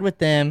to ride with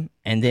them.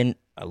 And then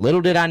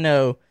little did I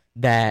know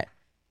that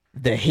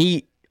the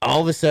Heat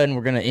all of a sudden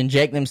were going to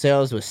inject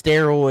themselves with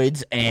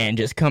steroids and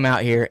just come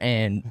out here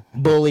and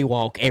bully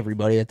walk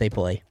everybody that they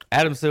play.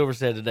 Adam Silver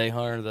said today,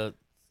 Hunter,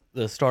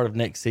 the start of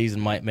next season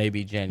might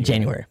maybe January.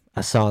 January.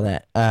 I saw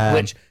that.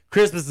 Which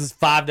Christmas is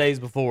 5 days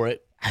before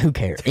it. Who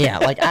cares? Yeah,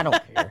 like I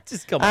don't care.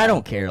 Just come on. I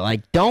don't care.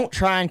 Like, don't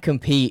try and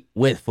compete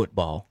with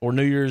football. Or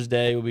New Year's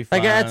Day will be fine.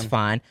 Like, that's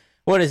fine.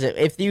 What is it?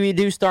 If you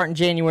do start in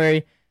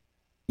January,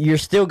 you're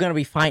still going to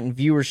be fighting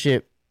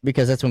viewership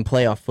because that's when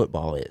playoff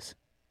football is.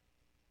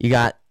 You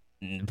got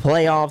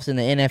playoffs in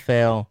the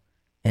NFL,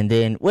 and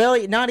then, well,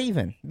 not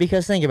even.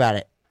 Because think about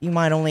it. You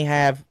might only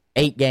have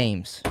 8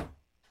 games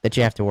that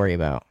you have to worry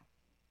about.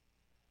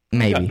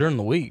 Maybe. During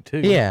the week, too.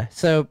 Yeah,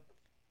 so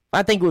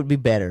I think it would be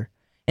better.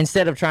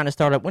 Instead of trying to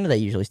start up, when do they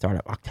usually start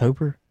up?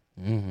 October?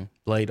 Mm-hmm.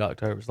 Late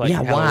October. It's like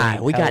yeah,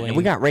 Halloween, why?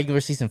 We got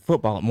regular season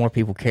football that more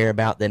people care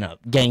about than a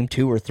game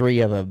 2 or 3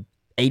 of a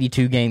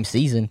 82 game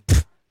season.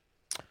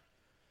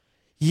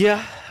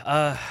 Yeah.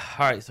 All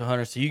right. So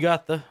Hunter, so you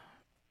got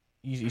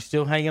you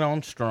still hanging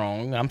on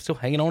strong. I'm still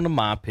hanging on to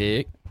my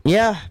pick.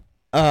 Yeah.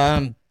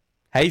 How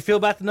you feel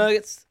about the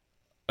Nuggets?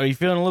 Are you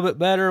feeling a little bit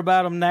better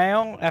about them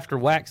now after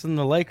waxing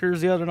the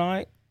Lakers the other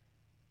night?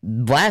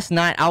 Last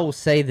night, I will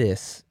say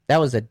this. That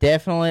was a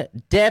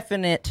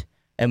definite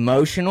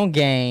emotional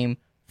game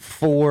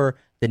for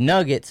the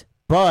Nuggets,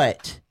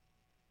 but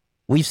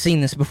we've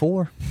seen this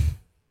before.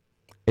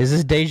 Is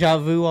this deja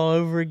vu all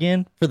over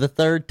again for the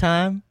 3rd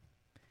time?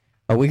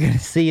 Are we going to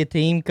see a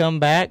team come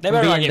back? They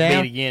better not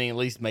get beat again and at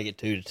least make it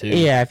 2-2.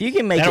 Yeah, if you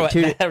can make it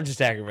 2-2. That would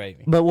just aggravate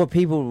me. But what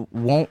people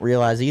won't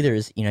realize either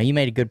is, you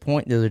made a good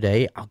point the other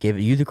day. I'll give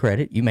you the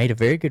credit. You made a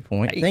very good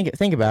point. Hey.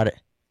 Think about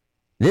it.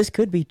 This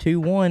could be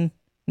 2-1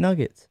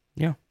 Nuggets.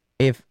 Yeah.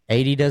 If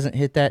AD doesn't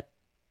hit that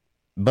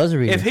buzzer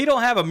beater. If he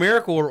don't have a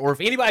miracle or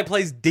if anybody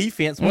plays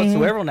defense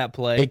whatsoever on that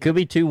play. It could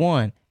be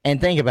 2-1.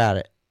 And think about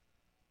it.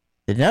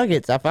 The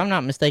Nuggets, if I'm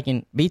not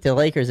mistaken, beat the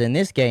Lakers in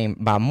this game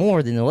by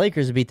more than the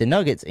Lakers beat the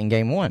Nuggets in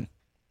game 1.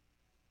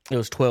 It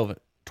was 12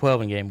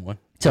 in game 1.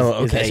 So,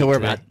 okay, so we're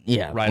about,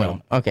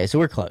 on. Okay, so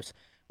we're close.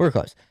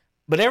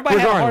 But everybody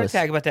had a heart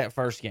attack about that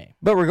first game.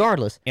 But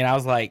regardless. And I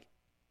was like,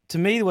 to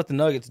me, what the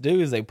Nuggets do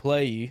is they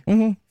play you,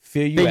 Mm-hmm.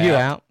 fill you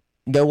out,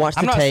 Go watch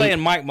the I'm not tape. saying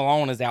Mike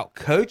Malone is out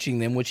coaching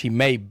them, which he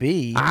may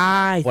be.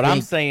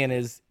 I'm saying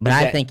is I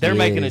that think they're he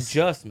making is.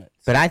 adjustments.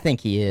 But I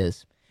think he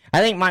is. I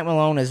think Mike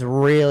Malone is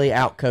really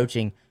out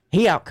coaching.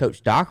 He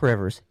outcoached Doc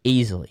Rivers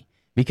easily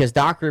because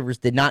Doc Rivers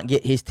did not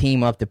get his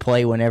team up to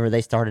play whenever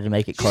they started to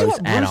make it Did you see close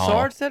what at Broussard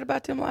all. said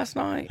about them last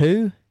night?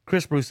 Who?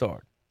 Chris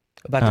Broussard.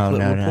 About Oh, the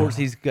no, reports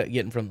no. he's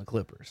getting from the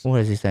Clippers. What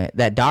is he saying?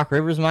 That Doc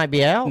Rivers might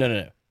be out?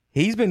 No.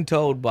 He's been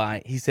told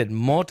he said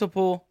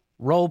multiple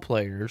role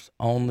players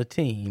on the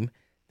team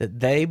that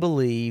they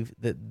believe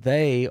that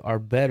they are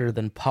better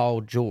than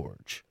Paul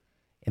George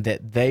and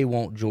that they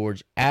want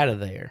George out of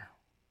there.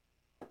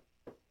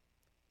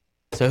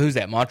 So who's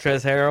that?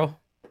 Montrezl Harrell?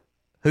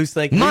 Who's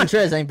thinking?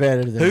 Montrez ain't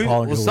better than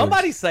Paul George. Well,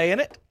 somebody's saying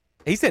it.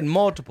 He said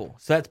multiple.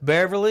 So that's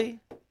Beverly,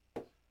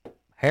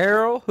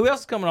 Harrell. Who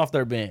else is coming off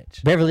their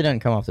bench? Beverly doesn't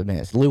come off the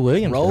bench. Lou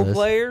Williams Role does.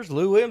 players.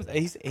 Lou Williams.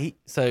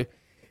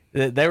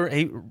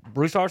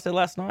 Broussard said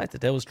last night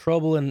that there was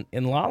trouble in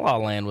La La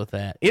Land with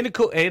that. Isn't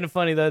it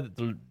funny though that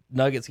the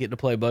Nuggets get to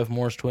play both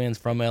Morris twins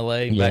from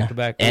LA back to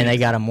back? And they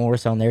got a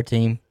Morris on their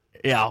team.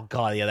 Yeah, oh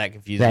god, yeah, that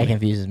confuses That me.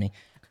 confuses me.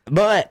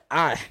 But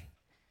that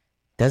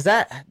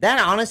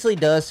honestly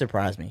does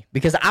surprise me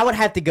because I would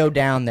have to go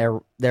down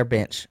their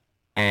bench,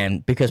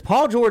 and because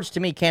Paul George to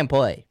me can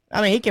play.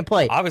 I mean, he can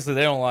play, Obviously,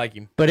 they don't like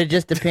him. but it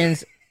just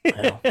depends.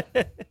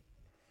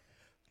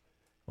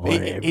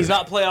 He's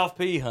not playoff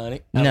P,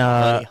 honey. No.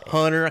 Honey.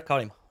 Hunter. I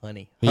called him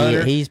Honey.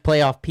 Hunter. He's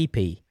playoff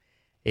PP.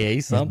 Yeah, he's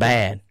He's something.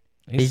 bad.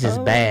 He's just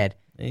something. bad.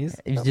 He's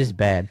just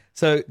bad.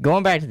 So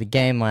Going back to the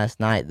game last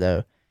night,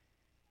 though,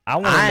 I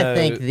want to know. I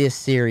think this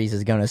series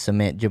is going to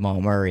cement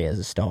Jamal Murray as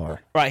a star.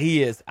 Right,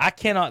 he is. I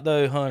cannot,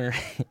 though, Hunter,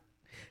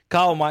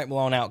 call Mike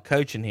Malone out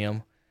coaching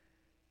him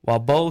while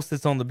Bo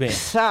sits on the bench.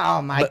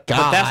 Oh, my But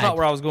that's not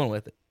where I was going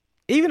with it.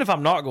 Even if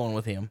I'm not going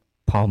with him.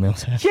 Paul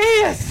Millsap.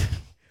 Yes!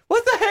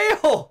 What the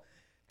hell?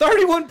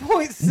 31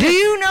 points. Do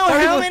you know how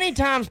 31 many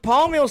times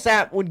Paul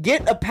Millsap would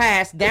get a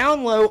pass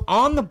down low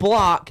on the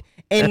block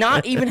and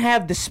not even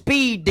have the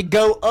speed to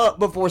go up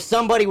before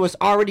somebody was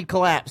already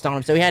collapsed on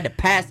him, so he had to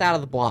pass out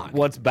of the block?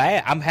 What's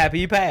bad? I'm happy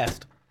he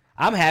passed.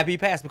 I'm happy he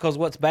passed because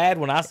what's bad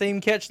when I see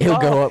him catch the He'll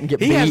ball, go up and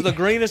get he has beat. the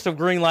greenest of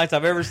green lights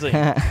I've ever seen.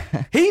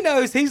 He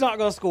knows he's not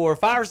going to score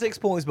 5 or 6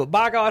 points, but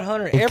by God,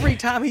 Hunter, every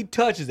time he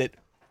touches it,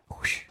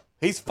 whoosh,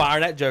 he's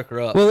firing that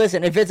joker up. Well,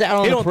 listen, if it's out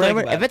on He the don't think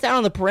perimeter, about if it's out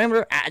on the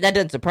perimeter, that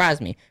doesn't surprise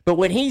me. But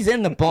when he's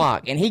in the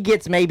block and he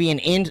gets maybe an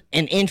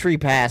entry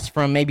pass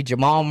from maybe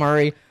Jamal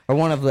Murray or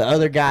one of the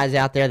other guys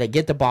out there that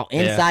get the ball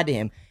inside to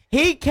him,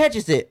 he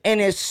catches it and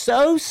is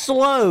so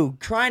slow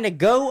trying to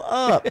go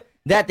up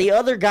that the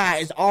other guy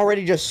is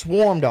already just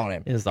swarmed on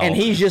him. It's And awful.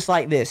 he's just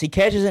like this. He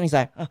catches it and he's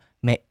like, oh,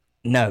 man,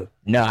 no,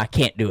 I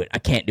can't do it. I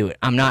can't do it.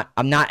 I'm not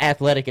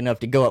athletic enough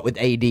to go up with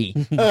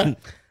AD.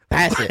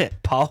 Pass it.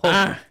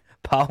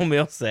 Paul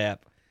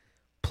Millsap,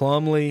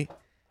 Plumlee,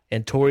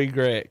 and Torrey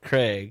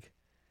Craig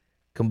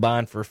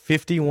combined for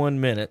 51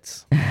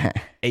 minutes,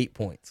 8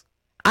 points.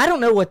 I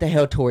don't know what the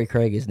hell Torrey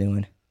Craig is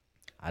doing.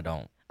 I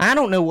don't. I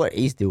don't know what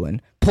he's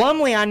doing.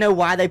 Plumlee, I know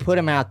why they put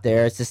him out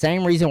there. It's the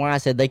same reason why I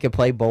said they could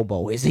play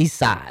Bobo. Is he's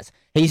size.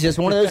 He's just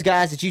one of those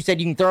guys that you said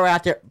you can throw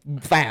out there,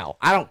 foul.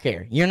 I don't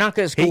care. You're not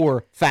going to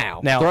score,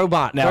 foul. Throw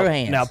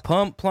hands. Now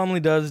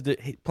Plumlee does the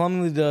And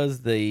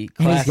he's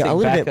classic got a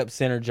little bit- backup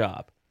center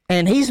job.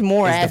 And he's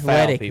more He's the foul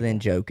athletic people. than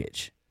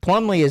Jokic.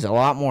 Plumlee is a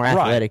lot more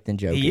athletic than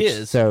Jokic. He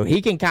is. So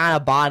he can kind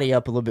of body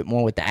up a little bit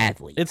more with the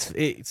athletes.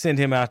 Send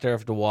him out there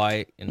for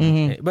Dwight, and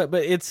Mm-hmm. but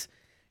it's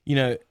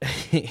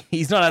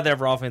he's not out there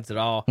for offense at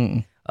all.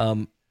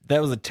 That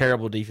was a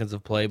terrible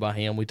defensive play by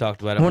him. We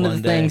talked about it One one of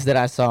the day. things that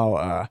I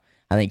saw,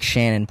 I think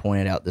Shannon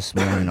pointed out this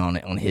morning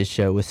on his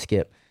show with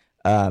Skip.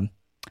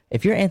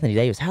 If you're Anthony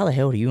Davis, how the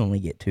hell do you only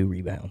get 2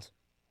 rebounds?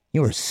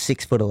 You are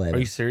 6'11". Are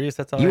you serious?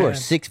 That's all You I are had?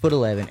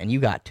 6'11", and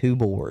you got 2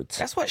 boards.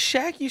 That's what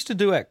Shaq used to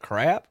do at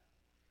crap.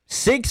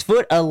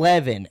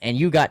 6'11", and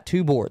you got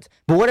 2 boards.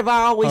 But what have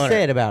I always Hunter,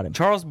 said about him?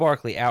 Charles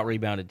Barkley out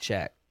rebounded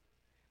Shaq.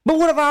 But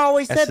what have I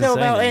always That's said though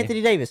insane about to me.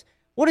 Anthony Davis?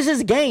 What is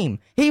his game?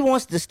 He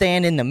wants to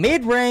stand in the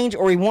mid range,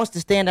 or he wants to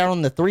stand out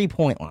on the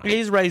 3-point line.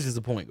 He's raised as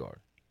a point guard.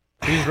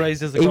 He's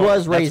raised as a He guard.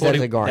 was That's raised what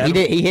as a guard.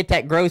 He hit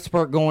that growth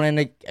spurt going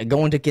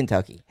to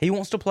Kentucky, He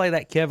wants to play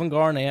that Kevin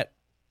Garnett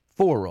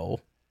 4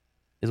 role.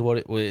 Is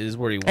what where he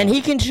wants. and he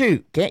can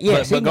shoot.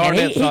 Yes, but he can.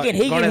 Garnett's He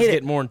can Garnett's hit it.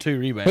 getting more than 2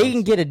 rebounds. He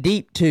can get a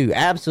deep 2,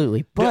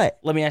 absolutely. But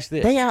let me ask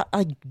you this.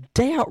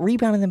 they out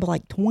rebounded them by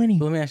like 20.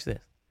 Let me ask you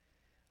this.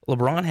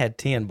 LeBron had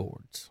 10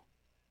 boards.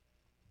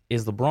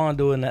 Is LeBron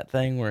doing that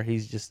thing where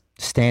he's just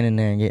Standing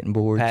there and getting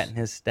boards. patting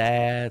his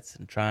stats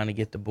and trying to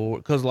get the board?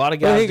 Because a lot of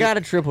guys. Well, he got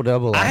a triple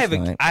double I last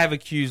night. have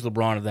accused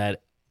LeBron of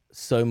that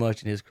so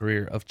much in his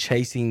career of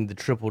chasing the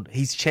triple.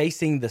 He's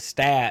chasing the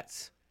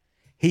stats.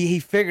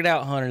 He figured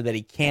out, Hunter, that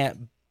he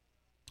can't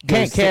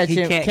Can't catch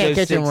him. Can't go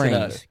catch him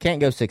 6-0. rings.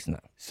 Can't go 6-0.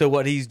 So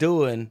what he's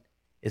doing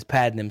is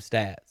padding them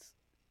stats,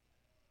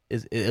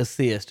 is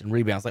assist and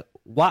rebounds. Like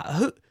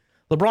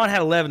LeBron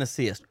had 11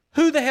 assists.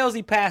 Who the hell is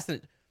he passing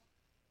it?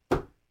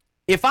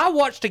 If I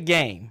watched a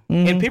game,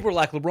 and people are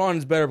like, LeBron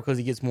is better because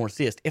he gets more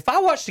assists. If I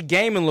watched a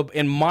game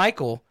and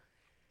Michael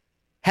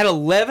had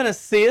 11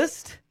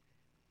 assists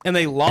and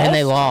they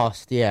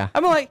lost. Yeah.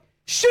 I'm like,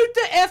 shoot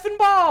the effing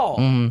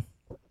ball.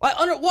 Like,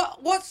 under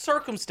what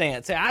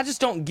circumstance? I just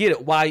don't get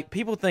it. Why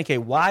people think a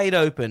wide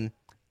open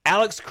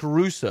Alex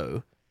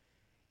Caruso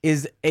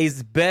is a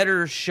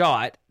better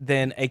shot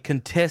than a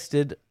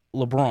contested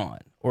LeBron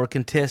or a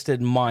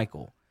contested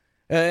Michael.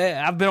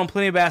 I've been on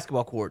plenty of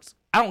basketball courts.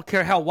 I don't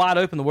care how wide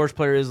open the worst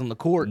player is on the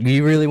court.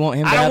 You really want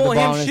him to have the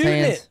ball in his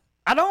hands? It.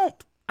 I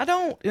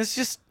don't. It's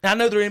just, I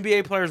know they're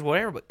NBA players,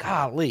 whatever, but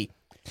golly.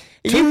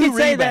 You could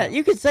say that.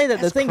 You could say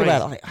that. That's The thing crazy.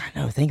 about it, I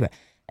know. Think about it.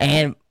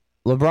 And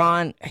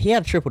LeBron, he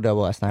had a triple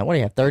double last night. What do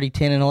you have? 30,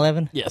 10, and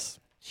 11. Yes.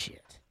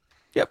 Shit.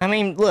 Yep. I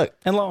mean, look.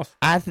 And lost.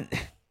 Yeah,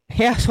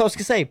 that's what I was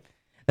gonna say.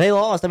 They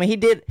lost. I mean, he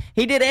did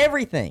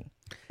everything,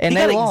 and he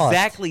they got lost.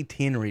 exactly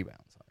 10 rebounds.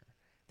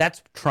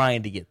 That's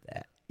trying to get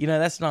that.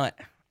 That's not.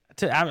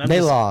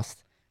 They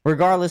lost.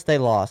 Regardless, they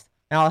lost.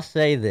 Now I'll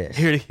say this: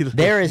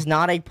 there is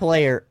not a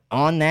player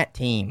on that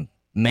team,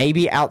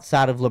 maybe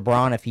outside of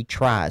LeBron, if he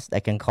tries,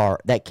 that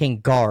can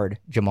guard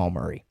Jamal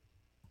Murray.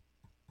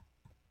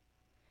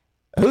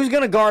 Who's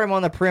going to guard him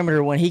on the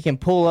perimeter when he can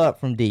pull up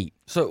from deep?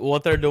 So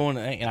what they're doing,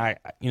 and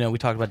we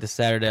talked about this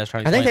Saturday. I was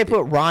trying to. I think they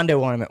put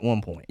Rondo on him at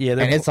one point. Yeah,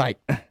 and it's like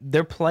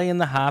they're playing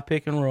the high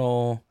pick and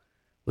roll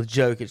with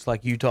Jokic,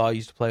 like Utah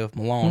used to play with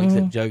Malone,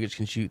 except Jokic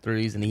can shoot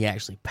threes, and he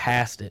actually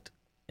passed it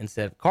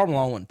instead of Karl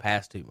Malone wouldn't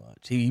pass too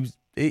much.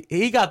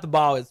 He got the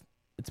ball.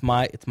 It's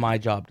my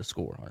job to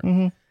score.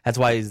 That's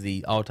why he's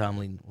the all-time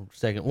leading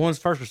second. One's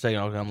first or second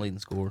all-time leading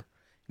scorer.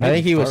 I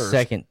think he was first.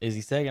 second. Is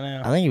he second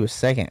now? I think he was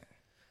second.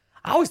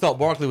 I always thought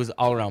Barkley was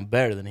all around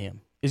better than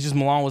him. It's just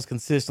Malone was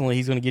consistently,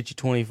 he's going to get you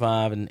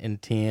 25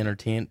 and 10 or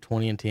 10,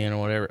 20 and 10 or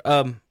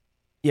whatever.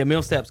 Yeah,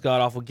 Millsap's got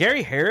awful.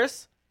 Gary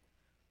Harris.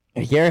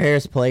 Gary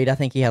Harris played. I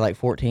think he had like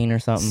 14 or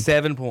something.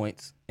 7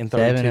 points in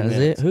 32 That was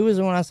minutes. it. Who was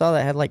the one I saw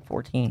that had like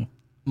 14?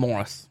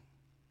 Morris.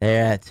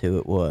 That's who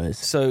it was.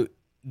 So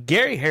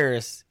Gary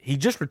Harris, he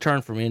just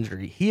returned from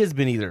injury. He has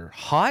been either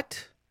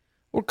hot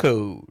or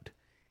cold.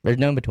 There's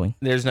no in between.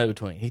 There's no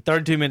between. He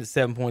 32 minutes,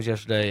 7 points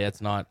yesterday.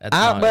 That's not.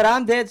 But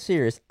I'm dead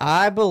serious.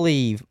 I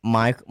believe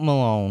Mike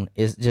Malone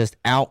is just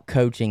out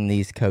coaching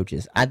these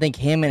coaches. I think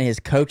him and his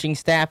coaching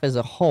staff as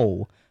a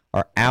whole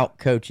are out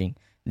coaching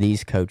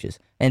these coaches.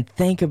 And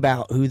think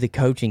about who the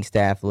coaching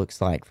staff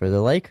looks like for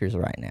the Lakers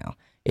right now.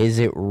 Is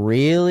it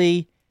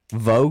really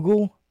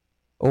Vogel,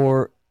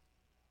 or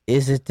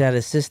is it that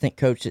assistant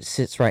coach that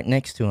sits right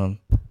next to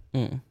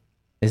him?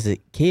 Is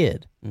it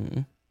Kidd?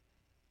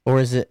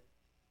 Or is it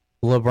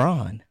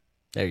LeBron?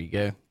 There you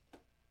go.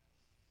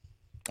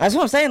 That's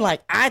what I'm saying.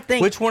 Like, I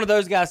think. Which one of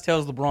those guys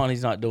tells LeBron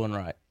he's not doing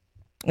right?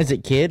 Is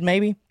it Kidd,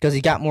 maybe? Because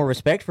he got more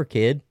respect for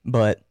Kidd,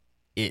 but.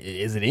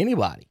 Is it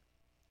anybody?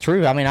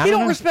 True. I mean, I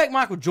don't know. respect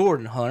Michael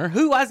Jordan, Hunter.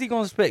 Why is he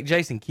going to respect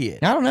Jason Kidd?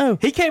 I don't know.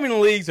 He came in the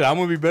league and said, I'm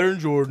going to be better than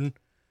Jordan.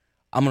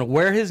 I'm going to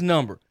wear his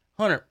number.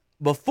 Hunter,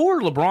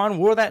 before LeBron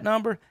wore that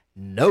number,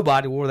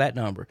 nobody wore that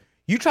number.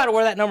 You try to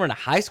wear that number in a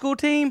high school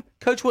team,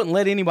 coach wouldn't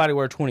let anybody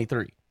wear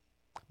 23.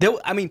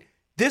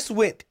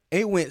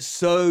 It went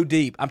so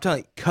deep. I'm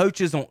telling you,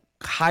 coaches on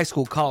high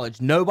school, college,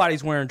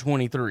 nobody's wearing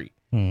 23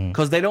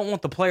 because they don't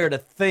want the player to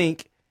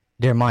think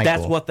They're Michael.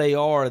 that's what they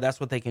are, that's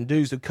what they can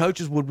do. So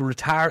coaches would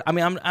retire.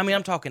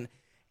 I'm talking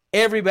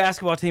every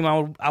basketball team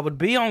I would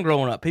be on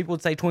growing up. People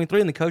would say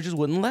 23, and the coaches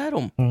wouldn't let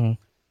them.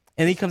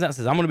 And he comes out and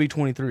says, "I'm going to be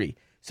 23."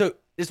 So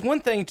it's one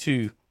thing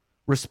to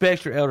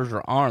respect your elders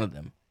or honor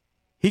them.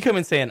 He come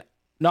in saying,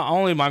 "Not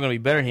only am I going to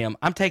be better than him,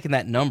 I'm taking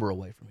that number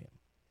away from him."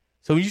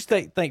 So when you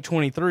think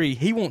 23,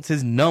 he wants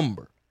his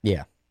number.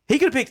 Yeah. He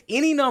could have picked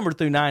any number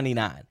through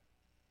 99,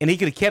 and he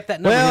could have kept that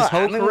number his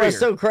whole career. What's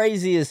so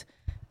crazy is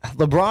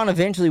LeBron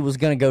eventually was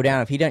going to go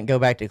down if he doesn't go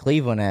back to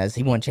Cleveland, as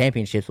he won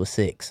championships with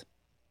 6.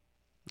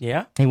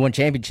 Yeah, he won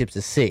championships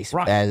with 6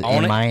 right.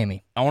 in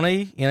Miami on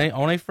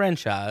a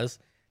franchise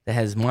that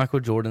has Michael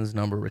Jordan's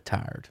number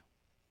retired.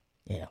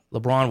 Yeah,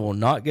 LeBron will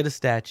not get a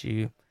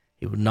statue.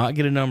 He would not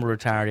get a number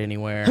retired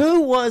anywhere.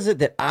 Who was it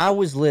that I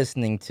was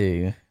listening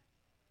to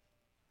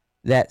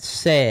that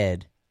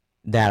said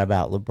that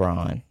about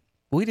LeBron?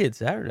 We did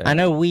Saturday. I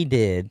know we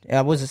did.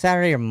 Was it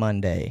Saturday or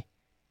Monday?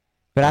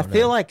 But I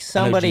feel like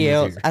somebody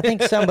else, I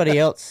think somebody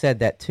else said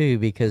that too,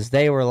 because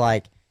they were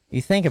like,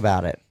 you think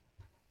about it,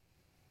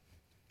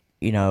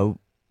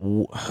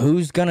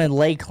 who's going to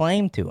lay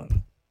claim to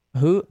him?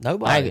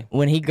 Nobody.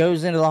 When he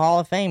goes into the Hall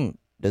of Fame,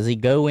 does he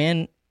go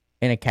in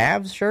a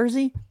Cavs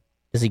jersey?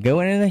 Does he go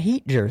in a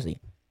Heat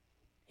jersey?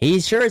 He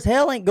sure as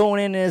hell ain't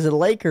going in as a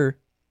Laker.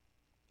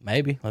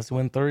 Maybe. Let's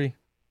win 3.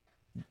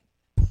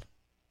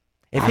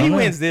 If he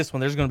wins this one,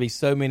 there's going to be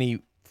so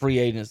many free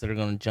agents that are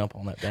going to jump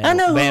on that bandwagon.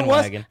 I know who it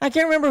was. I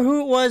can't remember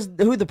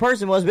who the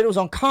person was, but it was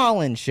on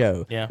Colin's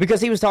show. Yeah.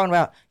 Because he was talking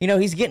about,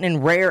 he's getting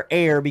in rare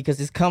air because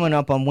he's coming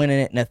up on winning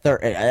it in a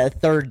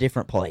third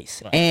different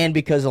place. Right. And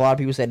because a lot of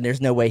people said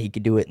there's no way he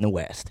could do it in the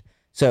West.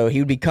 So he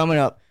would be coming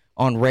up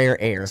on rare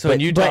air. So in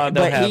Utah,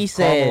 they'll have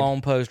Karl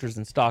Malone posters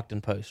and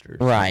Stockton posters.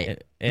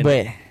 Right.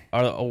 And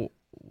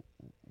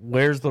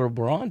where's the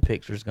LeBron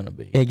pictures going to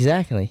be?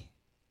 Exactly.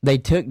 They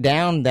took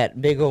down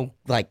that big old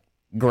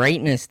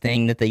greatness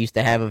thing that they used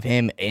to have of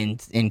him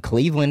in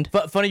Cleveland.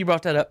 Funny you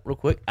brought that up real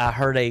quick. I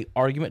heard a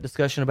argument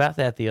discussion about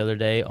that the other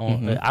day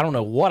on I don't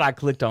know what I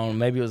clicked on.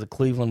 Maybe it was a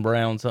Cleveland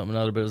Brown something or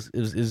other, but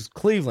it was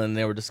Cleveland. And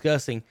they were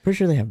discussing. Pretty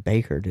sure they have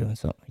Baker doing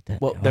something like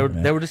that. Well,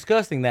 they were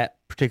discussing that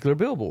particular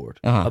billboard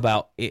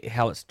about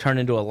how it's turned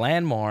into a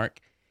landmark,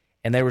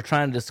 and they were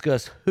trying to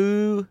discuss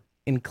who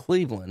in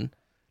Cleveland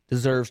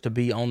deserves to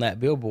be on that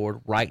billboard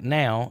right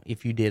now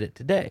if you did it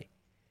today.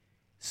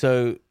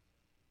 So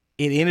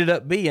it ended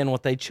up being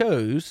what they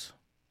chose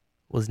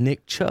was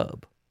Nick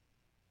Chubb.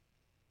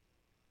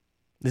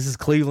 This is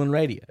Cleveland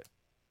radio.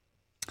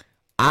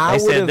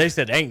 They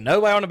said ain't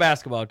nobody on the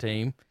basketball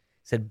team.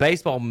 Said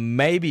baseball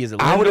maybe is it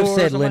Lindor? I would have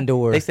said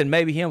Lindor. They said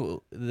maybe him.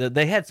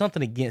 They had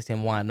something against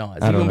him. Why not?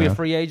 Is he going to be a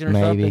free agent or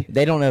something?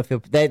 They don't know if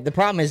the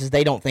problem is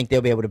they don't think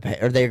they'll be able to pay,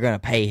 or they're going to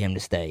pay him to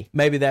stay.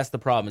 Maybe that's the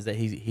problem, is that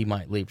he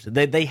might leave. So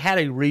they had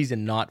a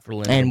reason not for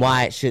Lindor. And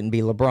why it shouldn't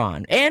be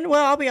LeBron. And,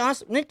 well, I'll be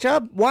honest, Nick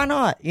Chubb, why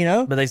not,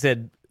 But they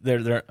said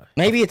they're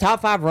maybe a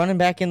top 5 running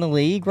back in the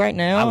league right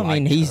now. I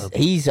mean,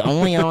 he's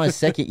only on his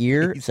second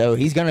year, so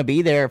he's going to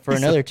be there for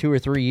another 2 or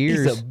 3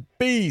 years. He's a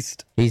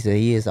beast.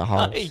 He is a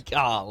hoss.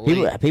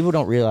 Golly. People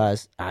don't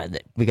realize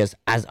because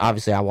as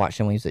obviously I watched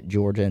him when he was at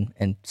Georgia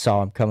and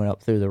saw him coming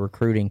up through the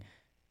recruiting.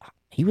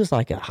 He was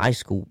like a high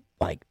school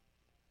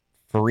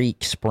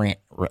freak sprinter.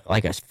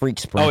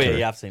 Oh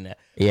yeah, I've seen that.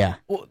 Yeah.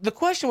 Well, the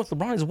question with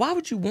LeBron is, why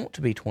would you want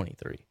to be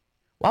 23?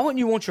 Why wouldn't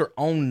you want your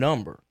own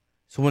number?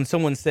 So when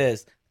someone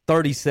says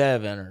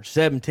 37 or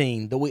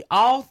 17, that we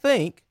all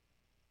think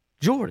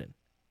Jordan,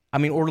 or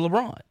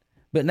LeBron.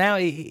 But now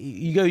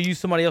you go use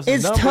somebody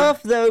else's number. It's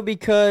tough, though,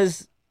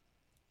 because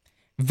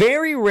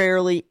very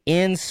rarely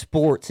in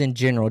sports in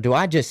general do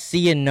I just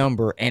see a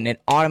number and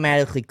it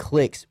automatically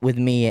clicks with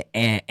me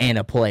and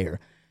a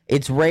player.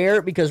 It's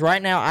rare because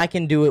right now I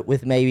can do it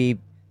with maybe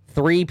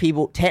 3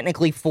 people,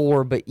 technically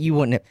 4, but you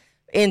wouldn't.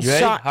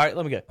 All right,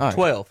 let me go.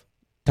 12.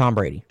 Tom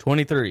Brady.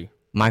 23.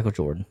 Michael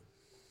Jordan.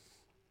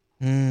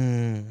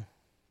 Now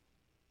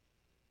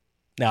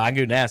I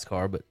can go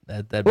NASCAR, but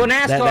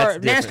NASCAR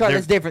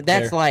that's different.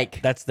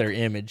 That's their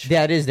image.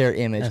 That is their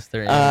image. That's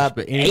their image.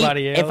 But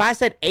anybody else? If I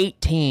said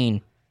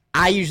 18,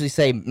 I usually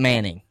say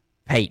Manning,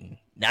 Peyton.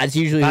 That's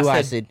usually who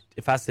I said.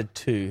 If I said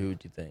 2, who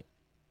would you think?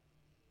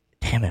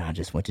 Damn it! I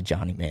just went to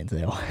Johnny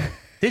Manziel.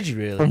 Did you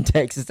really? From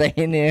Texas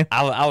A&M.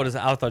 I thought you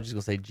were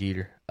gonna say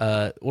Jeter.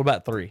 What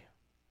about 3?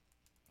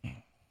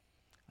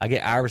 I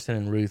get Iverson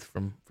and Ruth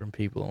from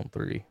people on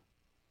 3.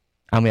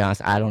 I'll be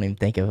honest, I don't even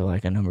think of it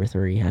like a number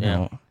 3.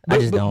 I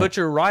just don't. But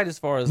you're right as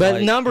far as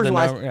numbers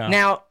wise.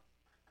 Now,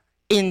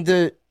 in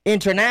the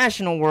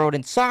international world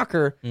in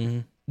soccer,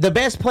 the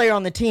best player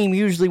on the team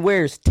usually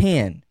wears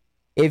 10.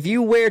 If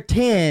you wear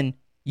 10,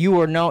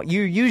 you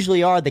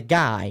usually are the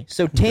guy.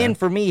 So 10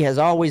 for me has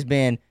always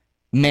been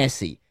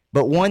Messi.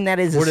 But one that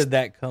is where did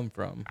that come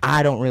from?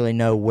 I don't really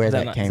know where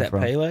that came from.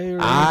 Pele or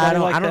I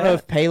don't know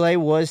if Pele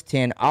was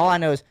 10. All I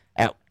know is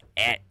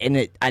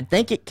I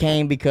think it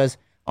came because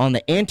on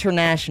the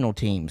international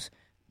teams,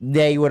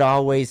 they would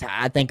always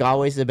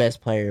the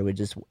best player would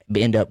just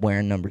end up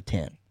wearing number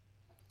 10.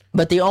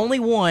 But the only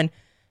one,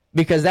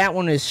 because that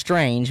one is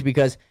strange,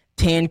 because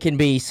 10 can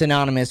be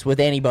synonymous with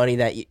anybody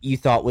that you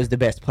thought was the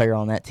best player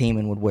on that team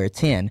and would wear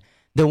 10.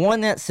 The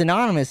one that's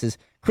synonymous is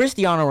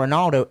Cristiano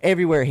Ronaldo.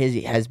 Everywhere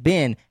he has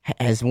been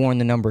has worn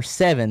the number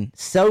 7,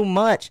 so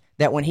much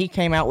that when he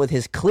came out with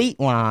his cleat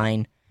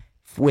line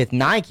with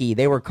Nike,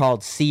 they were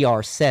called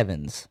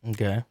CR7s.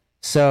 Okay.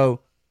 So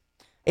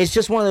it's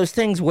just one of those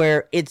things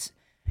where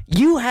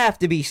you have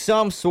to be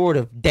some sort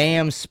of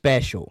damn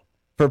special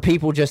for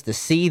people just to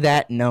see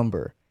that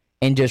number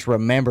and just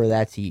remember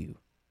that's you.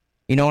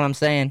 You know what I'm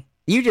saying?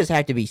 You just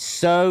have to be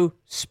so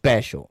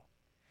special.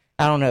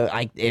 I don't know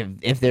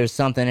if there's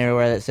something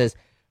everywhere that says,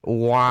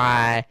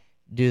 why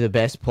do the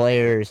best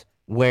players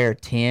wear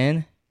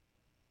 10?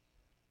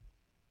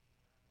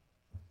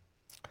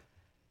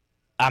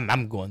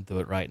 I'm going through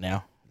it right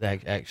now,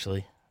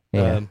 actually.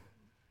 Yeah.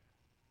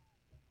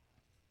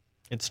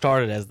 It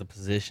started as the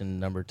position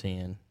number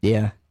 10.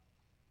 Yeah.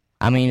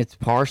 I mean, it's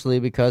partially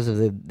because of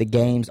the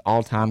game's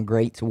all-time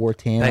greats wore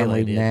 10. I'm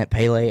reading that.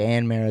 Pele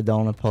and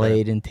Maradona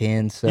played in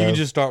 10. So you can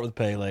just start with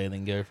Pele and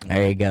then go from there.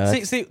 There you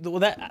go. See, well,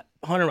 that,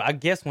 Hunter, I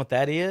guess what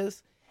that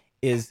is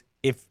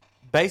if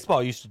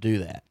baseball used to do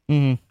that,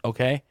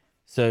 okay?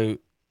 So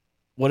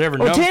whatever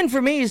number... 10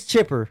 for me is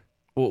chipper.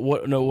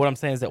 What I'm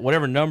saying is that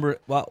whatever number...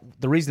 Well,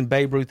 the reason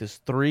Babe Ruth is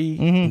 3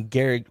 and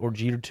Gehrig or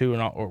Jeter 2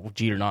 or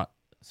Jeter not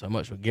so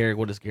much, but Gehrig,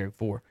 what is Gehrig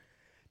 4?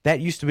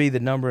 That used to be the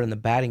number in the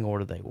batting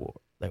order they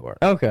were.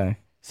 Okay.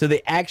 So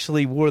they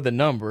actually wore the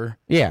number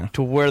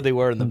to where they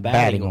were in the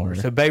batting order.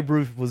 So Babe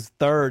Ruth was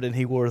 3rd and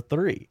he wore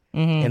 3.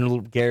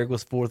 And Gehrig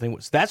was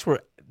 4th. So that's where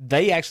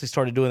they actually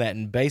started doing that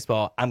in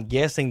baseball. I'm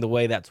guessing the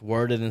way that's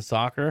worded in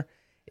soccer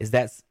is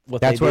that's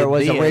what that's they where did it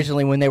was then.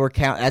 Originally when they were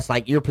count. That's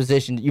like your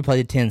position. You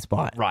played the 10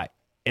 spot. Right.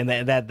 And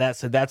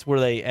so that's where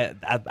they.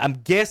 I'm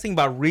guessing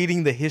by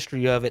reading the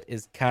history of it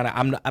is kind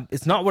of.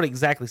 It's not what it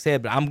exactly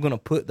said, but I'm going to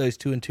put those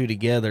two and two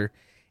together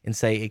and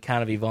say it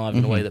kind of evolved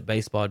in a way that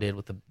baseball did.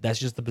 That's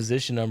just the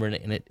position number,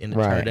 and it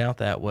turned out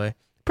that way.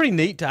 Pretty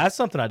neat. That's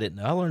something I didn't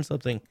know. I learned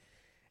something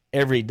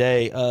every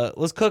day.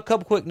 Let's cut a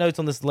couple quick notes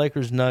on this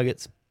Lakers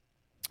Nuggets.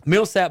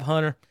 Millsap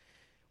Hunter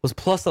was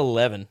plus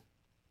 11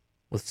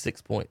 with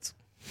 6 points.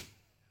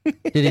 Did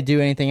he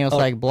do anything else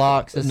like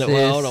blocks, assists? No,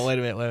 well, hold on, wait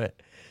a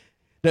minute.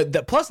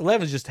 The plus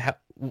 11 is just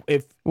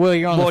if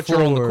you're on the floor.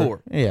 You're on the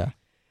court. Yeah.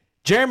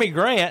 Jeremy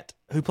Grant,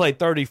 who played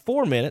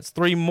 34 minutes,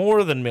 3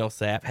 more than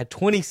Millsap, had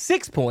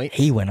 26 points.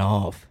 He went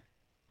off.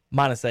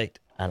 -8.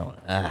 I don't.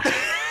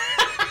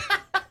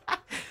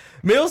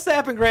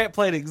 Millsap and Grant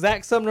played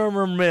exact same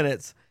number of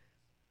minutes.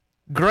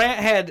 Grant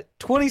had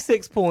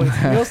 26 points,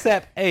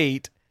 Millsap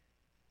 8.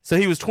 So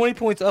he was 20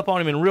 points up on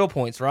him in real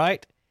points,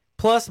 right?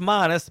 Plus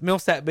minus,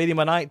 Millsap beat him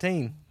by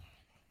 19.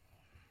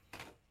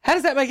 How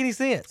does that make any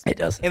sense? It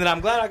doesn't. And then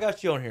I'm glad I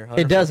got you on here,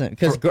 Hunter. It doesn't,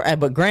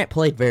 but Grant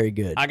played very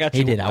good. I got He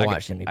you. did. I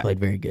watched him. He played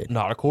very good.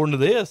 Not according to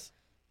this.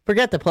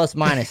 Forget the plus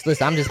minus.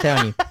 Listen, I'm just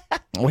telling you.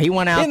 Well, he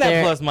went out In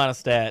there. that plus minus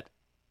stat,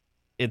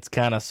 it's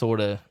kind of sort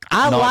of.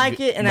 I like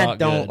it and I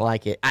don't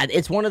like it.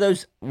 It's one of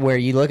those where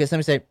you look at something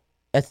and say,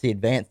 that's the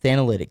advanced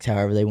analytics,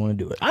 however they want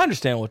to do it. I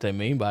understand what they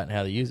mean by it and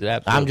how they use it.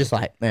 Absolutely. I'm just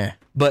like, man.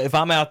 But if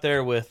I'm out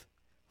there with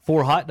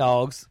 4 hot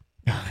dogs,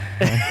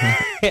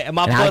 and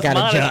my And plus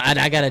minus,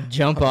 I got to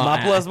jump on.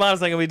 my plus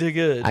minus ain't gonna be too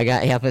good. I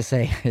have to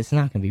say, it's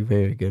not going to be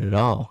very good at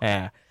all.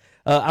 Yeah.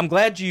 I'm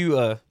glad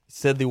you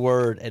said the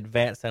word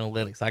advanced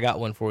analytics. I got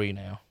one for you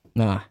now.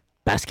 Nah,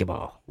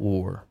 basketball.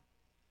 War.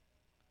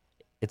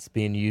 It's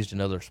being used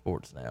in other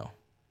sports now.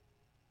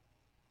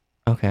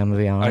 Okay, I'm going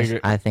to be honest. you-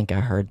 I think I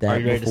heard that Are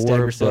you ready before. to stab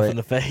yourself but in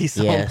the face?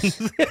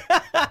 Yes.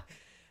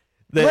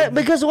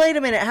 Because wait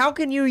a minute, how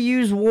can you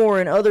use war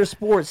in other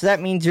sports? That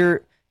means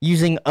you're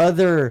using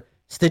other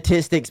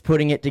statistics,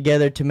 putting it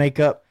together to make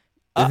up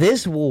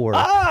this war.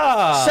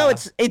 So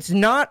it's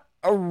not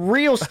a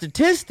real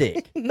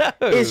statistic. no.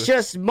 It's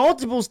just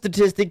multiple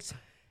statistics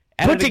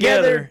Added put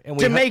together and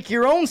to make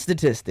your own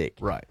statistic.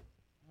 right.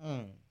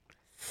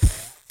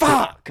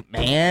 Fuck,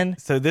 man.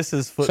 So this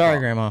is football. Sorry,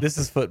 Grandma. This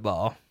is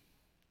football.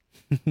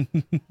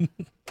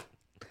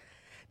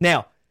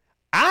 Now,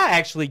 I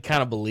actually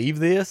kind of believe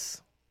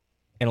this,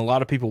 and a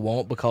lot of people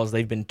won't because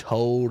they've been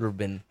told or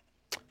been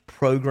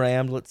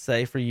programmed, let's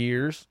say, for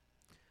years.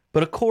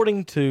 But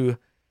according to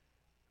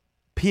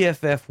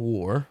PFF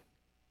War,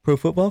 Pro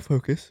Football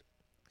Focus,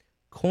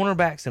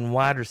 cornerbacks and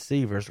wide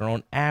receivers are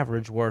on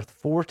average worth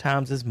 4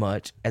 times as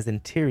much as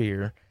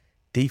interior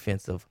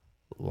defensive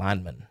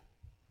linemen.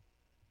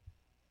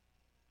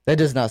 that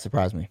does not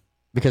surprise me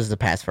because it's a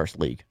pass-first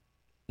league.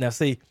 Now,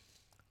 see,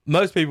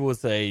 most people would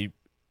say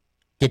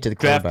Get to the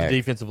draft quarterback. the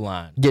defensive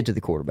line. Get to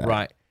the quarterback.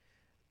 Right.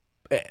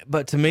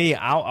 But to me,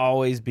 I'll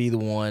always be the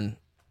one.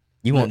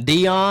 You want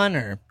Dion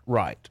or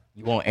Right.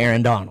 you want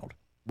Aaron Donald?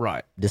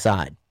 Right.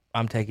 Decide.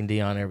 I'm taking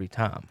Dion every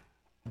time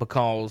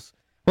because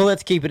Well,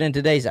 let's keep it in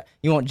today's.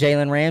 You want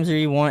Jalen Ramsey or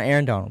you want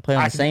Aaron Donald? Play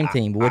on I the can- same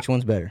team, but which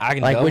one's better? I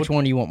can like, double- which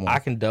one do you want more? I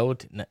can double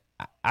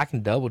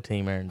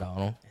team Aaron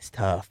Donald. It's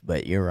tough,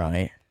 but you're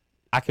right.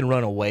 I can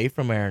run away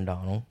from Aaron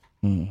Donald.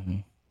 Mm-hmm.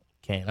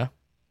 Can I?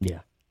 Yeah.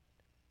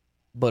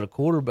 But a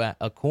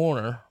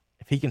corner,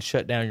 if he can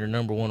shut down your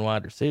number one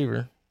wide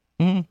receiver,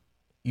 Mhm.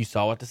 you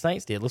saw what the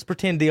Saints did. Let's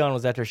pretend Dion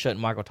was out there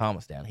shutting Michael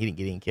Thomas down. He didn't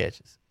get any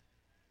catches.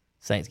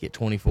 Saints get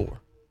 24.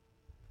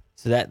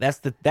 So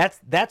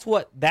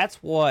that's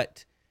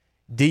what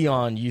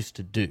Dion used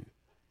to do.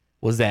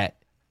 Was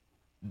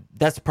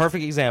that's a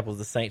perfect example of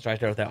the Saints right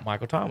there without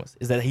Michael Thomas.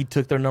 Is that he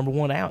took their number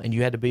one out and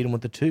you had to beat him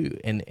with the 2.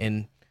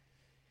 And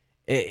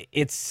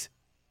it's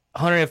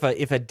Hunter,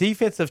 if a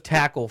defensive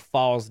tackle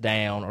falls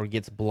down or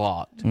gets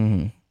blocked,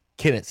 can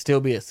it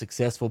still be a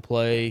successful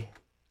play?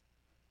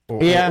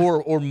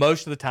 Or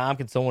most of the time,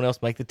 can someone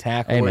else make the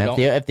tackle? Hey, or man,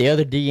 if the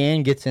other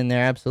DN gets in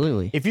there,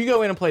 absolutely. if you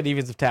go in and play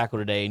defensive tackle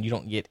today and you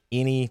don't get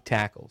any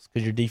tackles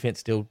because your defense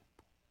still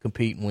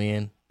compete and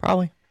win,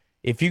 Probably.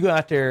 if you go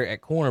out there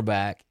at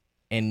cornerback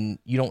and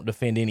you don't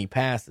defend any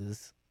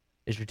passes,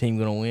 is your team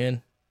going to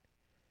win?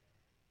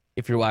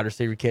 If your wide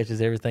receiver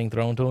catches everything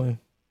thrown to him?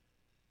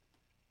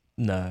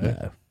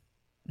 No.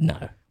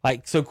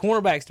 Like, so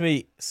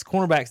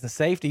cornerbacks and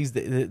safeties,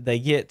 they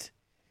get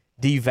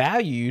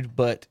devalued,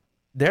 but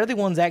they're the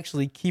ones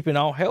actually keeping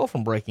all hell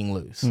from breaking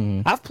loose.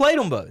 I've played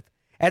them both.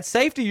 At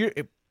safety,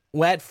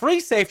 at free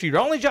safety, your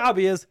only job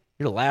is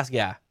you're the last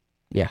guy.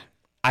 Yeah.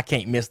 I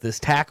can't miss this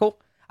tackle.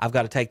 I've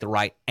got to take the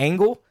right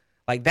angle.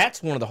 Like,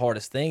 that's one of the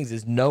hardest things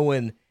is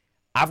knowing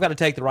I've got to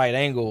take the right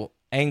angle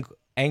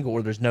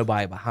where there's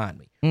nobody behind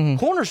me.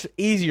 Corner's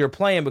easier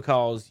playing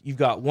because you've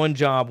got one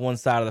job, one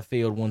side of the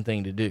field, one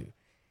thing to do.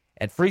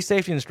 At free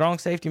safety and strong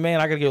safety,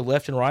 man, I got to go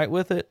left and right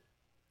with it.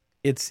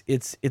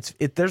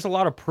 There's a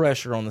lot of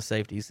pressure on the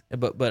safeties,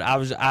 but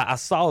I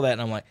saw that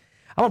and I'm like,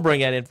 I'm gonna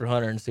bring that in for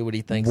Hunter and see what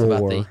he thinks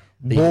about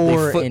the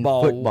football, in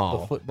football.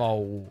 the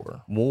football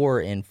war. War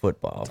in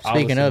football.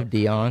 Speaking Awesome. of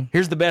Dion,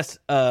 Here's the best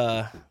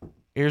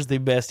here's the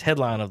best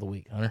headline of the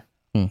week, Hunter.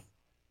 Hmm.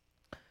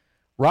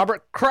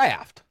 Robert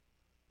Kraft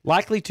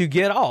likely to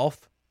get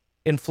off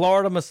in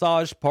Florida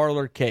massage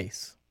parlor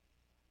case.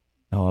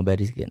 Oh, I bet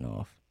he's getting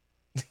off.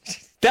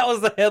 That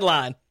was the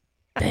headline.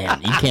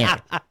 Damn,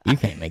 you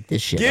can't make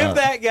this shit Give up.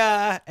 that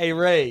guy a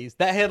raise.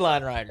 That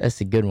headline writer. That's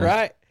a good one.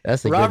 Right?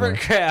 That's a Robert good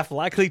Kraft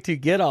likely to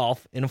get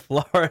off in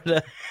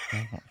Florida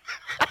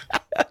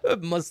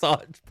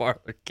massage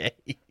parlor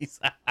case.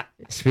 one.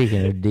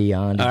 Speaking of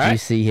Dion, did All you right.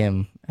 see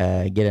him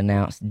get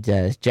announced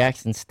as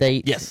Jackson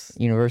State Yes.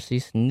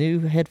 University's new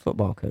head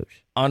football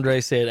coach?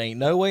 Andre said, ain't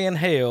no way in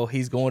hell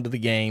he's going to the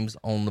games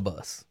on the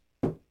bus.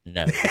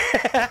 No.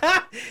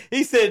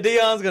 He said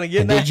Dion's going to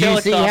get in that Did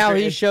you see helicopter how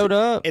he and- showed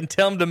up? and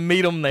tell him to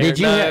meet him there. Did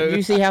you No.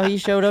 you see how he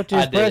showed up to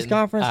his I press didn't.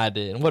 conference? I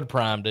did. What did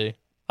Prime do?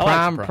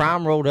 I liked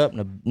Prime rolled up in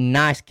a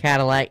nice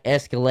Cadillac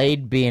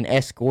Escalade, being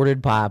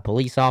escorted by a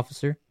police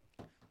officer.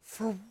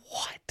 For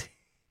what?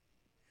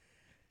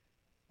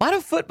 Why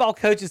do football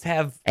coaches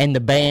have... And the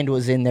band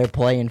was in there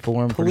playing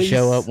for him to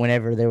show Police. up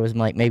whenever there was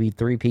like maybe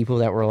 3 people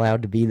that were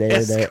allowed to be there.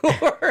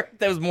 escort?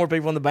 There was more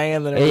people in the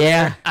band than everyone.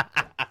 Yeah,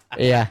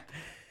 yeah.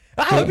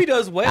 I hope he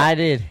does well. I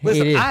did.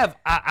 Listen, he did.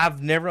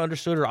 I've never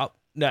understood her.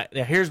 Now,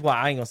 here's why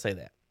I ain't gonna say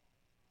that.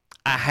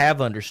 I have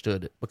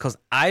understood it because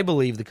I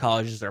believe the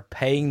colleges are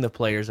paying the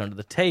players under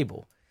the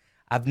table.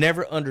 I've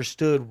never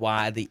understood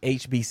why the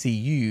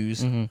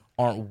HBCUs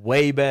aren't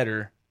way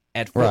better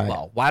at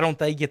football. Right. Why don't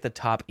they get the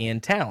top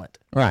end talent?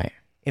 Right.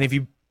 And if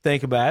you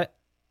think about it,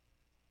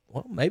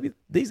 well, maybe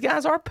these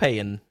guys are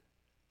paying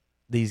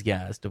these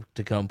guys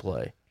to come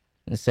play.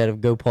 Instead of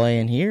go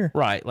playing here.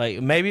 Right,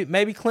 like maybe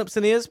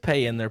Clemson is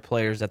paying their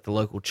players at the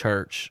local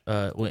church,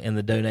 and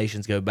the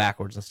donations go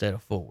backwards instead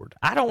of forward.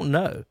 I don't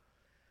know,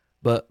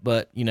 but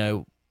you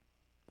know,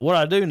 what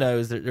I do know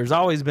is that there's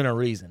always been a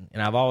reason,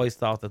 and I've always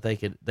thought that they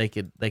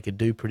could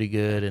do pretty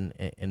good,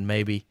 and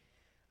maybe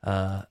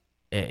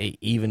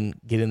even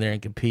get in there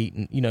and compete.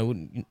 And you know,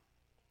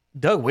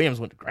 Doug Williams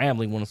went to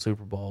Grambling, won a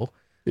Super Bowl.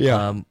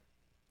 Well,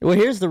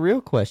 here's the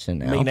real question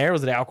now. McNair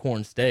was at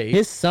Alcorn State.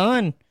 His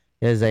son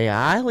is a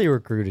highly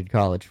recruited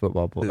college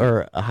football player,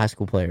 or a high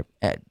school player.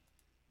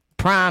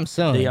 Prime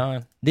son.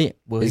 Dion.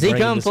 Will Does he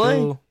bring him come to play?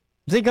 school?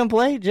 Does he come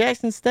play at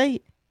Jackson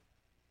State?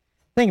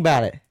 Think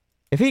about it.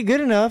 If he's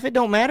good enough, it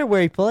don't matter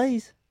where he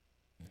plays.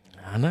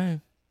 I know.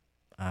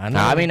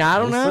 I mean, I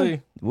don't We'll know.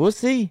 see. We'll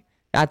see.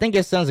 I think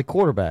his son's a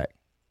quarterback.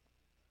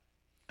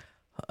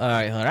 All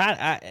right,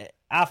 Hunter.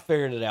 I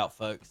figured it out,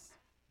 folks.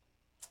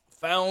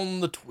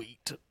 Found the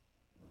tweet.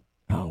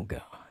 Oh,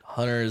 God.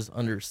 Hunter is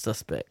under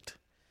suspect.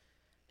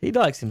 He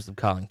likes him some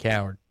Colin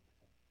Coward.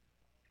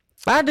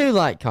 I do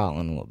like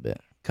Colin a little bit.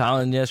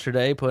 Colin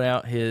yesterday put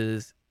out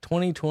his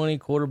 2020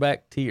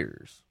 quarterback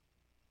tiers.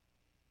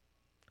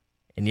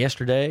 And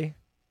yesterday,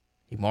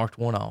 he marked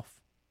one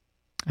off.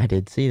 I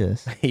did see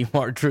this. He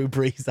marked Drew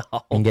Brees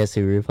off. And guess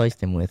who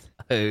replaced him with?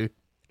 Who?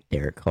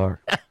 Derek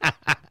Carr.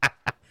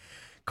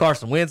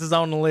 Carson Wentz is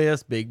on the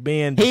list. Big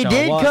Ben. He Deshaun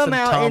did Watson, come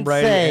out Tom and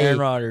Brady, say. Aaron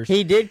Rodgers.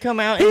 He did come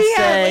out and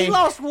say. He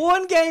lost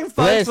one game,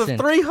 folks, Listen. with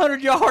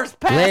 300 yards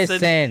passing.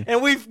 Listen.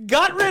 And we've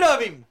got rid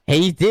of him.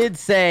 He did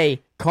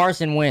say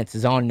Carson Wentz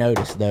is on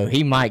notice, though.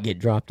 He might get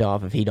dropped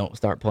off if he don't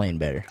start playing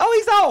better. Oh,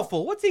 he's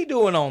awful. What's he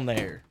doing on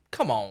there?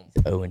 Come on.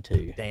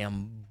 0-2.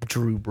 Damn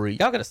Drew Brees.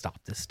 Y'all got to stop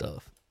this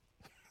stuff.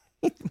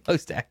 He's the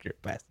most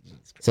accurate passenger.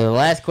 So the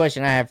last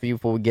question I have for you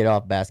before we get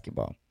off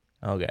basketball.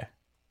 Okay.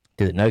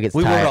 Do the Nuggets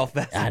We were tie? off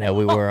basketball. I know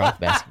we were off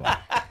basketball.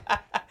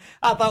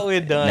 I thought we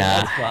had done.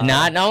 That's fine.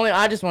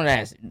 I just want to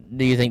ask,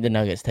 do you think the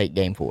Nuggets take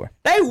game 4?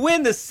 They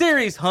win the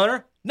series,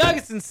 Hunter.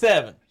 Nuggets in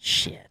 7.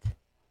 Shit.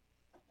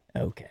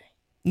 Okay.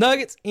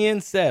 Nuggets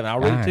in 7. I'll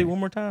read it to you Alright. one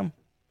more time.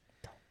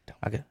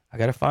 I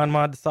got to find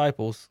my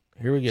disciples.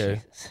 Here we go.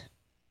 Jesus.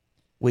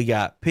 We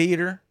got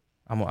Peter.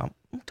 I'm gonna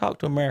talk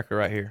to America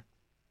right here.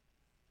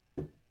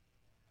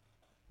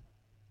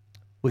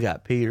 We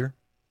got Peter.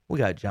 We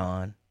got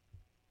John.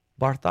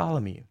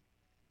 Bartholomew.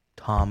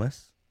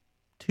 Thomas.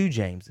 2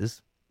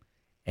 Jameses.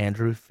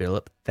 Andrew,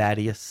 Philip,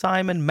 Thaddeus,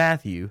 Simon,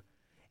 Matthew,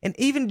 and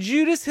even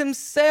Judas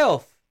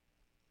himself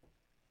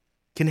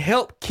can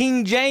help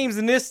King James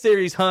in this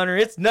series, Hunter.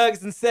 It's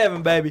Nuggets in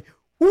 7, baby.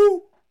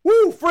 Woo,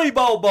 woo, free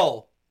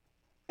bowl.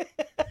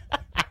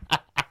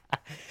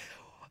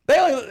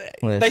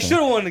 They should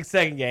have won the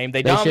second game.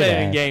 They dominated should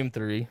in have. game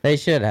 3. They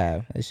should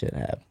have.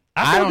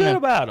 I feel don't good know.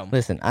 about them.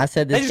 Listen, I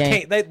said They this just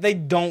game. can't. They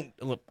don't.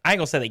 Look, I ain't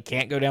gonna say they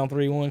can't go down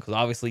 3-1 because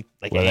obviously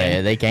they Well,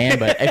 can. they can,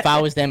 but if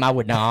I was them, I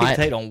would not.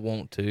 They don't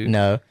want to.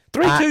 No.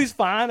 3-2's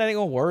fine. That ain't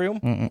gonna worry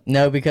them.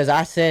 No, because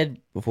I said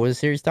before the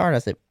series started, I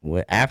said,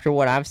 after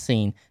what I've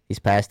seen these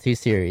past 2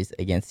 series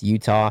against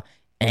Utah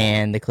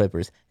and the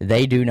Clippers,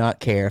 they do not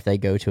care if they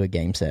go to a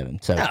game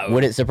 7. So No.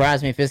 would it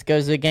surprise me if this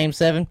goes to a game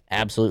 7?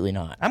 Absolutely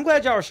not. I'm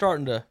glad y'all are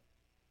starting to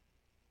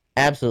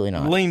Absolutely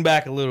not. lean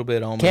back a little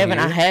bit on me. Kevin,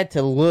 here. I had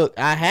to look.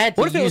 I had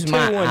to What if it was use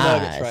 2-1 my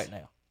Nuggets eyes. right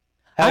now?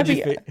 I'd How'd you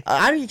be, feel?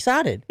 I'd be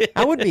excited.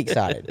 I would be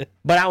excited.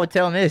 But I would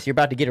tell him this: you're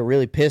about to get a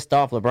really pissed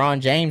off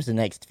LeBron James the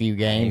next few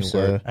games.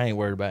 So I ain't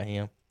worried about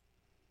him.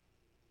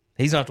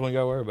 He's not the one you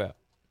got to worry about.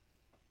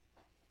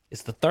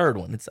 It's the third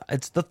one.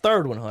 It's the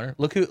third one, Hunter.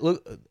 Look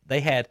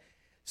they had.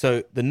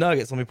 So the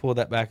Nuggets. Let me pull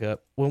that back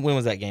up. When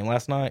was that game?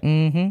 Last night.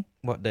 Mm-hmm.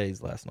 What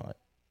days last night?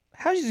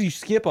 How did you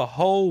skip a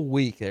whole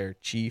week there,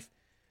 Chief?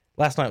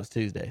 Last night was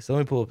Tuesday. So let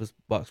me pull up this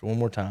box one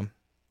more time.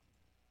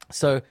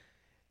 So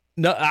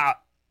no,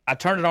 I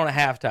turned it on at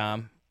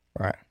halftime.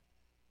 Right.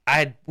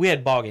 We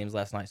had ball games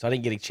last night, so I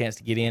didn't get a chance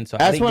to get in. So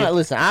That's when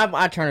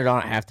I turned it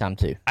on at halftime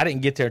too. I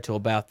didn't get there till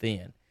about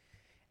then.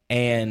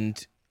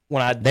 And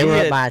when I They were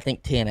up by I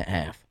think 10 at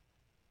half.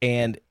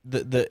 And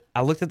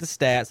I looked at the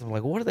stats. I'm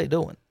like, what are they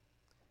doing?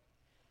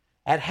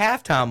 At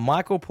halftime,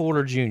 Michael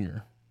Porter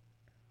Jr.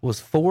 was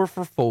 4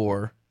 for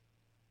 4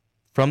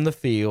 from the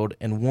field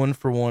and 1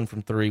 for 1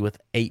 from 3 with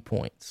 8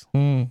 points.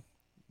 You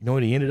know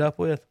what he ended up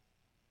with?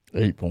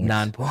 8 points.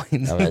 9 points. I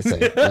was gonna say,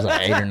 it was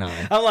like 8 or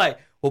 9. I'm like,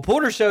 well,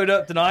 Porter showed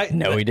up tonight.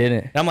 No, he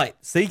didn't. And I'm like,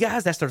 see,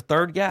 guys, that's their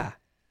third guy.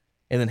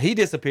 And then he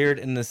disappeared.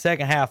 In the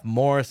second half,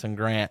 Morris and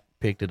Grant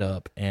picked it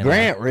up. And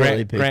Grant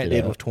really picked Grant it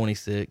did up. with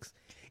 26.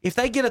 If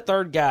they get a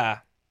third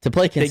guy To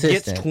play that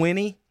consistent. gets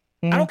 20,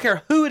 I don't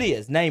care who it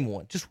is, name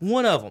one, just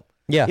one of them.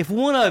 Yeah. If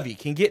one of you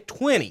can get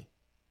 20,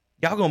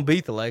 y'all going to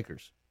beat the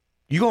Lakers.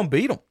 You're going to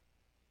beat them.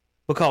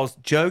 Because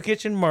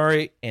Jokic and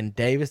Murray and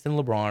Davis and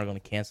LeBron are going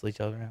to cancel each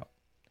other out.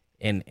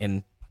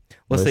 And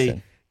let's see.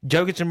 Listen.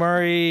 Jokic and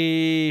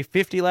Murray,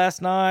 50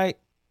 last night.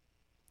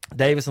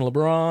 Davis and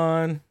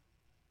LeBron,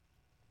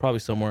 probably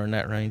somewhere in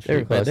that range. They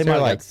were close. They They were might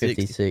have like got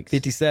 60, 56.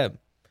 57.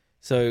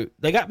 So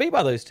they got beat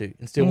by those two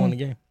and still won the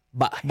game.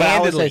 But But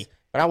handedly.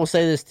 I will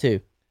say this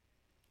too.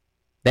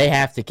 They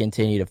have to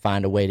continue to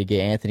find a way to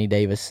get Anthony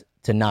Davis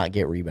to not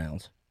get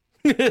rebounds.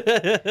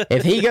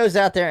 If he goes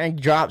out there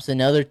and drops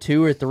another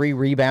 2 or 3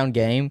 rebound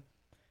game,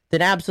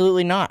 then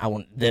absolutely not.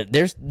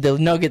 The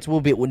Nuggets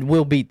will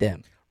beat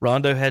them.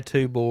 Rondo had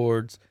 2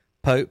 boards.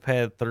 Pope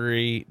had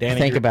 3.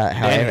 Think about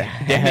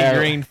Danny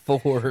Green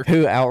 4.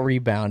 Who out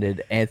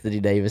rebounded Anthony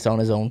Davis on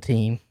his own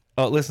team?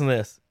 Oh, listen to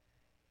this.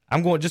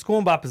 I'm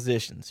going by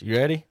positions. You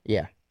ready?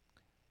 Yeah.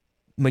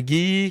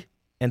 McGee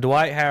and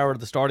Dwight Howard,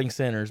 the starting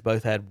centers,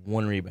 both had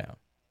 1 rebound.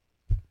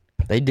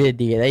 They did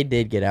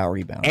get out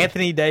rebounded.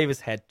 Anthony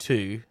Davis had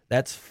 2.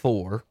 That's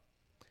 4.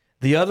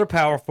 The other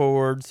power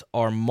forwards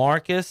are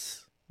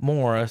Marcus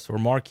Morris or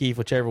Markieff,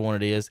 whichever one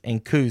it is,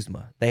 and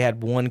Kuzma. They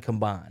had 1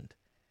 combined.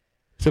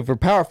 So for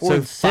power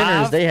forward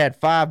centers, 5 they had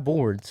 5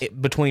 boards.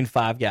 Between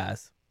 5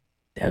 guys.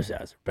 Those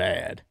guys are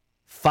bad.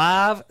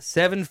 5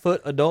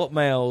 7-foot adult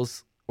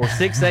males or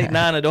 6, 8,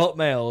 9 adult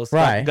males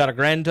Right. got a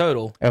grand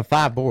total.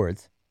 5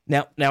 boards.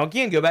 Now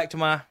again, go back to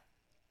my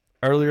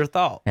earlier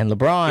thought. And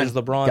LeBron, Is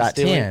LeBron got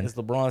stealing? 10. Is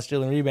LeBron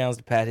stealing rebounds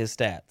to pad his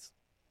stats?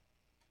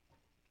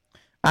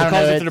 I don't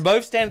Because know. if they're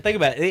both standing, think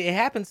about it. It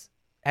happens.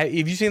 Have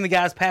you seen the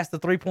guys pass the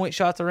 3-point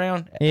shots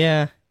around?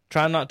 Yeah.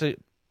 Trying not to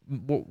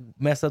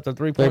mess up the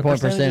 3-point 3-point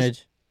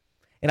percentage.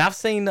 And I've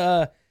seen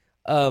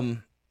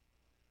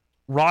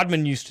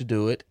Rodman used to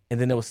do it, and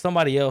then there was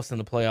somebody else in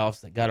the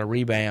playoffs that got a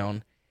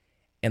rebound,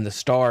 and the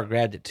star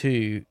grabbed it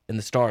too, and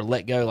the star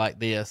let go like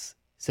this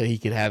so he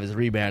could have his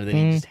rebound, and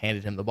then he just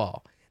handed him the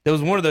ball. There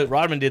was one of the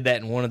Rodman did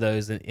that in one of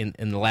those in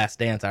the Last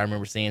Dance. I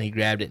remember seeing he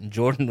grabbed it, and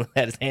Jordan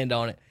had his hand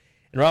on it,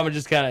 and Rodman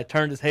just kind of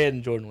turned his head,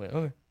 and Jordan went,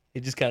 "Okay." He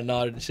just kind of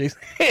nodded and shook his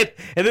head,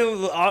 and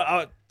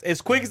then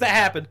as quick as that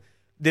happened,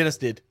 Dennis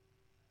did.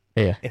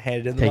 Yeah. It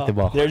handed him Take the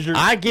ball. There's your.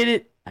 I get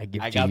it. I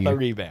give I to got you. the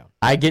rebound.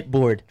 I get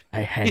bored.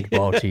 I hand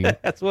ball to you.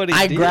 That's what he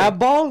I did. grab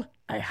ball.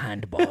 I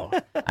hand ball.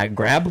 I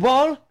grab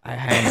ball. I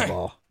hand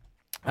ball.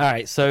 All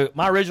right, so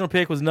my original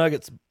pick was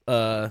Nuggets,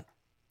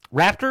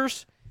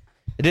 Raptors.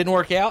 It didn't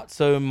work out,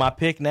 so my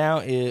pick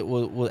now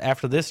was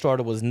after this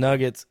started was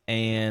Nuggets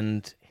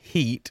and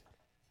Heat.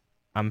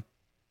 I'm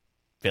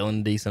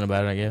feeling decent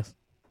about it, I guess.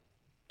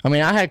 I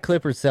mean, I had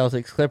Clippers,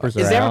 Celtics. Clippers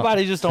are Is out,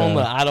 everybody just on so-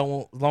 the I don't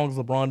want, as long as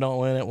LeBron don't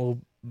win it, we'll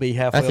be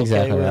halfway That's okay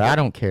exactly with right. it? I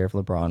don't care if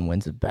LeBron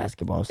wins a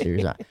basketball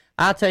series.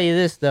 I'll tell you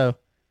this, though.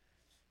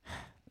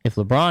 If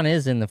LeBron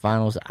is in the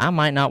finals, I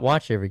might not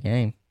watch every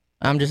game.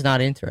 I'm just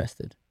not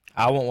interested.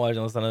 I won't watch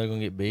unless I know they're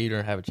going to get beat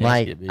or have a chance to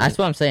Like, get beat. that's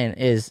what I'm saying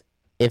is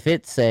if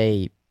it's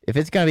going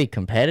to be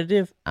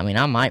competitive, I mean,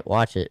 I might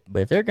watch it.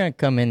 But if they're going to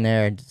come in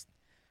there and just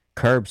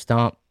curb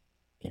stomp,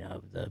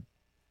 the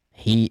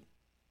Heat,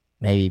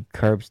 maybe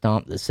curb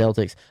stomp the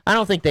Celtics, I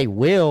don't think they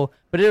will,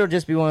 but it'll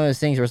just be one of those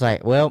things where it's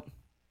like, well,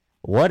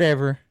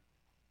 whatever.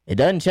 It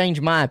doesn't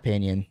change my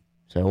opinion,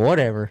 so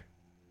whatever.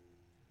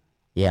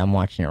 Yeah, I'm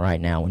watching it right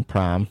now when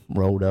Prime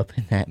rolled up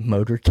in that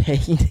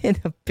motorcade in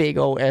a big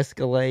old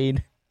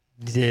Escalade.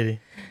 Did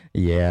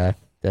he? Yeah,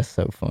 that's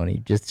so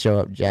funny. Just show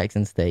up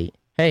Jackson State.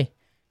 Hey,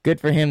 good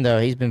for him, though.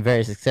 He's been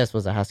very successful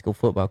as a high school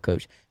football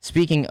coach.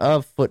 Speaking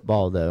of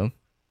football, though,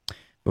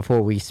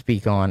 before we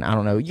speak on, I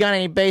don't know, you got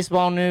any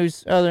baseball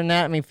news other than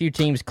that? I mean, a few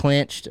teams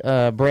clinched.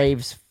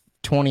 Braves,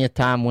 20th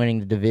time winning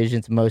the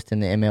divisions, most in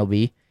the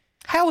MLB.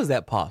 How is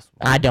that possible?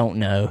 I don't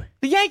know.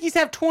 The Yankees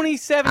have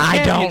 27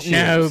 I don't know.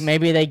 championships.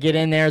 Maybe they get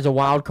in there as a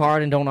wild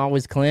card and don't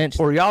always clinch.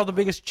 Or y'all the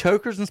biggest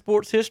chokers in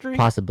sports history?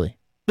 Possibly.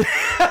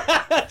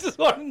 I just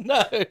want to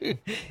know.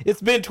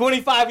 It's been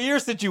 25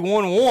 years since you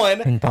won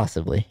one. And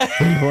possibly.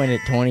 We've won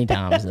it 20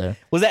 times, though.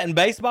 Was that in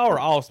baseball or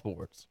all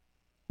sports?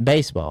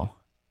 Baseball.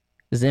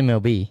 This is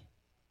MLB.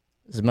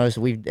 It's the most,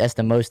 that's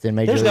the most in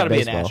Major There's League got to be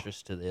Baseball. an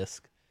asterisk to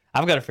this.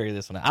 I've got to figure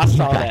this one out. I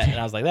saw that and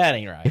I was like, that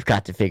ain't right. We've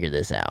got to figure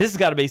this out. This has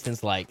got to be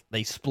since like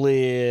they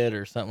split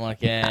or something like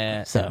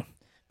that. So,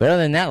 but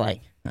other than that,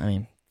 like, I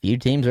mean, few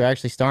teams are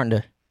actually starting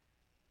to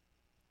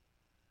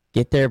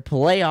get their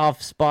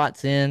playoff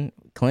spots in,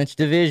 clinch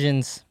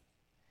divisions.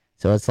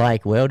 So it's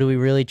like, well, do we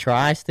really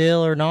try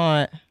still or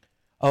not?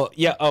 Oh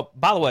yeah. Oh,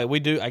 by the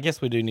way, I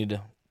guess we do need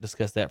to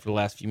discuss that for the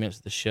last few minutes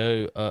of the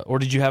show. Or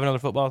did you have another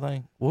football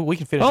thing? Well, we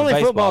can finish. The only with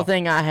baseball. football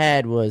thing I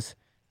had was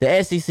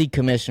the SEC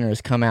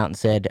commissioners come out and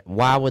said,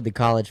 why would the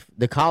college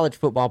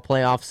football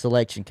playoff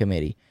selection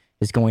committee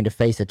is going to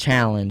face a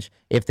challenge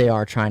if they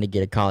are trying to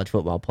get a college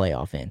football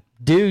playoff in,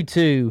 due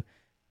to,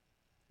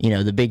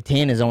 the Big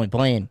Ten is only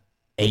playing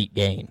 8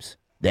 games.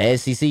 The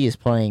SEC is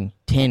playing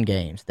 10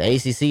 games. The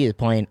ACC is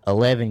playing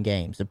 11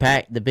 games.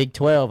 The Big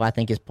 12, I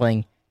think, is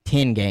playing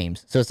 10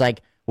 games. So it's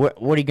like, what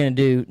are you going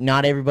to do?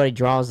 Not everybody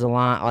draws the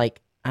line.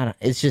 Like, I don't.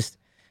 It's just,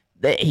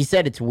 he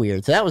said it's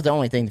weird. So that was the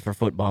only thing for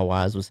football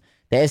wise was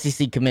the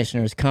SEC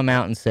commissioners come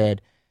out and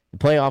said the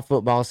playoff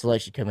football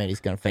selection committee is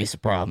going to face a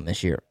problem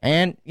this year.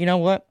 And you know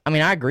what? I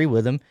mean, I agree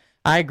with them.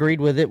 I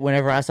agreed with it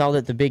whenever I saw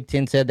that the Big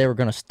Ten said they were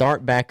going to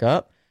start back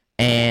up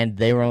and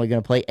they were only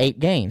going to play 8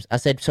 games. I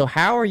said, so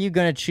how are you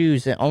going to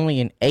choose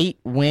only an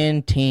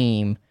 8-win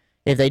team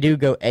if they do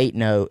go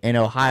 8-0 in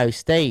Ohio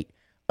State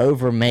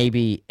over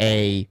maybe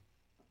a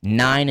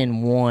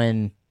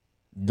 9-1,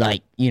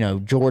 like,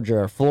 Georgia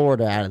or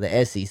Florida out of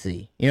the SEC?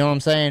 You know what I'm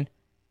saying?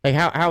 Like,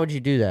 how would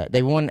you do that?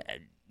 They won.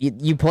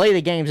 You play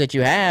the games that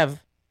you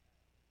have.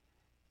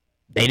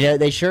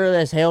 They sure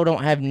as hell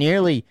don't have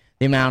nearly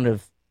the amount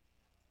of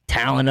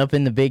talent up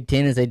in the Big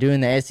Ten as they do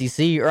in the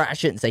SEC. Or I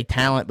shouldn't say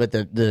talent, but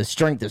the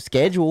strength of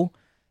schedule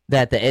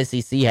that the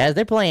SEC has.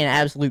 They're playing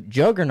absolute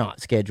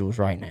juggernaut schedules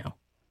right now.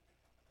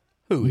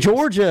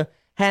 Georgia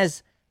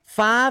has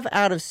 5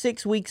 out of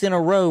 6 weeks in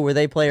a row where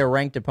they play a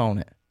ranked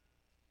opponent.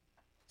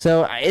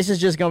 So this is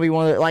just going to be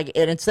one of the,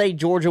 and say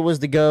Georgia was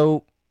to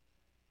go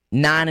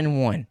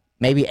 9-1,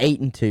 maybe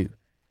 8-2,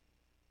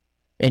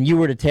 and you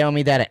were to tell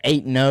me that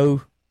an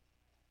 8-0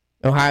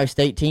 Ohio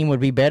State team would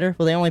be better.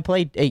 Well, they only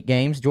played 8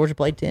 games. Georgia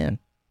played 10.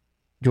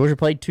 Georgia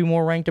played 2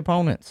 more ranked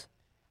opponents.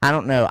 I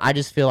don't know. I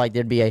just feel like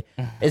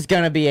it's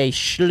going to be a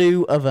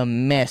slew of a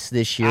mess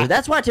this year.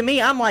 That's why, to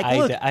me, I'm like,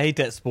 look, I hate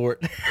that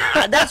sport.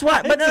 That's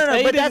why, but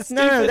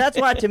that's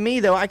why, to me,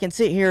 though, I can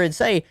sit here and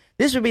say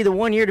this would be the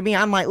one year to me.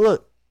 I'm like,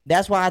 look,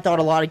 that's why I thought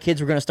a lot of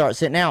kids were going to start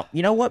sitting out.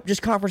 You know what?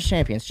 Just conference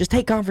champions. Just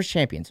take conference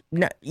champions.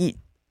 No,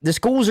 the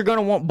schools are going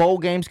to want bowl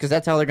games because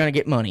that's how they're going to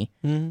get money.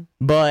 Mm-hmm.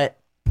 But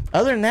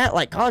other than that,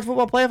 like college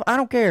football playoff, I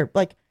don't care.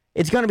 Like,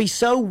 it's going to be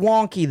so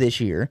wonky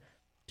this year.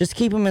 Just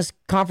keep them as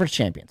conference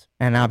champions,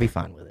 and I'll be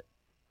fine with it.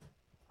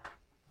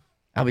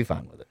 I'll be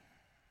fine with it.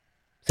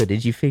 So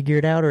did you figure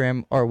it out,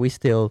 or are we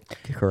still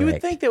correct? You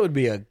would think there would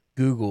be a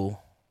Google,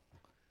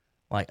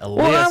 like a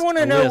list. Well, I want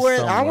to know where.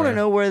 Somewhere. I want to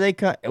know where they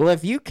cut. Well,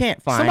 if you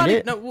can't find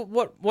it, no.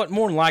 What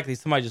more than likely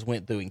somebody just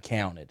went through and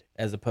counted,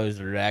 as opposed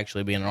to there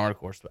actually being an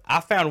article.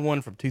 I found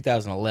one from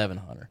 2011,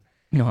 Hunter.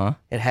 Uh-huh.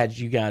 It had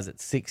you guys at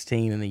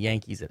 16 and the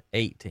Yankees at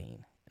 18,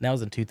 and that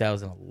was in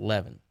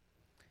 2011.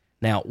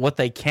 Now, what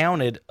they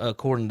counted,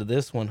 according to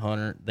this one,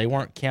 Hunter, they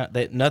weren't count.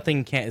 That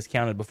nothing is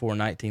counted before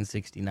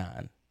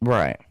 1969.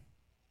 Right.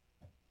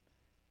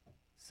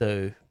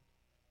 So,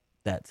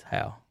 that's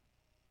how.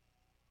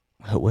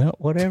 Well,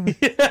 whatever.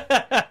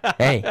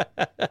 Hey,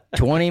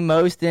 20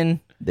 most in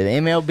the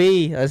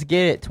MLB. Let's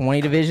get it.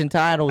 20 division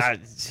titles.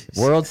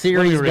 World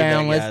Series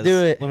down. Let's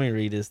do it. Let me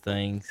read this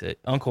thing. So,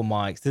 Uncle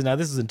Mike's. Now,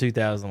 this is in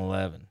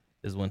 2011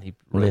 is when he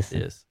wrote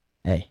this.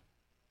 Hey,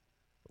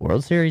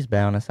 World Series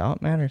bound. That's all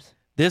it matters.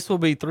 This will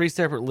be 3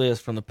 separate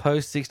lists from the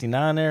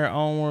post-69 era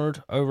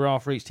onward, overall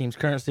for each team's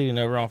current city and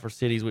overall for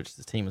cities which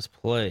the team has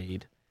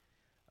played.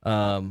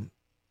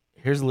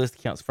 Here's a list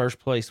that counts first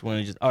place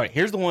winners. All right,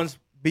 here's the ones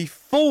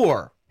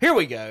before. Here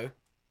we go.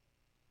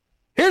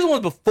 Here's the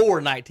ones before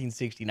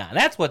 1969.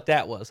 That's what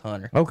that was,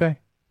 Hunter. Okay.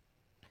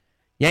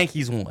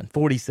 Yankees won,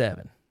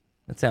 47.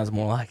 That sounds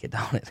more like it,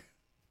 don't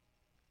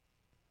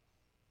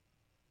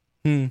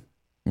it?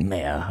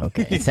 Yeah,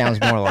 okay. It sounds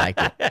more like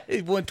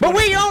it. But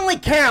we only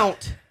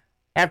count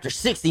after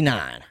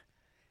 69.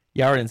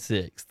 Y'all are in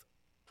 6th.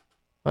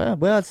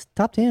 Well, it's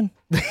top 10.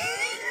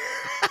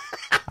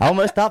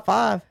 Almost top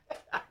 5.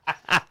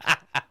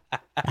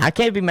 I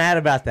can't be mad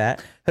about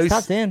that. It's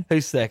top 10.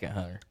 Who's second,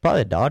 Hunter?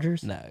 Probably the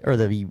Dodgers. No. Or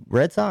the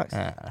Red Sox.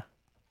 Uh-uh.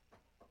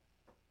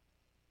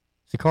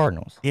 It's the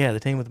Cardinals. Yeah, the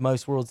team with the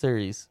most World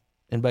Series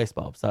in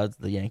baseball besides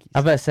the Yankees. I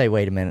was about to say,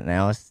 wait a minute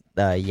now. It's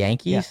the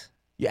Yankees?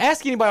 Yeah. You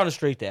ask anybody on the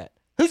street that.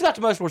 Who's got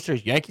the most World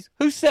Series? Yankees.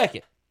 Who's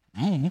second?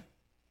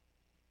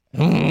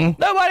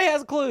 Nobody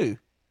has a clue.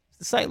 It's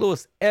the St.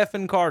 Louis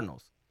effing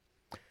Cardinals.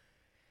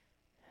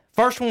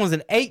 First one was in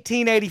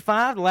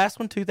 1885. The last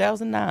one,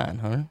 2009,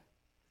 huh?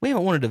 We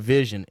haven't won a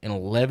division in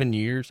 11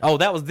 years. Oh,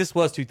 this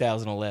was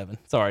 2011.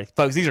 Sorry,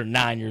 folks. These are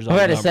 9 years old.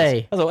 I was about to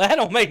say. I was like, that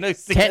don't make no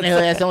sense.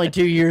 Technically, that's only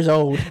 2 years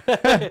old.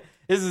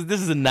 This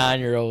is a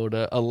 9-year-old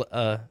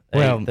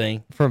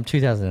thing. From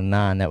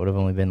 2009, that would have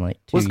only been like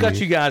 2 Well, it's got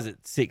years. you guys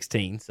at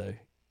 16, so,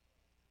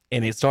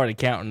 and it started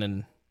counting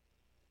in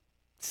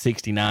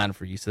 69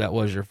 for you. So that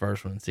was your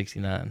first one in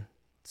 69.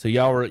 So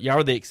y'all were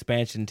the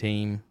expansion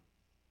team.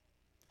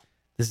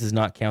 This does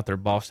not count their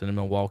Boston and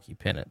Milwaukee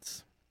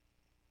pennants.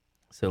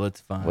 So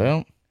let's find.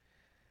 Well,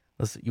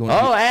 You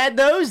add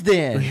those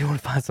then. You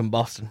want to find some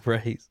Boston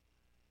Braves?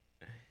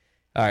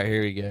 All right,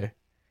 here we go.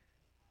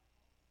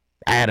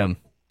 Adam.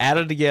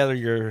 Added together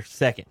your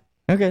second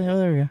Okay, well,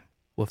 there we go.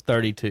 with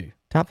 32.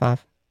 Top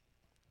 5.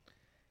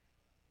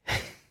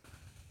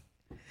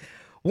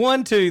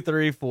 1, 2,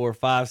 3, 4,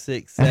 5,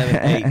 6, 7,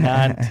 8,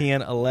 9,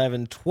 10,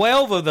 11,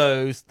 12 of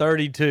those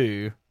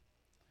 32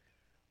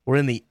 were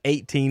in the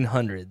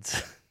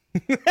 1800s.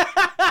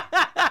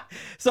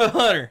 So,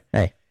 Hunter,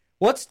 Hey,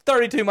 what's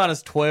 32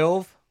 minus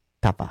 12?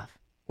 top 5.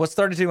 What's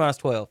 32 minus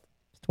 12?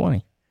 It's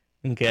 20.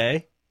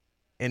 Okay.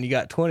 And you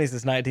got 20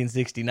 since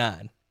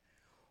 1969.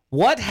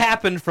 What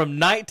happened from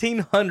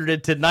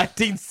 1900 to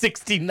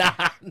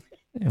 1969?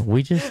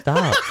 We just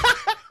stopped.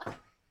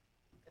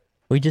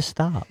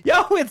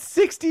 Y'all went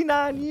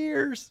 69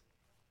 years.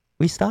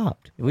 We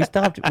stopped. We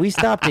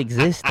stopped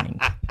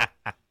existing.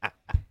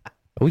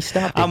 We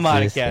stopped I might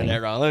have existing. counted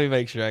that wrong. Let me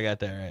make sure I got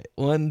that right.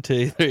 1,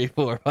 2, 3,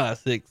 4, 5,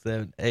 6,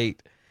 7,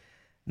 8,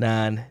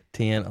 9,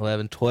 10,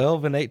 11,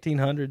 12 in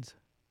 1800s.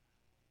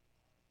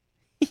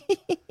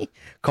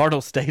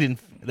 Cardinals stayed in.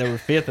 They were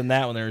fifth in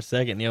that one. They were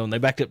second. And they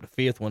backed up to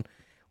fifth one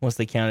once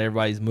they counted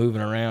everybody's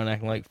moving around,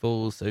 acting like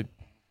fools. So,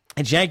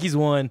 and Yankees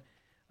won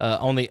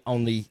on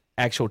the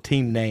actual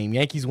team name.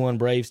 Yankees won,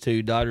 Braves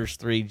 2, Dodgers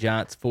 3,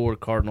 Giants 4,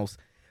 Cardinals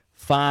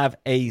 5,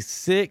 A's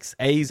 6.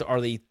 A's are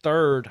the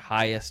third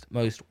highest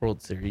most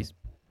World Series,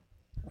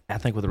 I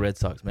think, with the Red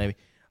Sox maybe.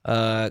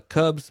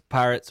 Cubs,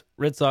 Pirates,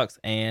 Red Sox,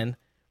 and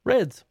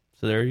Reds.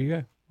 So there you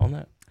go on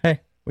that. Hey,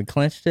 we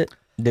clinched it.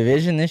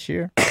 Division this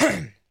year.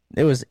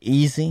 It was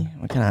easy.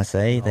 What can I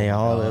say? The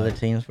other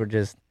teams were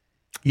just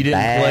You didn't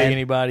bad. play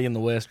anybody in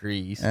the West or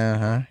East.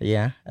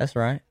 Yeah, that's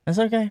right. That's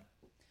okay.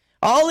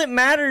 All that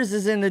matters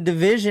is in the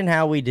division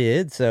how we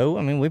did. So,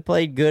 I mean, we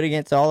played good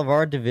against all of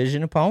our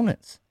division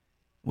opponents.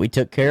 We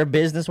took care of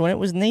business when it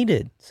was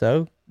needed.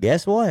 So,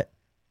 guess what?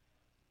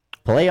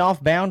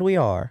 Playoff bound we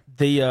are.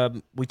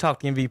 We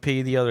talked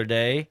MVP the other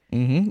day,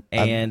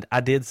 and I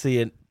did see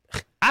it.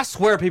 I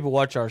swear people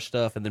watch our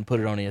stuff and then put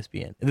it on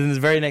ESPN. And then the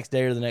very next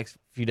day or the next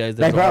few days,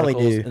 They probably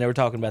do. And they were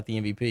talking about the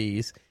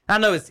MVPs. I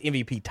know it's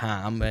MVP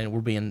time, and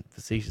we're being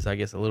facetious, I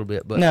guess, a little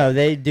bit. But No,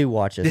 they do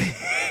watch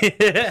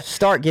us.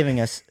 Start giving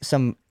us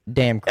some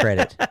damn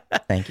credit.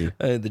 Thank you.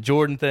 The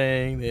Jordan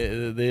thing,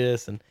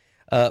 this, and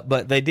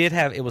but they did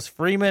have, it was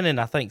Freeman and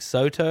I think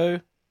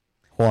Soto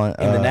One,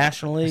 in the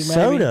National League. Maybe?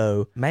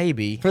 Soto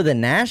maybe for the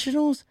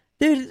Nationals?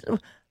 Dude,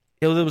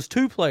 it was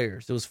two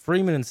players. It was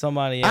Freeman and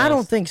somebody else. I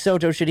don't think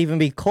Soto should even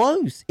be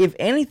close. If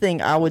anything,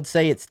 I would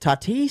say it's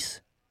Tatis.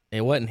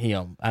 It wasn't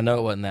him. I know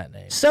it wasn't that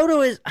name.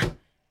 Soto is.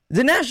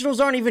 The Nationals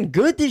aren't even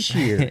good this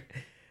year.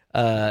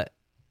 This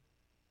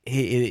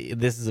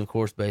is of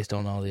course based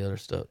on all the other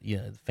stuff,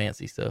 the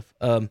fancy stuff.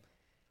 In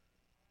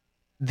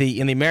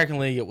the American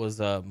League, it was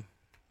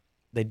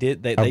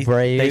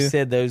they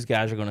said those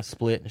guys are going to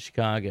split in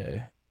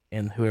Chicago,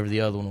 and whoever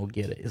the other one will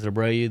get it. Is it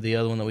Abreu, the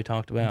other one that we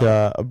talked about?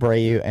 The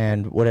Abreu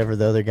and whatever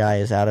the other guy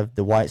is out of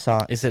the White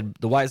Sox. It said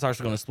the White Sox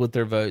are going to split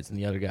their votes, and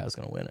the other guy's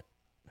going to win it.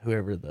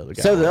 Whoever the other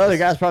guy. So the was. other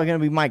guy's probably going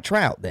to be Mike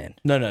Trout then.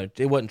 No,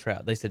 it wasn't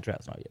Trout. They said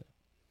Trout's not getting it.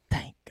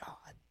 Thank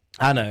God.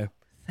 I know.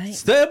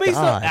 There'll be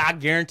I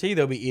guarantee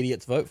there'll be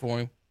idiots vote for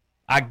him.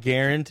 I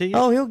guarantee it.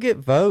 Oh, he'll get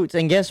votes.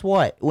 And guess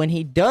what? When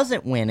he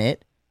doesn't win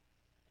it,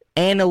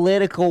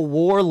 analytical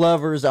war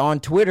lovers on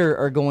Twitter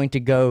are going to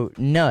go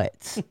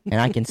nuts. And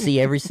I can see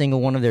every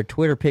single one of their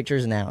Twitter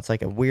pictures now. It's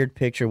like a weird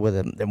picture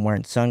with them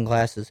wearing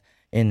sunglasses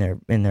in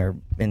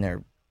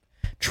their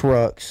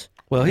trucks.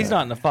 Well, he's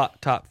not in the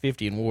top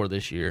 50 in WAR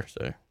this year,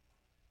 so.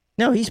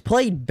 No, he's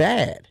played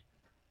bad.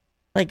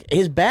 Like,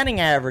 his batting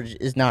average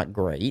is not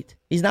great.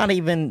 He's not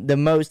even the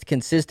most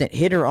consistent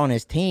hitter on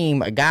his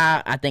team. A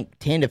guy, I think,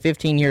 10 to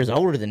 15 years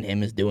older than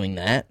him is doing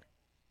that.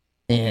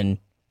 And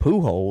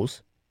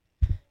Pujols.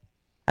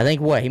 I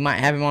think, he might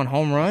have him on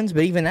home runs,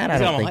 but even that I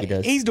don't think he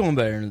does. He's doing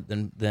better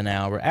than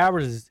Albert. Albert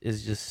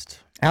is just...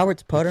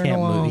 Albert's puttering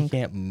along. He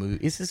can't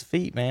move. It's his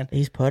feet, man.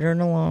 He's puttering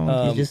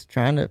along. He's just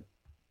trying to...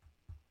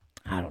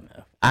 I don't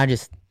know.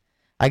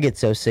 I get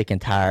so sick and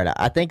tired.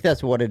 I think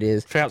that's what it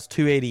is. Trout's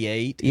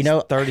 288. He's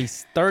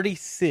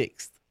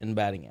 36th in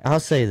batting average. I'll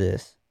say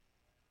this.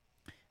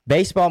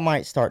 Baseball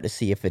might start to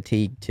see a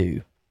fatigue,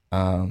 too.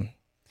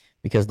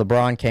 Because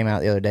LeBron came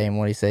out the other day, and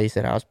what he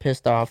said, I was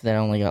pissed off that I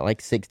only got like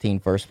 16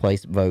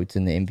 first-place votes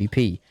in the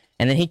MVP.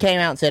 And then he came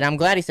out and said, I'm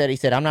glad he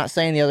said, I'm not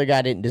saying the other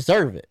guy didn't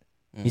deserve it.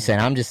 He said,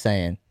 I'm just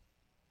saying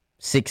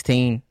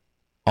 16,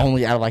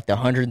 only out of like the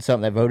 100 and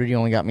something that voted, you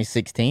only got me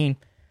 16.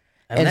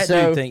 And that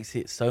so, dude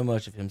thinks so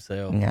much of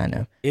himself. Yeah, I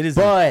know. It is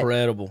But-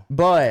 incredible.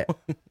 But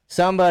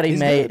somebody He's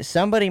made good.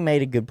 somebody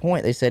made a good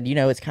point. They said,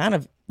 it's kind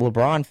of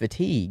LeBron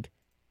fatigue.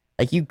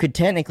 Like you could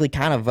technically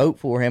kind of vote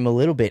for him a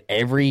little bit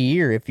every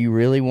year if you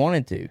really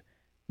wanted to.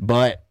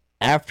 But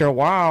after a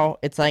while,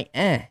 it's like,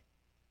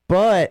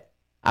 But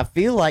I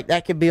feel like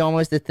that could be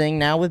almost a thing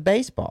now with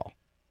baseball.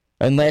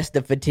 Unless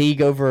the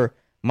fatigue over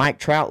Mike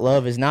Trout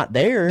love is not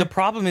there. The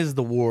problem is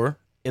the war,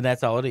 and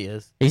that's all it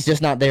is. He's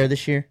just not there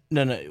this year,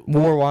 No,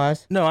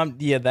 war-wise. but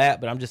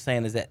I'm just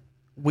saying is that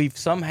we've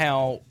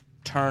somehow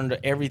turned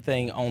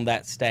everything on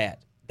that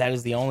stat. That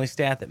is the only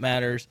stat that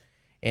matters,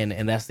 and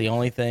that's the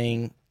only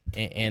thing.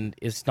 And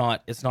it's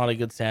not a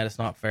good stat. It's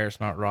not fair. It's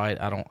not right.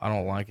 I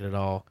don't like it at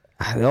all.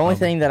 The only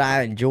thing that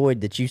I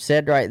enjoyed that you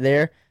said right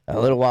there a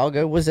little while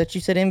ago was that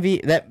you said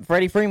that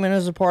Freddie Freeman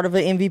is a part of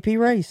an MVP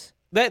race.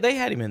 They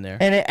had him in there.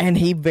 And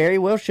he very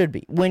well should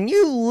be. When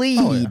you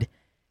lead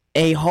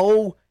a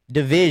whole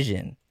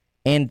division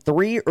in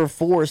 3 or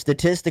 4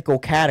 statistical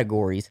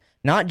categories,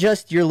 not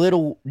just your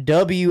little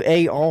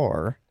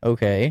WAR,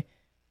 okay,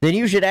 then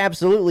you should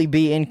absolutely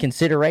be in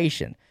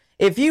consideration.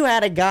 If you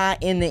had a guy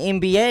in the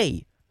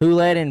NBA who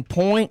led in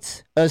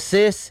points,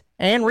 assists,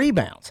 and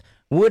rebounds,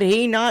 would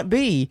he not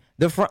be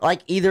the front,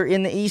 like either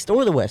in the East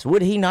or the West?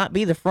 Would he not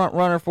be the front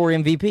runner for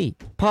MVP?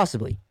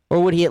 Possibly. Or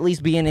would he at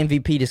least be in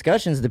MVP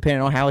discussions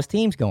depending on how his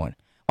team's going?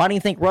 Why do you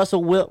think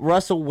Russell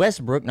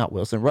Westbrook got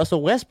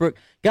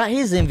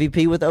his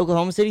MVP with the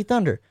Oklahoma City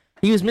Thunder?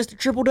 He was Mr.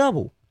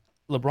 Triple-Double,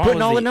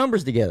 putting all the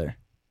numbers together.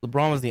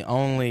 LeBron was the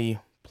only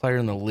player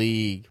in the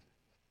league.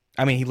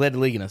 I mean, he led the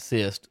league in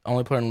assists.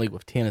 Only player in the league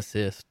with 10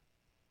 assists.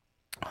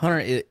 Hunter,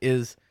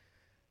 is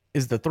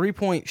the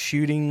 3-point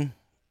shooting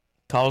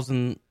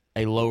causing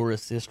a lower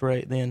assist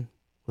rate then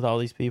with all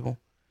these people?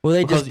 Well,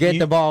 they Because just get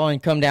the ball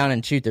and come down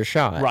and shoot their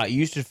shot. Right. You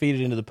used to feed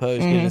it into the post,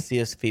 get an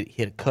assist,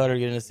 hit a cutter,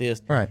 get an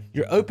assist. Right.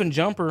 Your open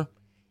jumper,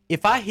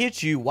 if I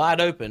hit you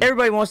wide open,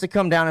 Everybody wants to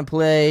come down and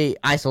play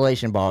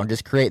isolation ball and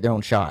just create their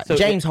own shot. So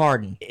James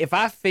Harden. if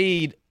I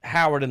feed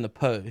Howard in the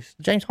post,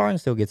 James Harden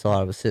still gets a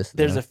lot of assists.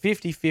 there's a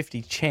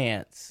 50-50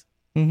 chance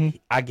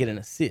I get an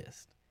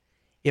assist.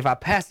 If I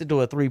pass it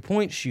to a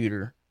 3-point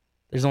shooter,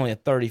 there's only a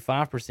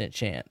 35%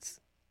 chance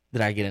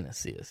that I get an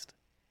assist.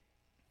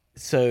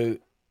 So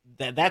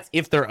that's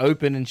if they're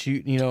open and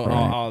shooting,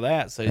 all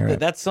that. So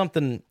that's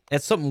something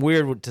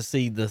weird to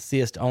see the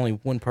assist only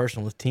one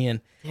person with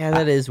 10. Yeah,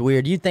 that is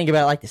weird. You think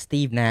about like the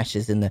Steve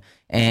Nashes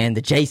and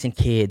the Jason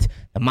Kidds,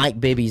 the Mike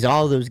Bibbies,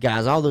 all those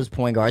guys, all those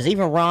point guards,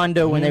 even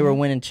Rondo when they were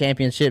winning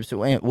championships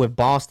with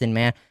Boston,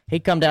 man.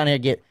 He'd come down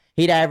here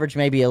he'd average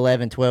maybe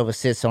 11, 12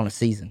 assists on a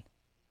season.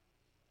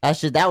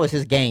 That was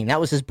his game. That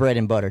was his bread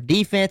and butter.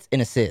 Defense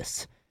and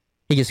assists.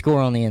 He could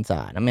score on the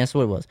inside. I mean, that's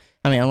what it was.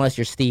 I mean, unless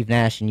you're Steve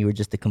Nash and you were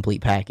just a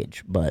complete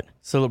package. But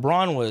So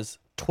LeBron was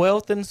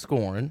 12th in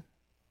scoring.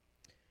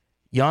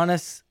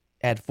 Giannis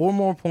had 4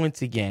 more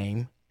points a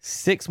game,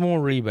 6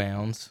 more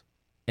rebounds,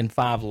 and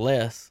 5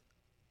 less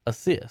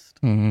assists.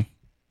 Mhm.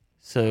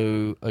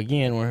 So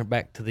again, we're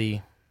back to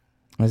the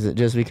is it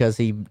just because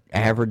he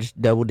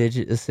averaged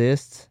double-digit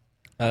assists?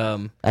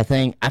 I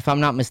think, if I'm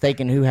not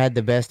mistaken, who had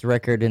the best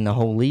record in the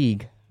whole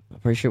league? I'm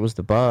pretty sure it was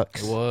the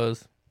Bucks. it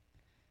was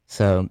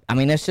So, I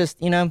mean, that's just,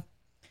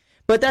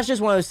 but that's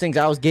just one of those things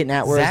I was getting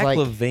at where Zach it's like,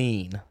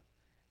 LaVine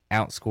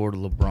outscored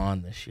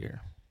LeBron this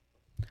year.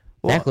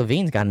 Zach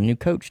LaVine's got a new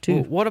coach,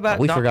 too. Well, what about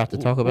We forgot to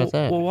talk about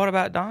that. Well, what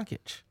about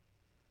Doncic?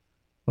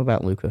 What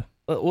about Luka?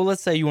 Well,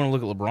 let's say you want to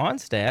look at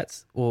LeBron's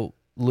stats. Well,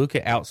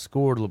 Luka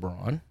outscored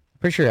LeBron.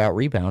 Pretty sure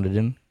out-rebounded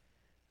him.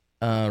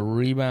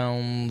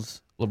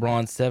 Rebounds,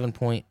 LeBron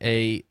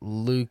 7.8,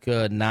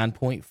 Luka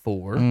 9.4.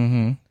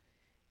 Mm-hmm.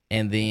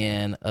 And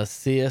then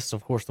assists,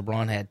 of course,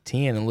 LeBron had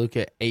 10 and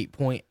Luka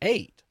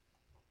 8.8.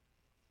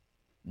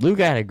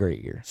 Luka had a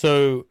great year.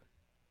 So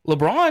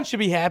LeBron should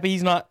be happy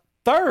he's not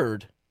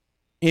third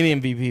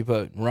in MVP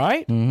voting,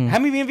 right? Mm-hmm. How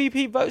many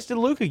MVP votes did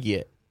Luka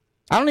get?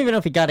 I don't even know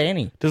if he got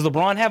any. Does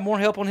LeBron have more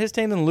help on his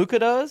team than Luka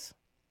does?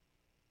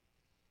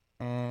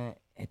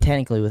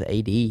 Technically with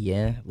AD,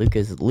 yeah.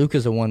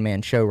 Luka's a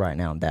one-man show right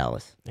now in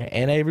Dallas.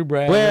 And Avery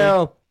Bradley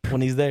Well, when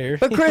he's there.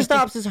 but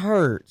Kristaps is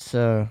hurt,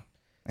 so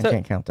I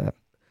can't count that.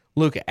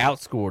 Luka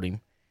outscored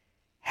him,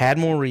 had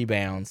more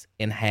rebounds,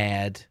 and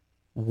had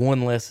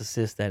 1 less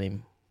assist than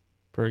him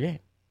per game.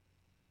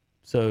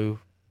 So,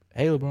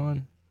 hey,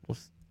 LeBron.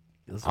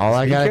 Let's All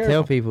I be got to careful.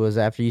 tell people is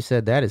after you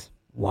said that is,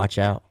 watch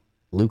out.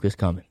 Luka's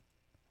coming.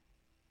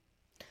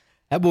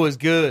 That boy's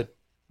good.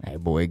 Hey,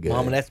 boy, good.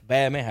 Mama, that's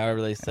bad, man,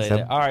 however they say So,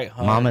 that. All right,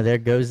 Hunter. Mama, there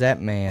goes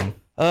that man.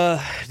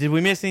 Did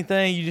we miss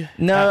anything?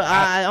 No,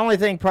 I only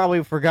thing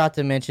probably forgot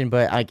to mention,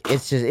 but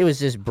it was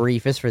just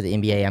brief. It's for the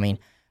NBA. I mean,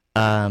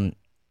 oh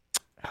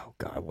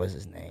God, what was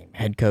his name?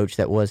 Head coach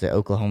that was at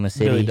Oklahoma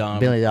City,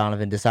 Billy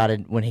Donovan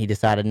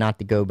decided not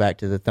to go back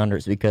to the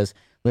Thunders because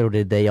little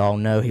did they all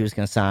know he was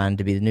going to sign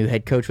to be the new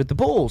head coach with the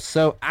Bulls.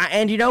 So,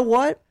 and you know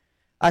what?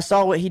 I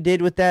saw what he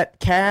did with that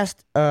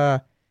cast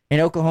in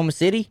Oklahoma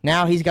City.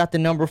 Now he's got the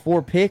number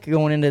 4 pick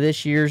going into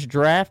this year's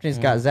draft, and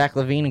he's got Zach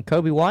LaVine and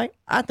Kobe White.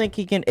 I think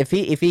he can, if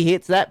he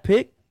hits that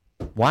pick,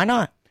 Why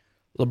not?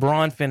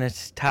 LeBron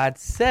finished tied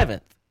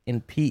 7th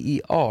in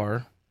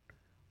PER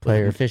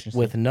Player efficiency.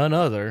 with none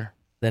other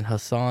than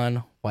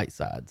Hassan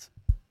Whitesides.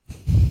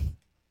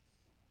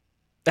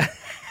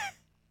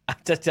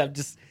 I'm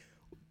just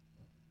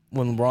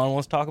when LeBron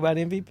wants to talk about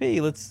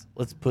MVP, let's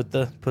put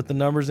the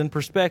numbers in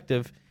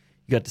perspective.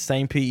 You got the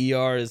same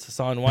PER as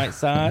Hassan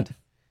Whiteside,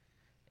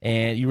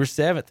 and you were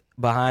 7th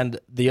behind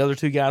the other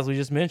 2 guys we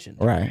just mentioned,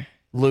 Right.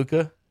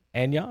 Luka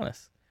and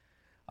Giannis.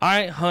 All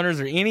right, Hunter, is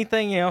there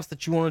anything else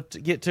that you want to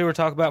get to or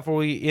talk about before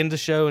we end the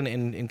show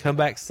and come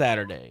back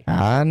Saturday?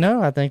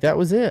 No, I think that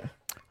was it.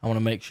 I want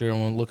to make sure. I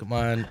want to look at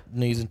my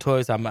news and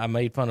toys. I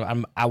made fun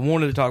of. I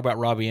wanted to talk about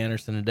Robbie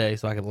Anderson today,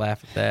 so I could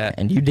laugh at that.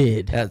 And you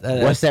did.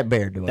 What's that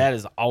bear doing? That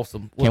is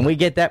awesome. Can we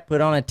get that put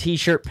on a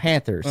T-shirt,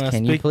 Panthers?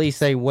 Can you please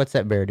say what's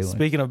that bear doing?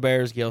 Speaking of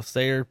Bears, Gale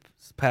Sayre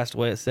passed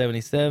away at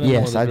 77. Yes,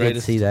 one of the I did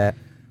greatest see that.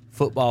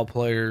 football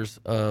players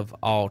of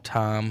all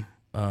time.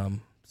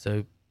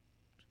 So,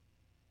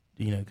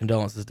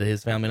 condolences to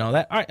his family and all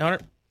that. All right,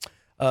 Hunter.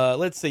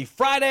 Let's see.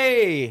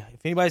 Friday, if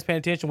anybody's paying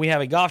attention, we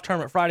have a golf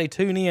tournament Friday.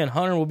 Tune in.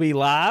 Hunter will be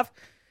live.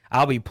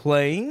 I'll be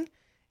playing.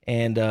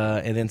 And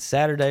then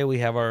Saturday, we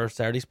have our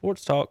Saturday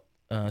Sports Talk.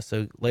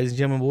 So, ladies and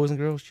gentlemen, boys and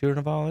girls, children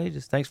of all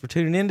ages, thanks for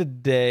tuning in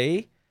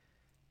today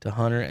to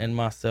Hunter and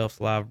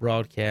myself's live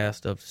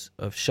broadcast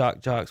of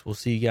Shock Jocks. We'll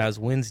see you guys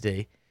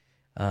Wednesday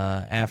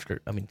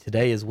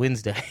today is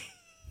Wednesday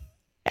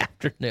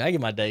afternoon. I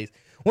get my days.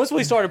 Once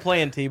we started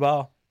playing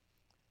T-ball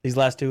these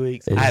last 2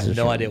 weeks, I have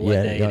no idea what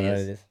day it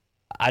is.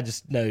 I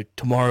just know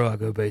tomorrow I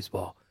go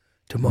baseball.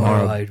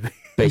 Tomorrow I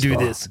do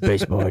this.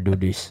 Baseball, I do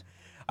this.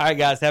 All right,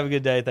 guys, have a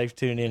good day. Thanks for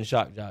tuning in to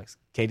Shock Jocks,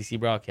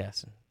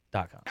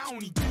 KDCBroadcasting.com. I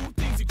only do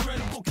things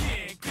incredible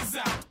can, 'cause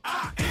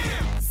I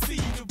am the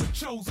seed of a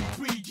chosen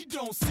breed. You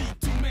don't see